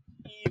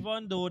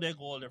 Even though their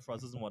goal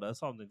difference is more, that's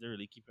something to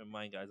really keep in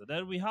mind, guys. And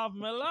then we have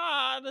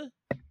Milan,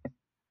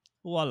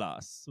 who are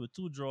last with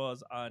 2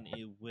 draws and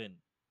a win.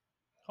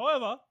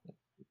 However,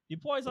 the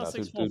points are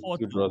 6-4-4-2.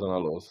 2 draws and a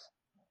loss.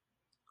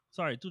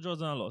 Sorry, 2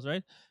 draws and a loss,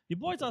 right? The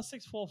points are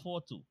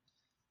 6-4-4-2.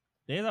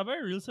 There's a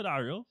very real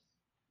scenario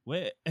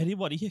where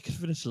anybody here can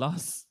finish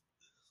last.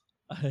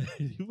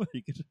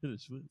 Anybody can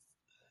finish first.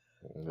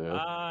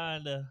 Yeah.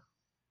 And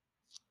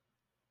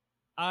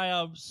I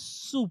am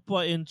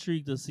super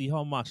intrigued to see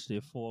how much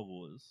their 4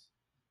 goals.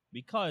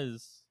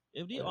 Because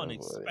if the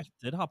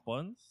unexpected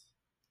happens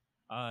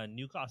and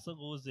Newcastle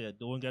goes there,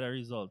 don't get a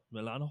result,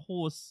 Milan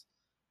hosts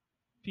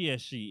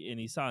PSG in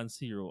the San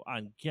Siro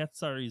and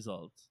gets a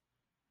result,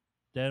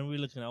 then we're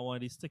looking at one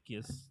of the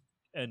stickiest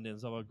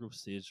endings of a group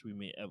stage we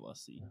may ever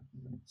see.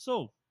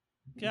 So,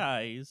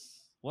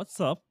 guys, what's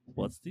up?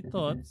 What's the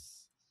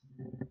thoughts?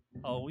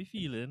 How are we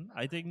feeling?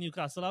 I think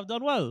Newcastle have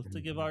done well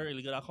to give a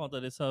really good account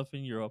of themselves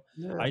in Europe.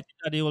 Yeah. I think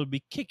that they will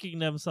be kicking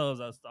themselves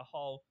as to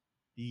how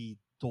the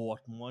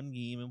Dortmund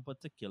game in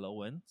particular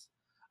went.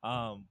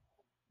 I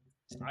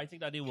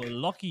think that they were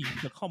lucky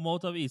to come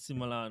out of AC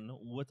Milan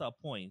with a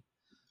point.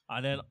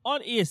 And then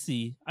on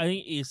AC, I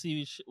think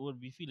AC would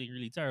be feeling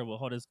really terrible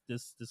how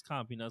this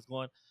campaign has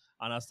gone.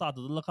 And I started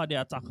to look at the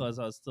attackers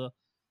as to,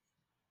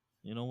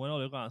 when all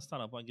they're going to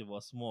stand up and give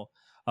us more.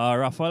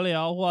 Rafael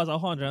Leao, who has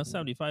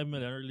 175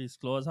 million release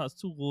clause, has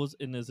 2 goals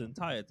in his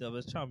entirety of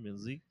his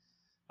Champions League.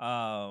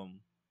 And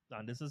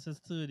this is his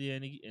third year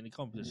in the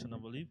competition, I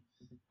believe.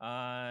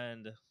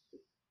 And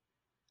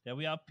Then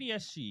we have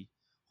PSG,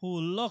 who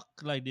look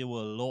like they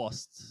were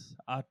lost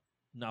at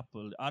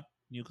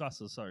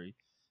Newcastle, sorry.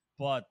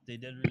 But they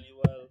did really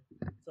well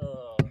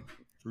to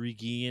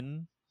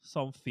regain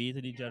some faith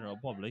in the general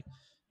public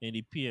in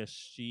the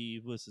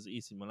PSG versus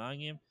AC Milan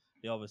game.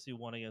 They obviously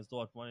won against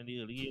Dortmund in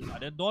the early game.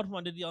 And then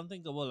Dortmund did the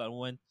unthinkable and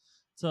went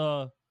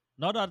to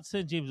not at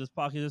St. James's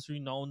Park, is this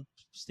renowned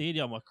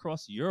stadium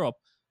across Europe.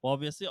 But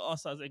obviously,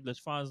 us as English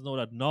fans know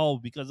that now,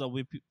 because of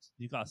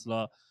Newcastle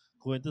are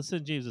going to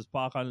St. James's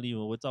Park and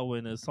leaving with a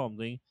win is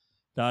something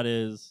that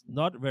is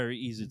not very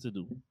easy to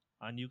do.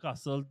 And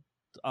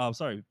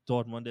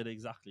Dortmund did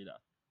exactly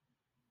that.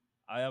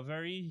 I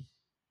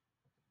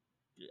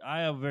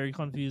am very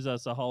confused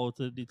as to how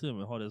to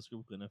determine how this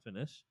group gonna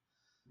finish.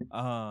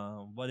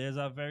 But there's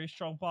a very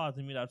strong part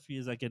of me that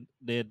feels like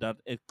that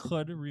it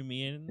could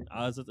remain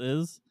as it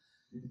is,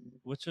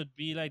 which would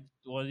be like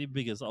one of the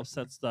biggest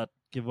upsets that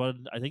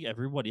given I think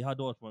everybody had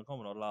Dortmund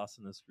coming out last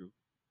in this group.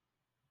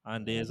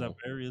 And there's a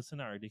very real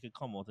scenario they could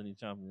come out in the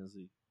Champions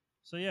League.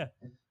 So yeah.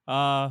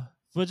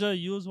 Virgil,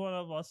 you was one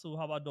of us who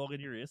have a dog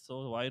in your race,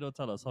 so why don't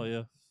tell us how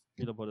you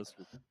feel about this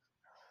group?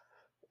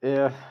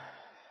 Yeah,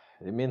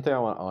 the main thing I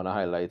want to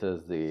highlight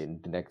is the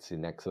next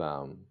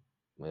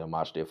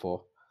match day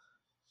 4.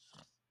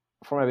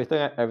 From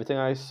everything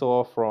I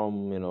saw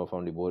from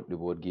the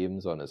both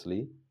games,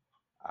 honestly,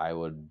 I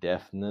would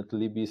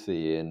definitely be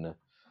saying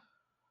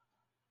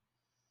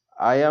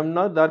I am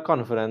not that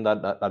confident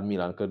that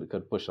Milan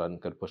could push on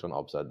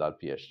upset that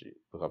PSG,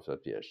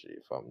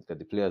 from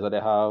the players that they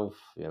have.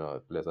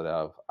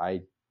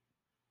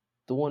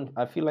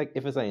 I feel like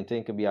if it's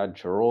anything, it could be a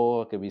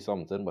draw, it could be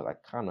something, but I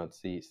cannot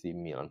see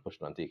Milan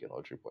pushing and taking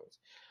all 3 points.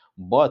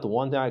 But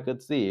one thing I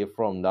could say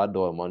from that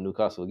Dortmund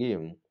Newcastle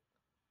game,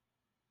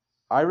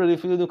 I really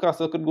feel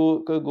Newcastle could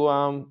go to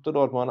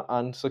Dortmund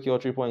and secure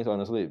 3 points,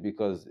 honestly,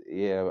 because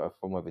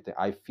from everything,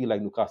 I feel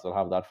like Newcastle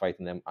have that fight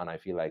in them, and I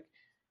feel like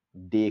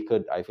they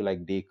could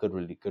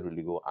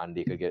really go, and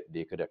they could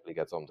definitely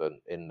get something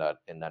in that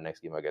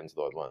next game against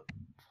Dortmund.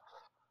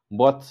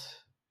 But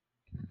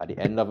at the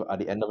end of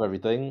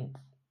everything,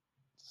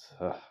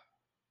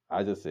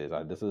 I just say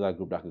that this is a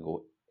group that could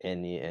go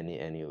any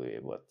way,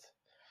 but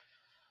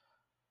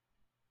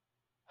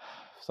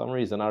for some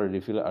reason I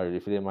really feel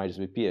it might just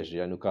be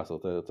PSG and Newcastle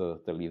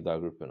to leave that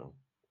group,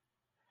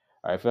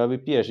 I feel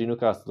it be PSG,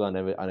 Newcastle,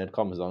 and it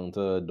comes down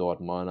to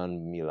Dortmund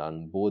and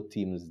Milan. Both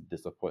teams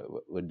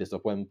with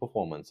disappointing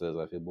performances.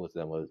 I feel both of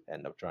them will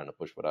end up trying to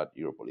push for that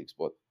Europa League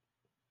spot.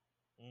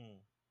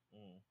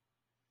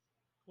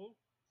 Cool.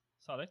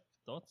 Saleh,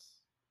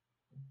 thoughts?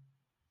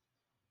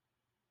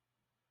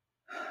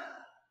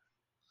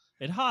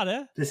 It's hard,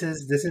 eh? This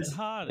is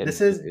hard.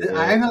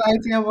 I'm not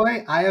lying to you,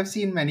 boy. I have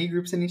seen many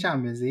groups in the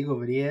Champions League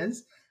over the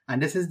years,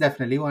 and this is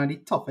definitely one of the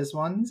toughest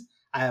ones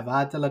I have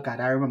had to look at.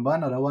 I remember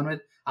another one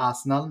with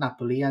Arsenal,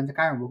 Napoli, and I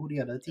can't remember who the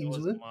other teams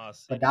were.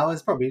 But that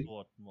was probably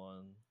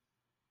Dortmund.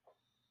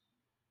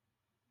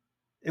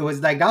 It was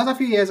like that was a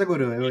few years ago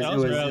though. It was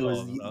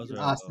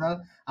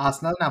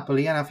Arsenal,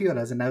 Napoli, and a few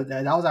others, and that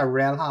was a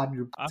real hard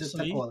group to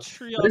call.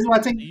 3 of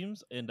the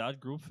teams in that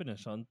group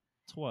finished on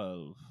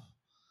 12.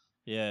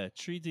 Yeah,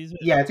 3 teams.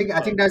 Yeah, I think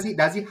that's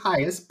the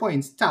highest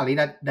points tally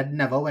that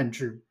never went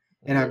through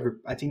in our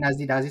group. I think that's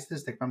the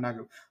statistic from that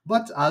group.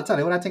 But I'll tell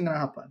you what I think gonna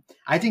happen.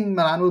 I think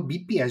Milan will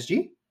beat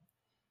PSG.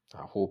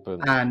 I hope.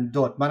 And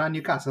Dortmund and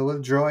Newcastle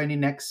will draw in the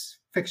next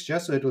fixture,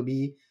 so it will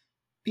be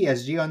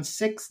PSG on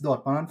 6,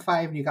 Dortmund on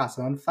 5,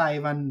 Newcastle on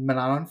 5, and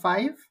Milan on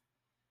 5.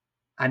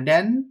 And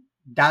then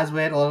that's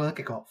where it all will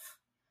kick off.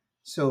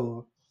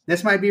 So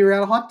this might be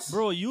real hot.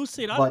 Bro, you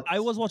say that? I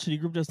was watching the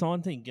group just now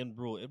and thinking,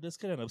 bro, if this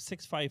could end up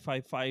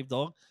 6-5-5-5,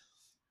 dog.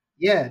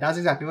 Yeah, that's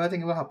exactly what I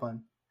think will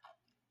happen.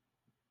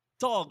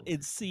 Dog,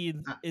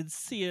 insane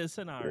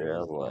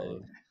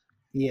scenario.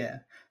 Yeah.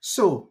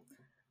 So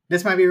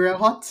this might be real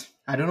hot.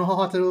 I don't know how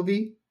hot it will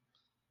be,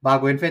 but I'll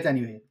go in for it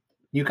anyway.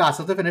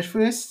 Newcastle to finish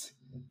first,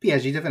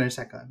 PSG to finish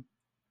second.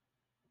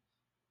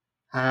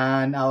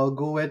 And I'll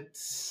go with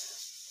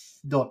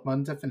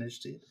Dortmund to finish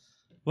third.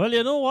 Well,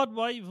 you know what?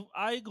 Why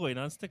I go in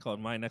and stick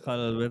on my neck a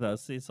little bit and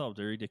say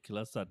something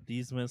ridiculous that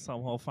these men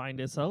somehow find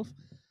themselves.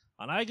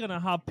 And I'm going to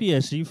have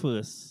PSG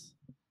first,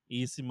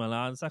 AC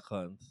Milan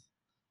second,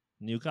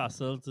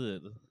 Newcastle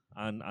third,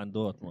 and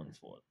Dortmund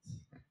fourth.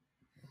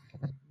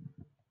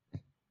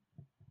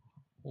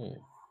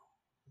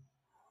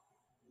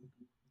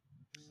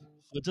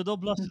 But you don't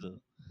blush though.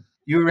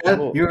 You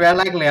real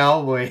like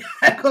Leo, boy.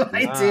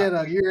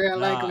 You real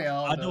like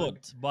Leo. I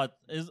don't, but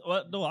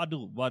I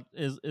do, but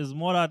is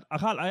more that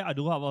I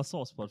do have a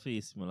soft spot for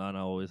AC Milan.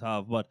 I always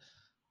have, but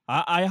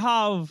I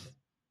have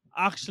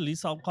actually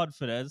some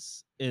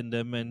confidence in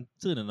them and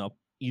turning up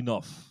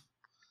enough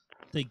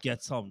to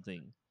get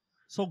something.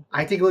 So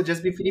I think it will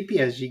just be for the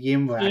PSG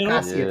game, but I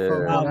can't see it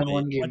for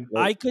one game.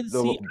 I can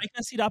see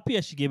that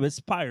PSG game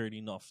inspired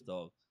enough,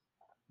 though.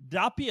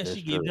 That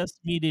PSG game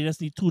they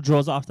just need 2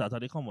 draws after that,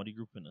 and they come on the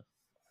group in it.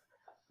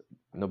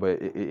 No,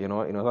 but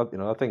what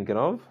I'm thinking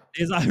of.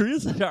 Is a real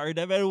scenario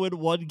that man win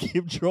one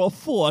game, draw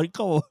 4, and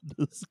come on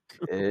this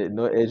group.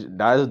 No,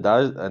 that's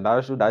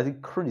the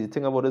crazy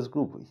thing about this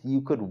group.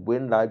 You could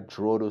win that,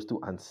 draw those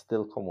two, and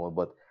still come on.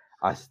 But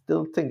I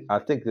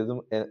think there's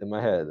in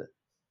my head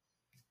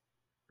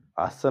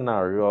a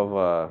scenario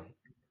of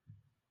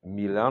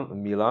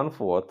Milan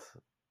fourth,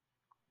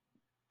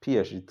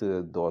 PSG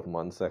to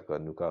Dortmund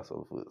second,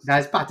 Newcastle first.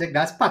 That's Patrick.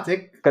 That's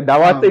Patrick. Cause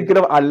now I'm thinking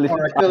of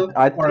Oracle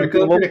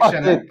prediction.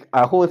 Patrick.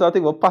 I was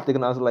thinking about Patrick,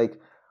 and I was like,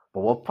 but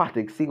what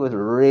Patrick see was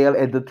real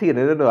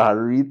entertaining. I don't know. I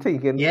really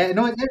thinking. Yeah,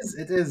 no, it is.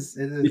 It is.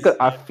 It is. Because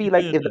I feel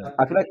like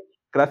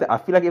I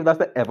feel like if that's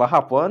to ever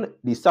happen,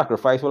 the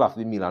sacrifice will have to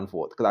be Milan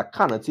fourth. Because I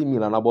cannot see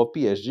Milan above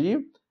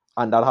PSG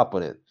and that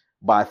happening.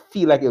 But I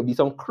feel like it'll be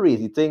some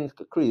crazy thing.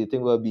 Crazy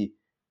thing will be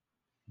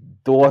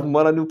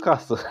Dortmund and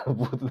Newcastle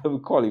both of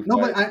them qualify. No,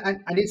 but I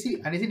did see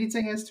the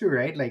thing is too,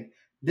 right? Like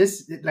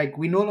this, like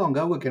we no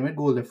longer working with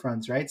goal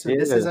difference, right? So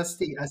this is a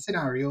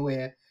scenario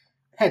where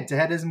head to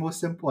head is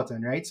most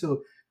important, right?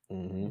 So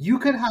you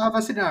could have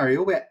a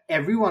scenario where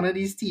every one of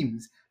these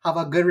teams have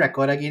a good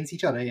record against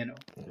each other, and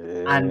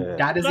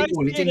that is the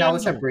only thing that will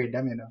separate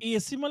them,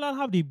 AC Milan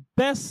have the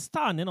best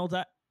standing out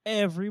of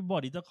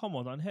everybody to come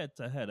out on head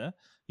to head.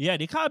 Yeah,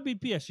 they can't beat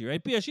PSG,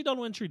 right? PSG don't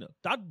win 3-0.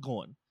 That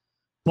gone.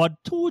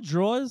 But 2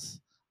 draws,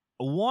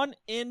 one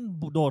in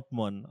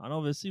Dortmund, and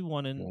obviously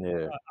one in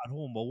at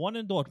home, but one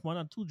in Dortmund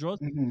and 2 draws.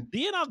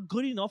 They in a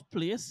good enough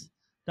place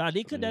that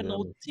they could then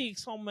now take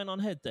some men on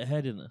head to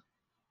head.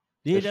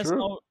 They That's just true.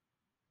 now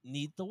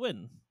need to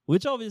win,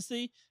 which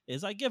obviously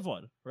is a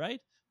given,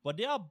 right? But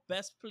they are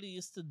best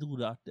placed to do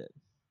that then,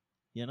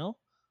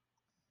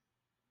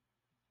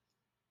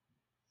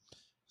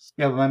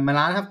 Yeah, but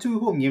Milan have 2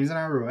 home games in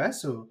a row,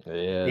 so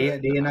they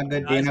in a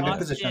good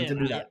position to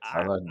do that.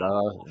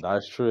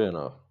 That's true,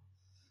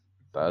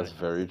 That's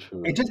very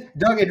true. It just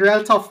Doug, it's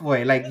real tough,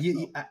 boy. Like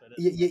you're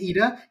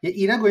either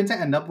going to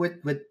end up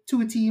with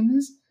 2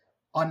 teams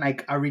on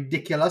like a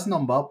ridiculous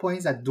number of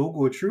points that don't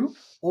go through,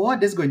 or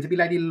there's going to be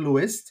like the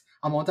lowest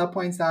amount of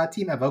points that a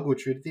team ever go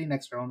through to the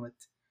next round with.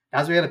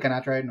 That's what you're looking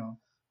at right now.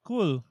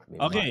 Cool.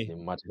 Okay.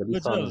 And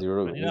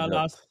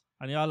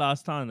your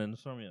last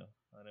standings from you.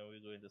 And then we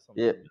go into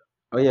something. Yeah.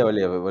 Oh yeah,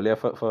 well yeah.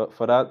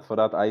 For that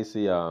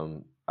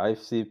I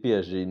see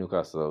PSG,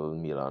 Newcastle,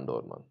 Milan,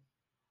 Dortmund.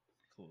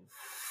 Cool. Nice.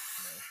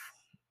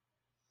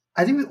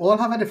 I think we all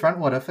have a different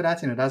order for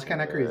that, That's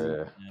kind of crazy.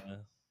 Yeah.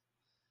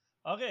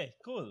 Okay,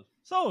 cool.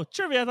 So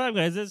trivia time,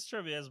 guys. This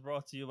trivia is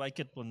brought to you by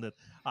Kit Pundit.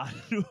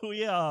 And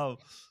we have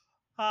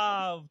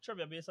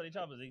trivia based on the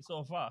Champions League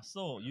so far.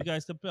 So you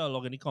guys can play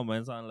along in the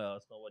comments and let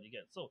us know what you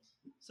get. So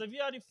if you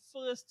are the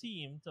first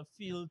team to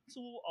field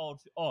 2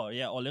 out, or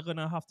you're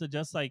gonna have to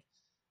just like,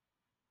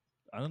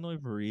 I don't know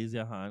if you raise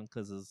your hand,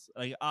 because it's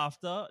like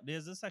after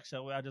there's a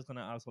section where I'm just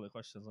gonna ask all the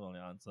questions and only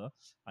answer,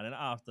 and then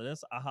after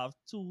this I have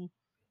 2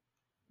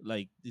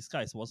 like this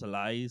guy's what's a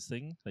lies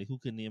thing, like who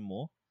can name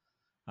more,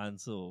 and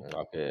so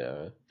that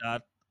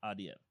at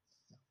the end.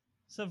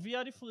 So if you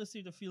are the first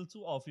team to field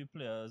 2 outfield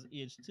players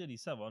aged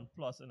 37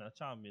 plus in a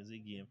Champions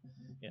League game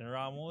in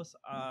Ramos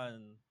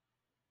and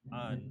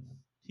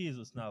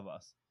Jesus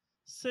Navas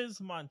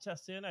since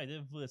Manchester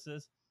United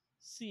versus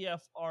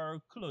CFR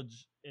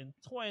Cluj in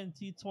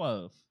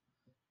 2012,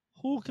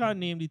 who can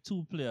name the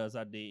 2 players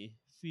that they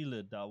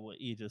fielded that were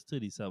ages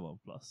 37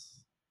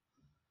 plus?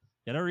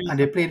 And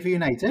they played for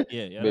United?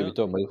 Yeah. Maybe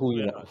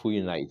talking about who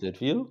United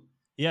field?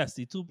 Yes,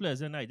 the 2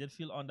 players United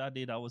field on that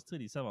day that was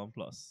 37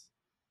 plus.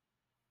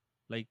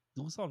 Like,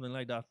 do something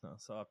like that now,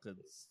 so I could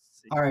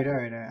see. All right.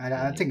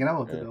 I'm thinking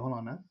about it. Hold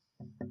on,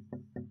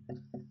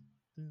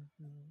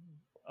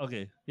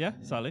 Okay, yeah,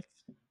 Salik.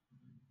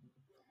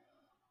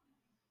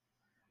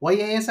 What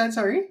year you said,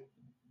 sorry?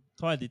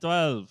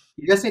 2012.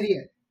 You just said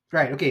it.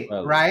 Right, okay.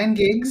 12. Ryan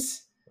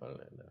Giggs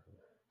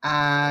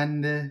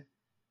and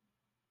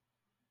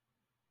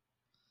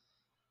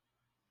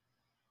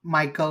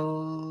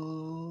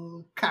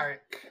Michael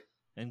Carrick.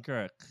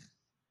 Incorrect.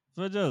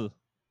 Virgil.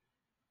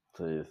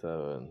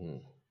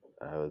 37.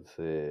 I would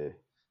say.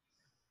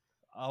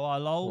 I will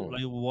allow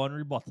like 1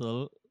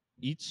 rebuttal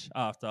each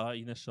after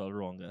initial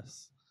wrong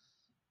guess.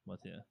 But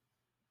yeah.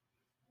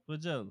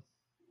 Virgil.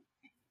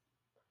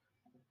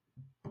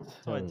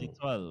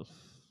 2012.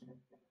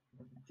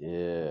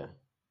 Yeah.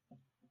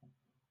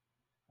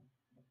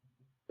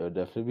 It would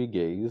definitely be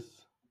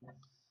Giggs.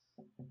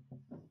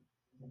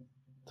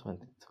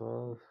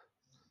 2012.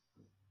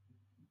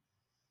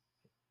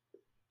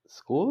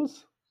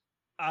 Schools?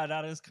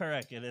 That is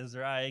correct. It is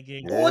Ryan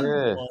Giggs.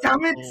 Oh,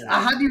 damn it!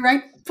 I had the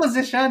right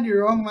position, the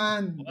wrong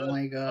man. Oh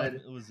my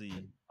god.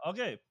 Uzi.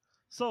 Okay.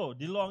 So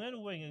the long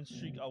and winning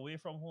streak away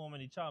from home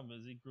in the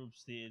Champions League group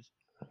stage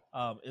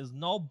is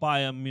now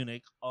Bayern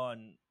Munich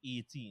on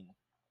 18.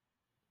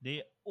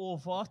 They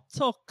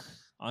overtook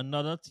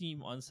another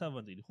team on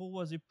 17, who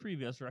was the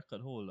previous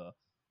record holder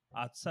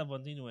at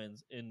 17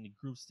 wins in the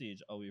group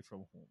stage away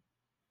from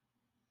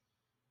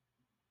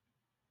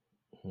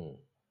home.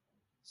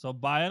 So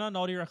Bayern are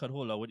now the record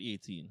holder with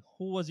 18.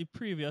 Who was the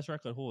previous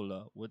record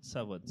holder with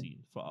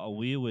 17 for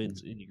away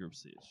wins in the group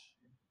stage?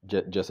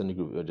 Just in the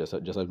group, just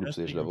at group Just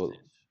stage the group level.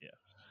 stage,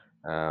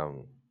 yeah.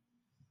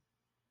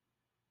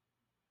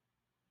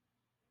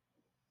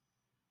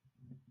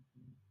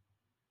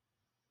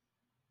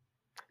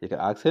 You can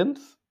ask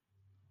hints.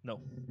 No,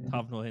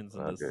 have no hints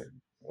on this.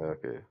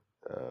 Okay.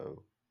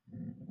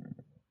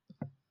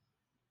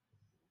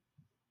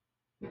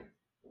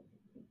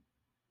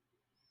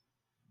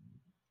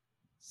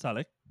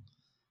 Salek?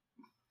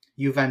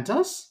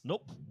 Juventus?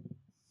 Nope.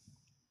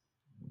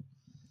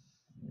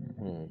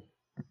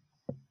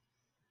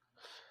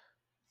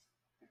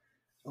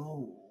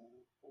 Oh,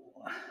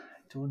 I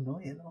don't know,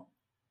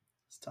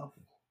 It's tough.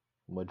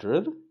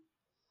 Madrid?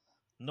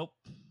 Nope.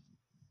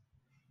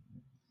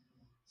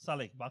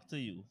 Salek, back to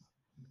you.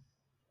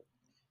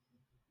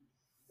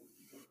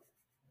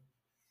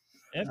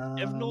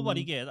 If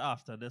nobody gets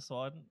after this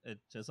one,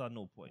 it's just a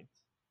no point.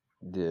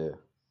 Yeah.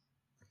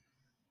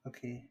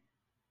 Okay.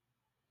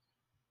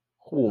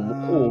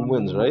 Home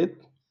wins, right?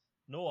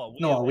 No,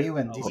 away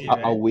wins.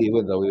 Away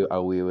wins.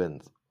 Away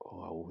wins.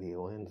 Oh, away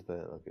wins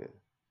then. Okay.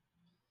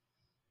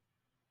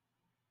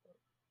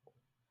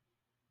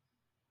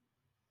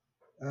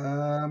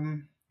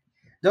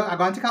 No, I'm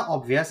going to take an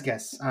obvious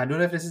guess. I don't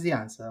know if this is the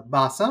answer.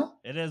 Barca?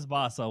 It is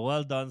Barca.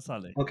 Well done,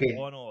 Salek. Okay.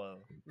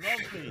 1-1.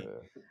 Lovely.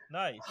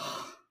 Nice.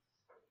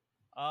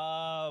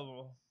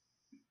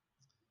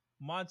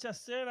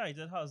 Manchester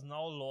United has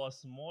now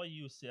lost more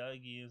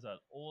UCL games at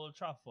Old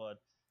Trafford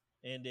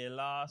in their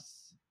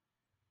last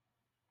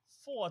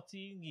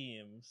 14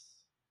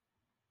 games,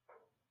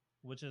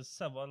 which is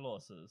 7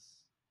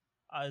 losses,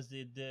 as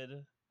they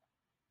did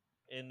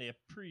in their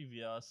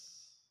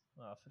previous.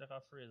 I feel like I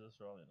phrased this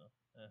wrong,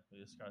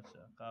 we scratch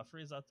that. I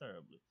phrased that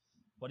terribly.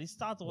 But the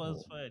start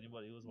was for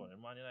anybody who's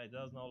wondering. Man United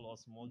has now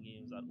lost more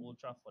games at Old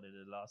Trafford in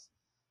the last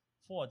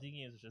 40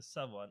 games, which is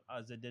 7,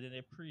 as they did in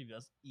their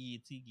previous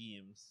 80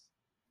 games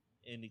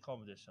in the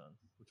competition,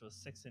 which was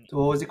 6 and 8. So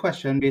what was the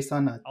question based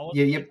on that?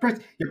 You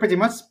pretty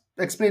much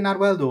explained that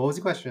well, though. What was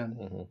the question?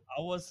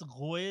 I was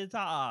going to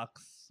ask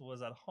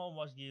was that how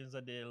much games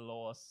that they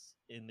lost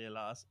in their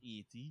last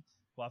 80.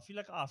 But I feel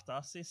like after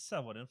I say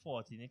 7 and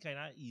 14, it's kind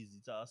of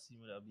easy to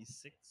assume it'll be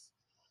 6.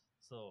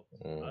 So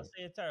I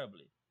say it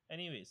terribly.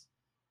 Anyways,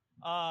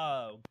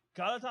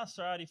 Galatasaray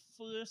are the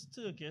first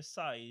Turkish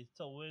side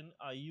to win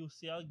a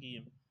UCL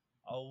game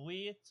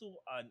away to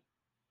an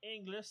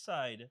English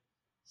side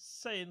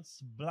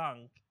since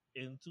blank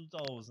in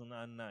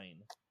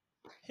 2009.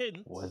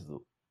 Hint, both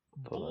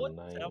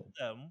of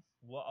them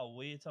were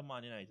away to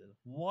Man United.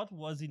 What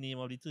was the name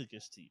of the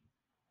Turkish team?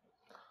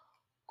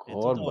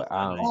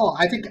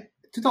 I think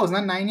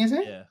 2009, is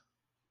it? Yeah.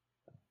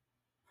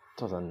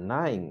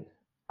 2009.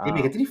 They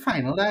make it to the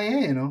final that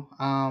year,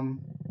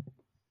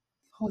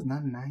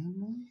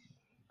 2009,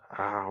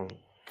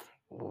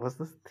 what was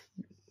this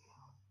team?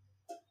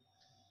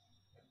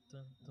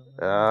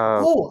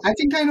 I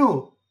think I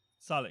know.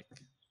 Salek.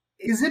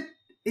 Is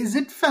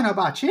it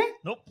Fenerbahce?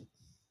 Nope.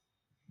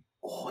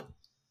 Oh,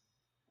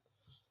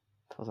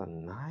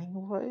 2009,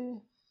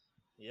 boy.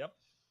 Yep.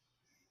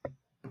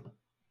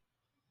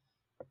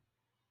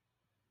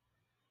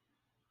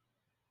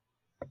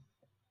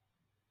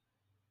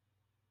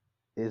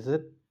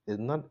 Is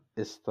not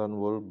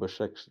Istanbul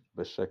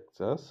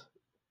Besiktas?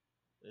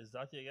 Is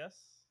that your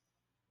guess?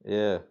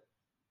 Yeah.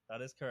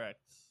 That is correct.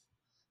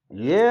 I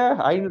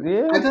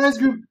thought it was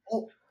group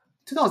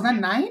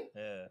 2009?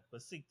 Yeah.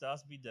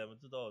 Besiktas beat them in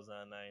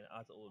 2009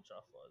 at Old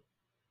Trafford.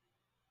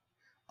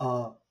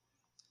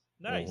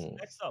 Nice.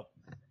 Next up.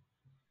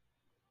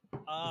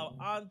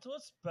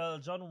 Antwerp's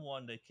Belgian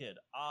wonder kid,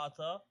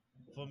 Arthur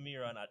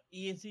Vermeeren, at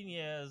 18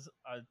 years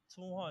and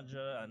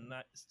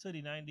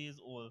 239 days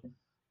old,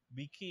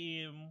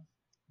 became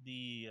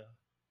the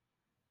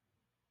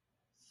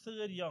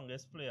third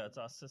youngest player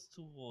to assist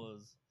 2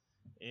 goals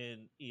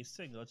in a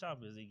single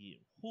Champions League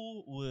game.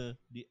 Who were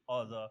the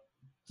other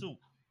 2?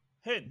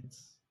 Hint.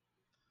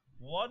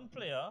 One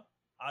player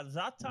at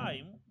that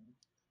time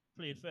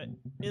played for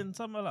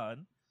Inter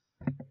Milan,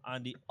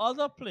 and the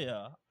other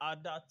player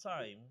at that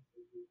time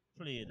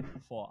played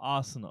for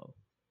Arsenal.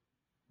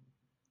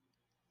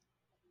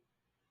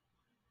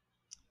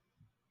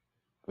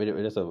 Wait,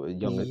 that's a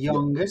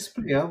youngest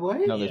player,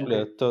 boy. Youngest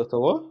player to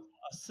what?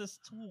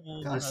 Assist 2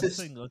 goals in a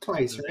single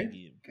twice, Champions right?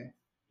 League game. Okay.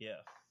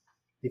 Yeah.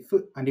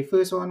 The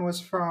first one was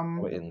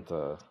from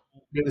Inter.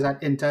 It was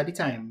at Inter at the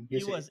time.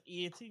 He was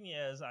 18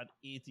 years and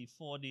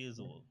 84 days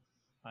old.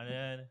 And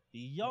then the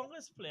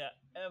youngest player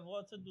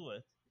ever to do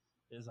it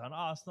is an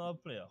Arsenal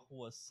player who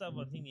was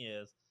 17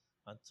 years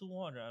and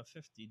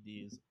 250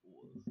 days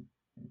old.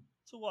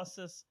 2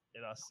 assists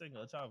in a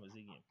single Champions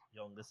League game.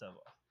 Youngest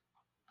ever.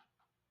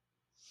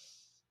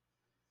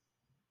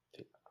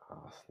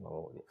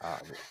 Arsenal.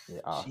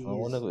 The Arsenal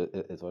one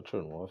is what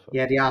true more.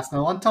 Yeah, the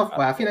Arsenal one tough,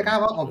 but I feel like I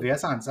have an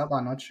obvious answer, but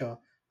I'm not sure.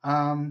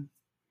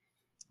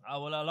 I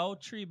will allow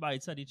 3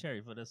 bites of the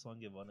cherry for this one,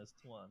 given it's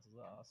 2 answers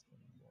I asked.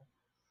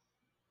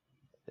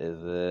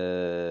 Is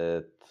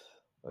it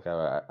Okay,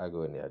 I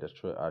go in here.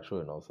 I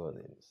throw in also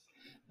names.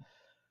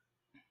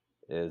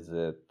 Is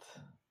it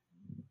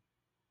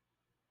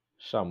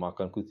Shamak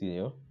and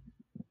Coutinho?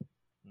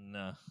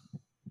 Nah.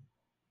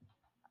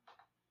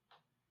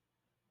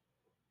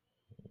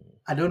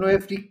 I don't know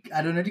if the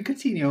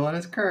Coutinho one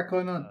is correct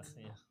or not.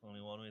 Yeah,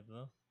 only one way to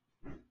know.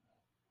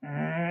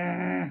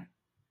 Mm.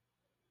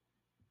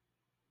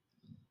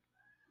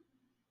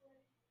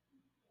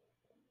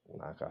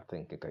 Nah, I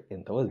think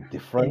Inter was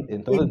different.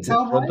 Inter was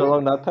Inter, different boy?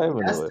 around that time,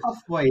 you That's know.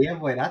 tough, boy. Yeah,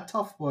 boy. That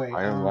tough, boy.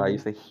 I remember I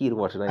used to hate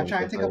watching that I'm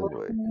trying Inter to think side, about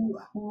boy.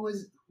 who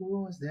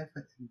was there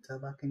for Inter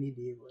back in the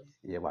day, boy.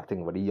 Yeah, but I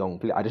think about the young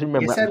player. I just You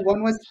remember. said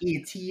one was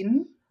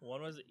 18.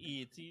 One was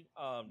 18.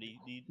 The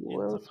Who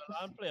Inter else?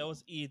 Milan player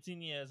was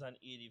 18 years and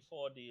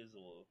 84 days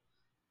old,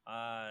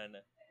 and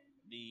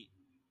the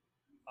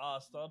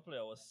Arsenal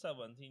player was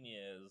 17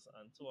 years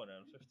and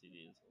 250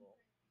 days old.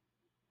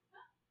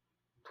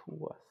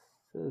 Two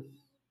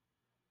assists.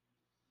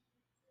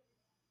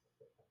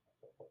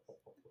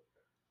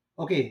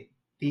 Okay.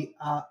 The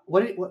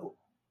what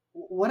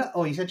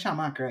oh, you said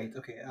Chamak, right?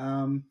 Okay.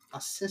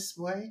 Assist,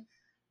 boy.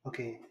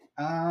 Okay.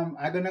 I'm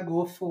gonna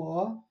go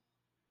for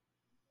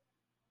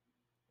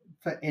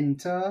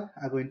Inter.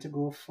 I'm going to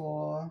go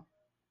for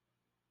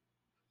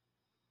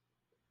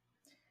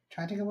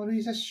trying to think about who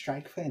used to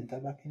strike for Inter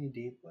back in the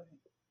day, boy.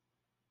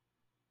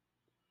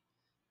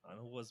 And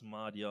who was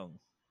mad young?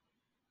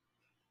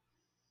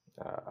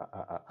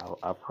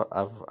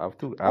 I've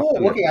two.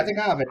 Oh, okay. I think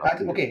I have it. I've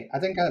two. Okay, I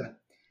think I have it.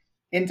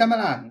 Inter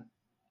Milan,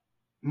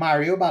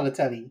 Mario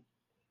Balotelli,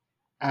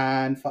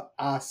 and for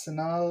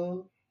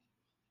Arsenal,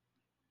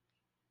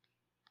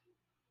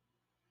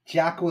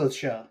 Jack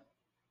Wilshere.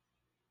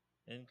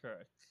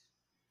 Incorrect.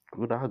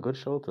 Good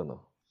shout, you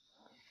know.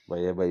 But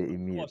yeah, but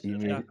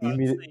Unfortunately, I can't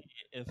say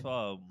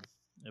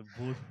if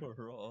both were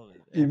wrong.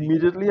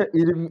 immediately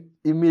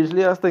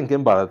I was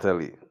thinking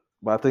Balotelli.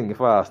 But I think if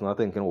I ask, I'm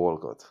thinking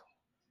Walcott.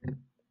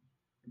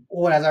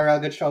 Oh, that's a real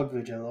good shout,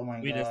 Virgil. Oh my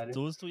Wait, god.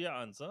 those two your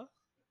answer?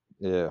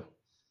 Yeah.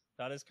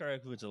 That is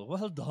correct, Vigil.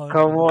 Well done.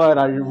 Come on,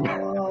 I remember.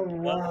 Oh,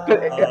 Well wow.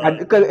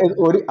 Because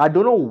I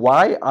don't know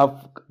why it is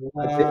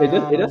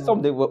Wow.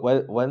 something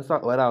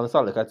when I was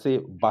like I say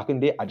back in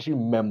the day I just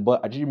remember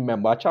a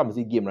Champions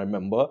League game. I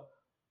remember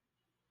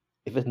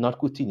if it's not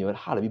Coutinho, it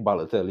had to be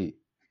Balotelli.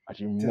 I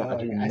just Dog, I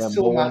remember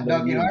so one mad, of them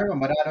dog. You know, I games.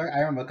 remember that. I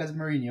remember because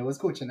Mourinho was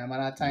coaching them at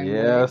that time, boy.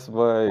 Yes,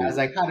 boy. I was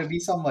like, had to be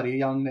somebody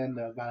young then,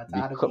 dog. But it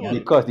had to be him.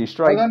 Because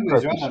Well done,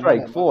 boys. Well the done, well strike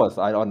done, well force.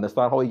 done. I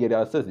understand how he get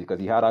the assist because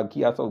he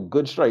had some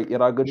good strike. He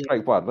had a good Yeah.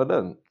 strike partner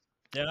then.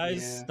 Yeah,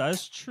 Yeah.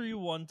 that's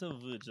 3-1 to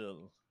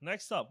Virgil.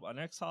 Next up, our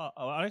next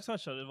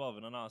question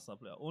involving an Arsenal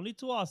player. Only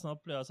 2 Arsenal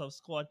players have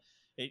scored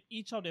in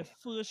each of their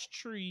first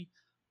 3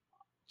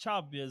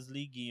 Champions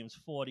League games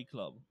for the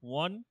club.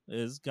 One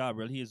is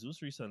Gabriel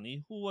Jesus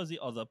recently. Who was the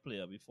other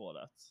player before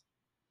that?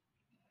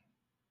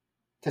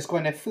 To score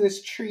in the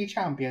first 3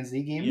 Champions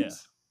League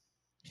games.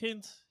 Yeah.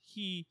 Hint,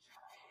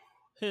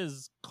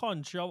 his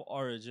country of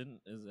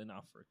origin is in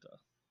Africa.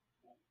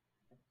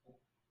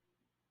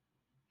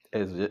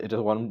 It's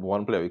just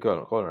one player we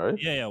call right?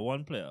 Yeah,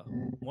 one player.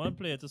 One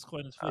player to score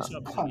in his first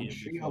Champions League game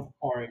Country before. of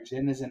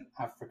origin is in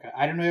Africa.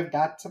 I don't know if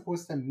that's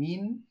supposed to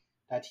mean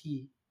that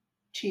he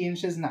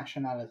changed his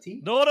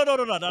nationality. No.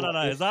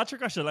 Is that your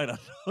question like that?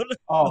 Okay.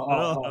 No,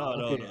 All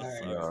right.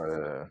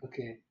 sorry.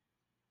 Okay.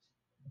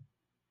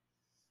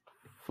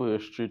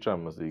 First 3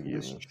 Champions League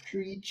First games.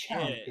 3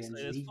 Champions so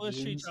his League first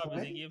 3 games. Champions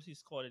Right? League games he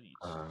scored in each.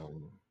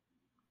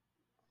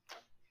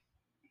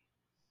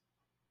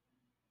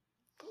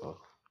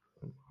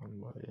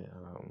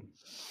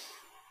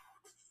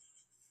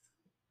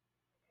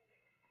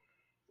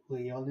 Were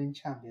you all in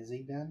Champions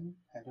League then?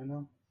 I don't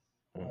know.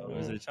 It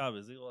was in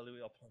Champions League all the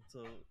way up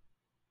until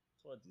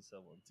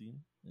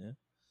 2017. Yeah.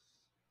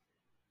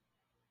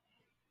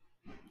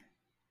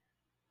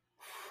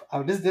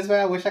 This is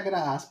where I wish I could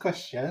ask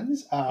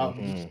questions. Am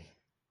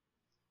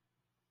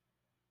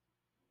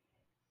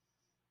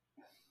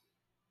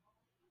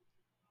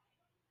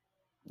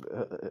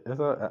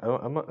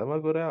I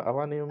good at? Am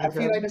I name? I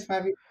feel like this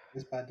might be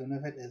this, but I don't know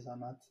if it is or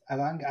not. I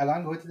want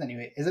to go with it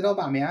anyway. Is it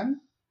Aubameyang?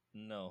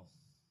 No.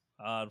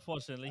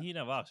 Unfortunately, he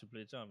never actually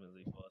played Champions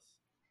League for us.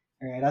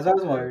 Alright, that's what I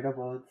was worried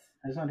about.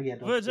 I just want to get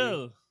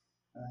Virgil.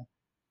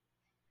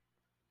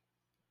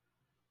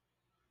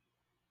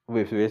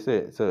 Wait.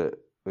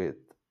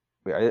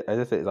 I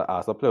just say it's an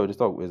Arsenal player. Just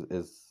talk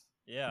is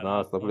Yeah, an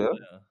Arsenal player.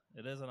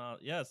 It is an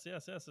yes. It's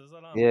an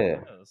Arsenal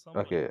Yeah. player.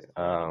 Someone Okay. who's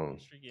scored in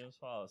 3 games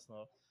for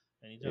Arsenal.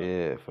 And he jumped.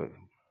 Yeah.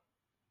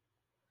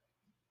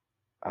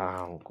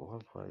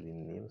 Going for the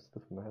name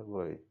stuff, my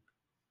boy.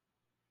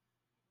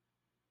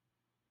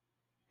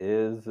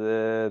 Is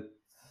it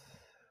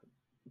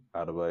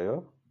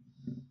Adebayo?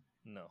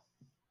 No.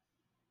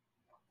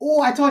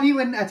 Oh, I thought he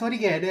went. I thought he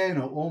get there.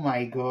 No. Oh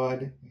my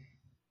god.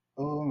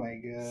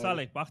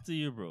 Salek, back to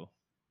you, bro.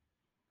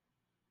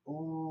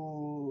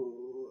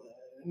 Oh,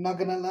 not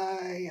gonna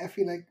lie. I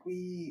feel like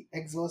we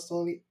exhaust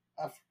all the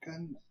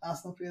African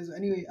Arsenal players.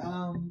 Anyway,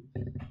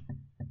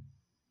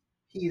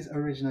 he is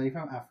originally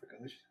from Africa.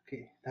 Which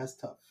okay, that's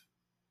tough.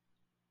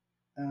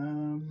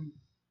 Um,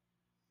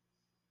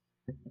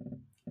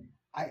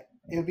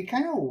 it would be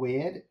kind of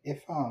weird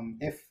if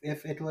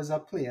it was a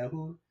player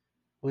who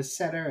was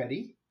set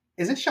already.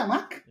 Is it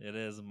Shamak? It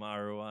is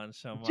Marwan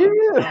Shamak.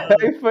 Jeez,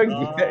 I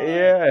forget.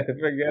 Yeah, I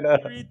forget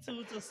that. 3-2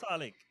 to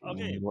Salik.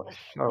 Okay, we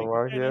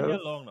Shamak, can end here yes.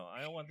 long now.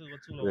 I don't want to go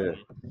too long. Yeah.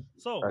 Again.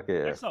 So,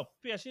 Okay. next up,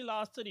 PSG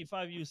last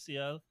 35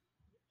 UCL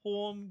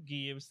home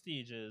game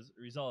stages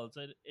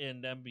resulted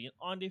in them being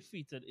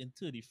undefeated in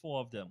 34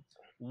 of them.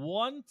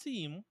 One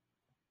team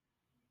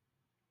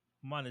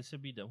managed to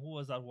beat them. Who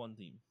was that one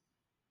team?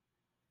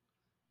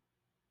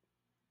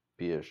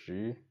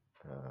 PSG.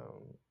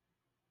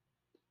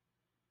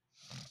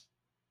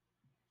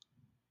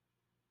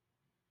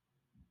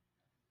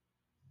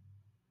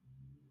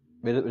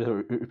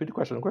 Repeat the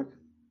question quick.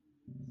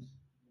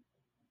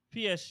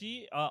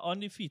 PSG are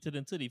undefeated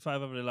in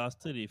 35 of the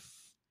last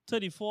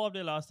 34 of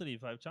the last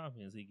 35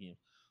 Champions League games.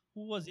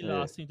 Who was the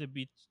last team to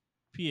beat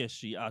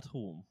PSG at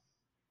home?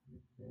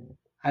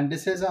 And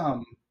this is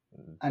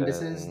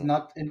this is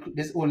not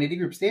this only the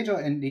group stage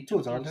or in the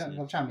total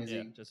of Champions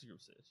League? Just the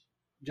group stage.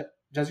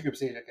 Just the group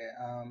stage.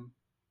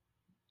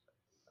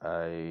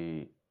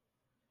 Okay.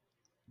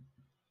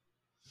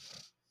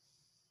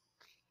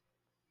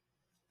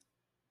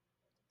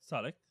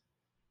 Salek?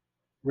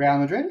 Real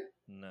Madrid?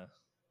 No.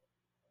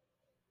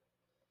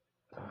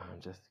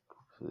 Just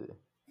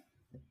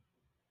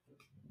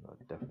no,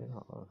 definitely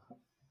not us.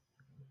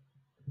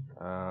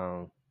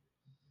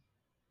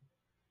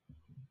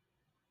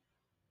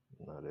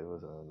 No, there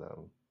was one of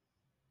them.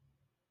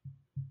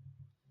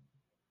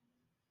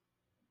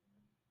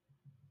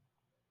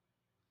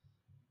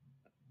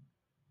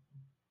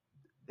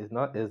 It's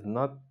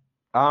not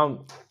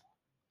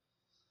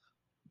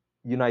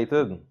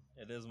United.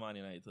 It is Man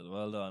United.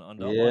 Well done. On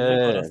the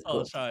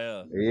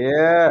Solskjaer.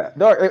 Yeah.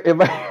 No, if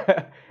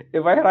I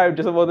if I had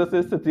just about to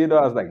say City, I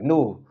was like,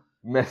 no,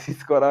 Messi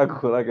scored a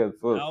goal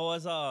against us. That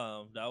was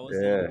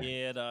the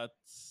year that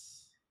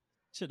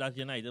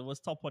United was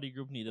top of the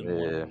group, needed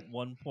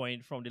 1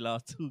 point from the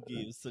last 2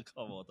 games to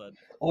come out.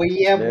 Oh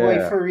yeah,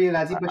 boy, for real.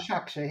 As he was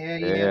Shaksha here.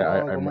 Yeah, I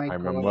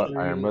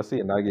remember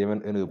seeing that game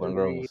in urban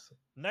grounds.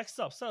 Next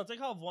up, Celtic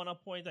have won a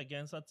point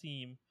against a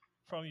team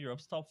from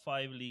Europe's top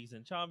 5 leagues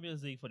in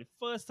Champions League for the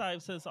first time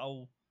since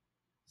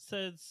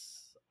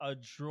a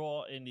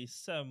draw in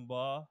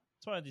December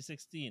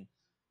 2016.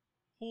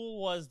 Who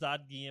was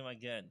that game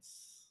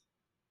against?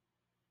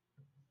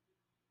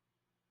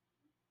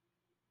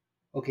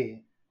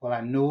 Okay, well,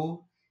 I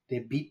know they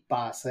beat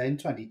Barca in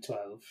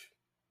 2012.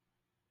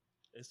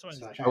 It's 2016.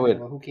 So I'm trying to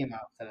remember who came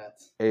after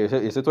that. Hey,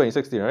 it's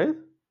 2016, right?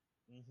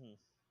 Mm-hmm.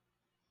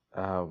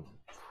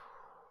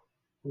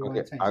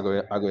 Okay, I'm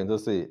going to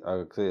say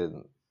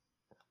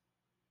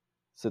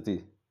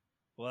City.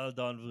 Well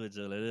done,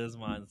 Virgil. It is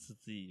Man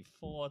City.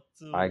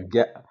 4-2.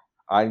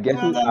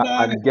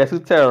 Guess who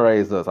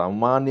terrorized us? A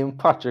man named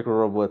Patrick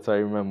Roberts. I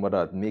remember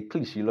that. Make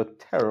Clichy look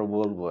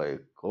terrible, boy.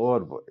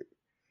 God, boy.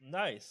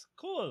 Nice,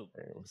 cool.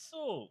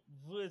 So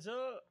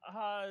Virgil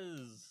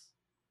has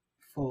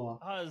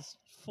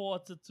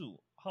 4-2.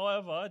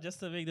 However,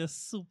 just to make this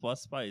super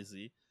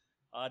spicy,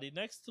 the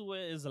next 2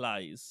 is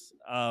lies.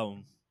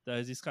 That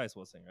is the Sky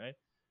Sports thing, right?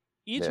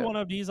 Each one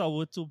of these are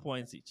worth 2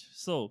 points each.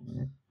 So,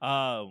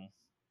 I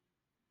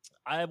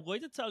am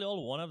going to tell you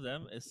all one of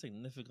them is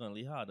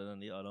significantly harder than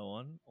the other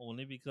one,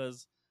 only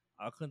because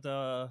I couldn't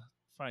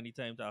find the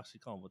time to actually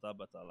come with a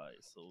better lie.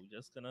 So, we're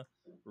just gonna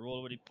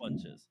roll with the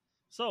punches.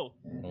 So,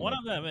 one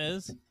of them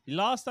is the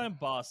last time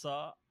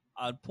Barca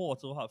and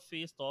Porto have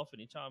faced off in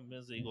the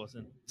Champions League was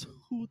in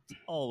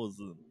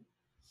 2000.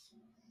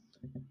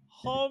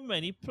 How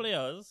many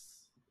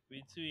players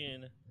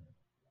between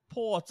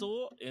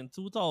Porto in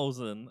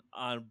 2000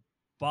 and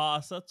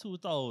Barca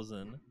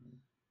 2000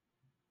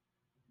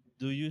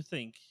 do you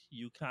think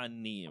you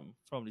can name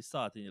from the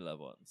starting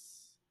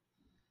 11s?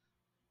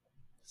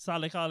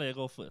 Salek, I'll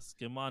go first.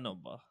 Give my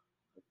number.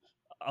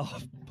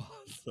 Barca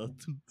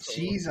 2000.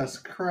 Jesus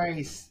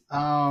Christ.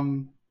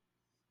 I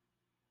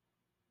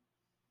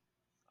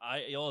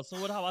also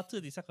would have a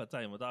 30-second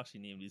time to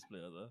actually name these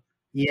players.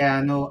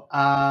 Yeah, no.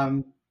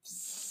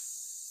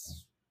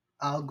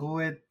 I'll go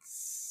with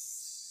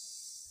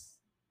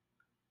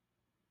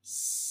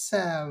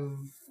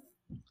 7.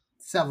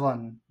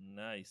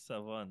 Nice,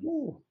 7.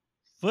 Ooh,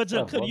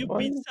 Virgil, could you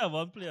beat boy.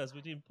 7 players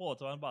between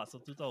Porto and Barca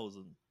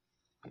 2000?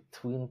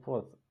 Between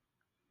Porto.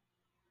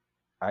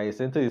 I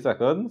said 30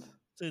 seconds.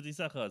 30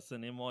 seconds to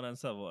name more than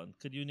 7.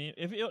 Could you name?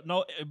 If you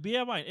now,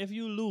 bear in mind, if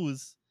you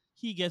lose,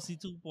 he gets the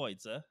 2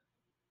 points.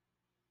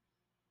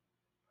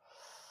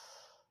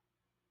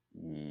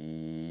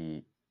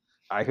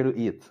 I could do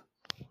 8.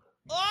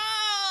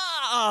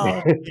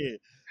 Ah! Okay.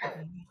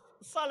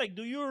 Salek,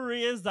 do you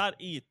raise that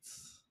 8?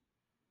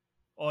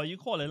 Or are you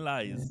calling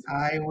lies?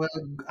 I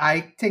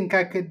think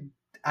I could.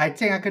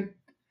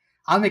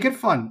 I'll make it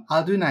fun.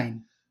 I'll do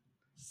 9.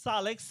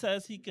 Salek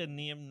says he can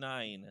name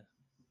 9.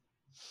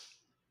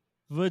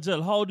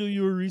 Virgil, how do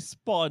you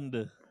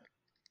respond?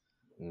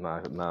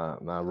 Nah,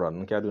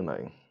 run. Can't do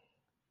 9.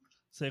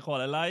 So you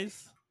call it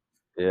lies?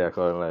 Yeah,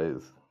 calling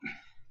lies.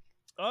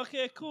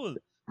 Okay, cool.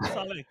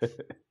 Salik,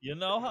 you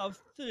now have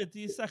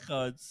 30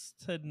 seconds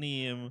to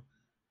name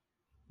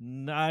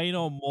 9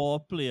 or more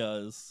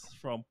players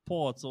from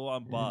Porto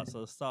and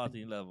Barca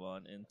starting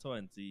 11 in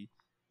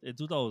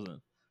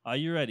 2000. Are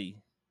you ready?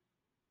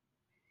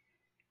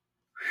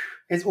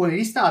 It's only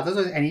the starters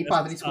or any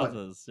part of the squad?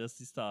 Just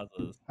the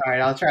starters. All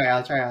right, I'll try.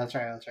 that's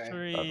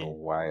 3,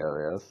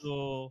 wild, yes.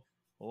 2,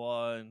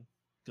 1,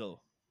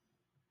 go.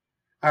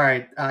 All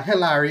right,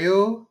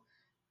 Hilario,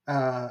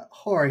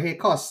 Jorge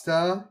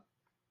Costa,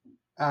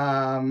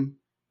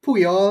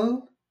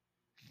 Puyol,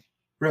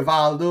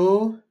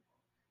 Rivaldo,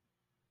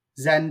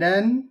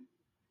 Zenden,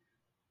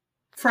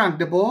 Frank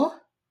de Boer,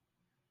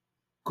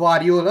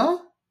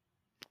 Guardiola,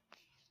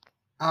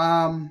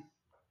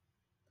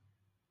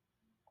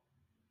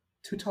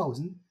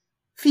 2000,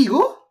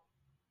 Figo,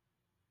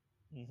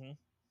 Mm-hmm.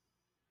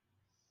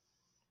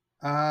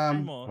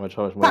 3 more. How much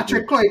more?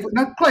 Patrick Kluivert,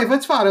 not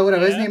Kluivert's father,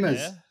 whatever his name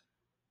is.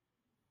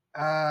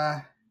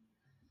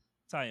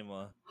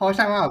 Timer. How much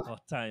time I have? Oh,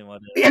 timer.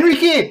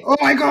 Enrique! Oh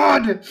my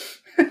god!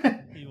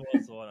 He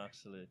was one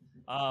actually.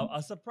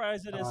 I'm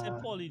surprised that they say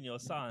Paulinho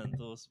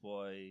Santos,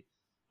 boy.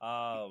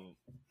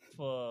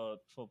 For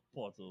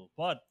Porto,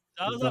 but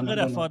that was a good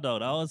effort, though.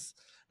 That was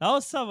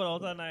 7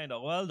 out of 9.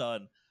 Though. Well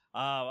done.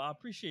 I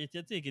appreciate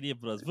you taking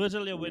it, bros.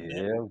 Virgil, you win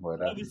there. Yeah,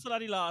 but We still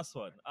had the last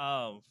one.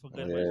 For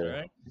good Yeah. measure,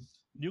 right?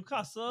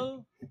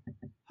 Newcastle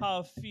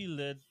have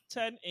fielded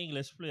 10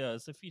 English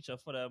players to feature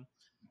for them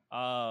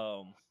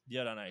the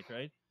other night,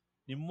 right?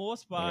 The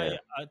most by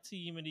a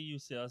team in the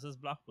UCL is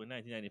Blackburn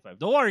 1995.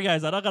 Don't worry,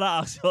 guys. I'm not going to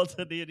ask you all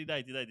to name the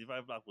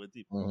 1995 Blackburn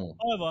team. Mhm.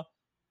 However,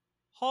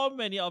 how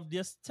many of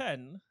these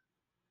 10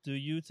 do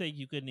you think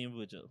you can name,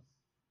 Virgil?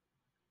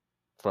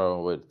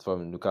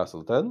 From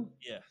Newcastle 10?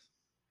 Yeah.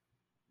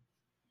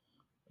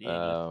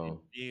 The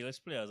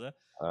English players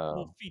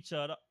who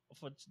featured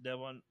for them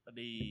on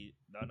the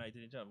night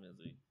in the Champions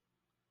League.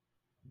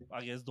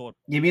 Against Dortmund.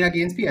 You mean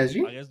against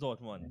PSG? Against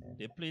Dortmund.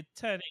 They played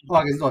 10.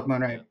 Against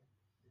Dortmund, right. Yeah.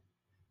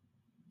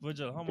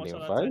 Virgil, how much Can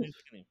of you that 10 five? is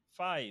you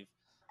 5.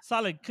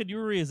 Salik, could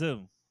you raise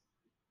him?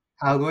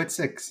 I'll go with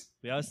 6.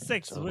 We have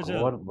 6, Oh, Virgil.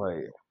 God,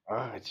 my...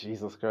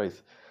 Jesus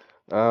Christ.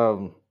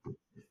 Yeah,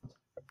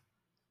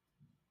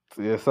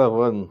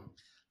 7.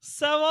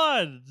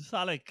 7,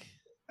 Salik.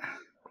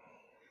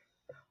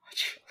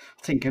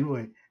 Thinking,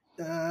 boy.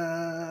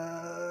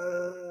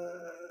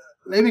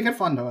 Let me make it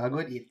fun, though. I'll go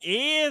with 8.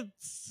 8.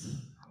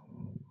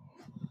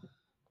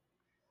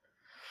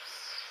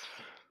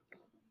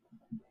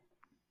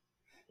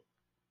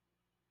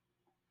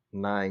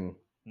 9.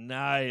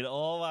 9.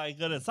 Oh my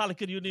goodness. Salik,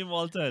 could you name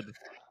all 10?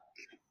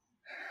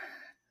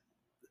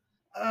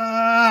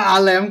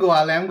 I'll let him go.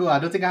 I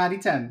don't think I had the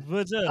 10.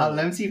 Virgil, I'll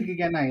let him see if he can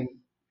get 9.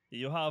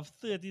 you have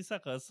 30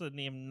 seconds to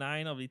name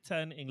 9 of the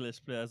 10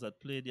 English players that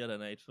played the other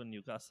night for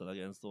Newcastle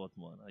against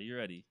Dortmund. Are you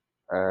ready?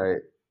 All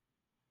right.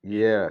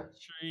 Yeah.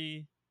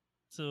 3,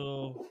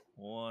 2,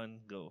 1,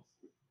 go.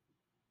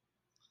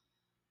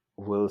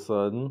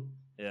 Wilson,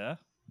 Yeah.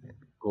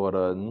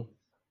 Gordon,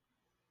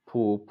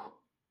 Pope,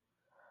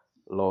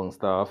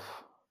 Longstaff,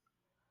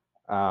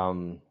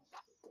 Barnes,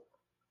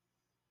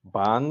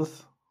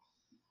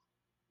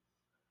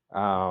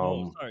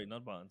 Oh, sorry,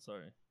 not Barnes.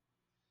 Sorry.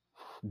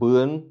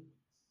 Burn,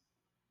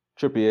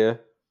 Trippier,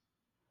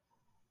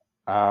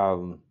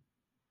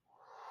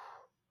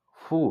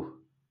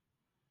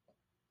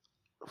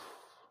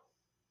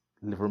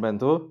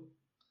 Livramento,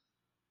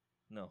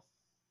 No.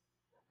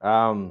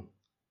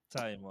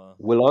 Timer.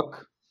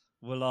 Willock.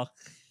 Willock.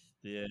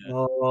 Yeah.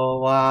 Oh,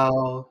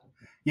 wow.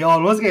 You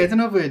almost getting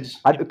a bridge.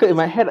 In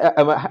my head,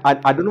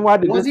 I don't know why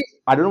they Was just, it?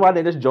 I don't know why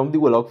they just jumped the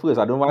Willock first.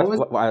 I don't know why, What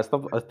was- why I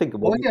stopped. I was thinking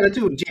What about was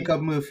the other two?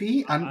 Jacob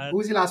Murphy and And-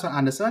 who's the last one?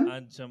 Anderson?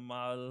 And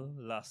Jamal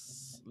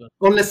Las.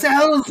 Oh,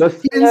 Lascelles! the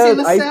You didn't say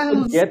Lascelles. I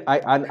Lascelles! forget.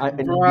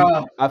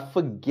 Bruh. I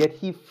forget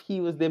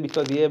he was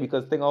there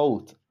because thing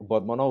out,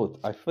 Bodman out.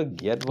 I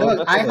forget. Look,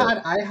 What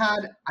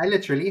I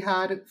literally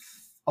had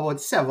about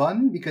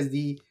 7 because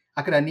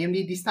I could have named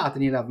the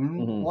starting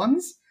 11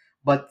 ones,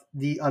 but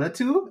the other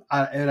 2,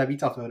 it would be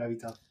tough.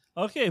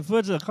 Okay,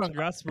 Virgil,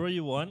 congrats, bro.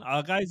 You won.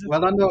 Guys, Well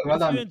done, though. Well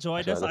if you done.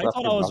 enjoyed Sure, this, that's I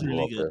thought that was actually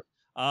really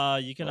basketball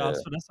good. You can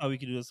ask for this, how we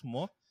can do this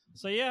more.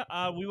 So yeah,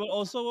 we will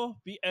also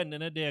be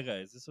ending it there,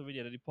 guys. This will be the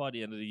end of the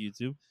party, end of the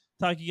YouTube.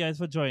 Thank you guys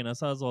for joining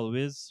us as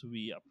always.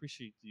 We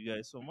appreciate you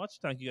guys so much.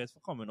 Thank you guys for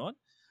coming on.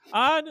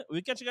 And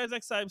we'll catch you guys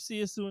next time. See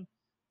you soon.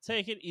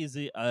 Take it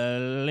easy.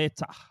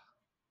 Later.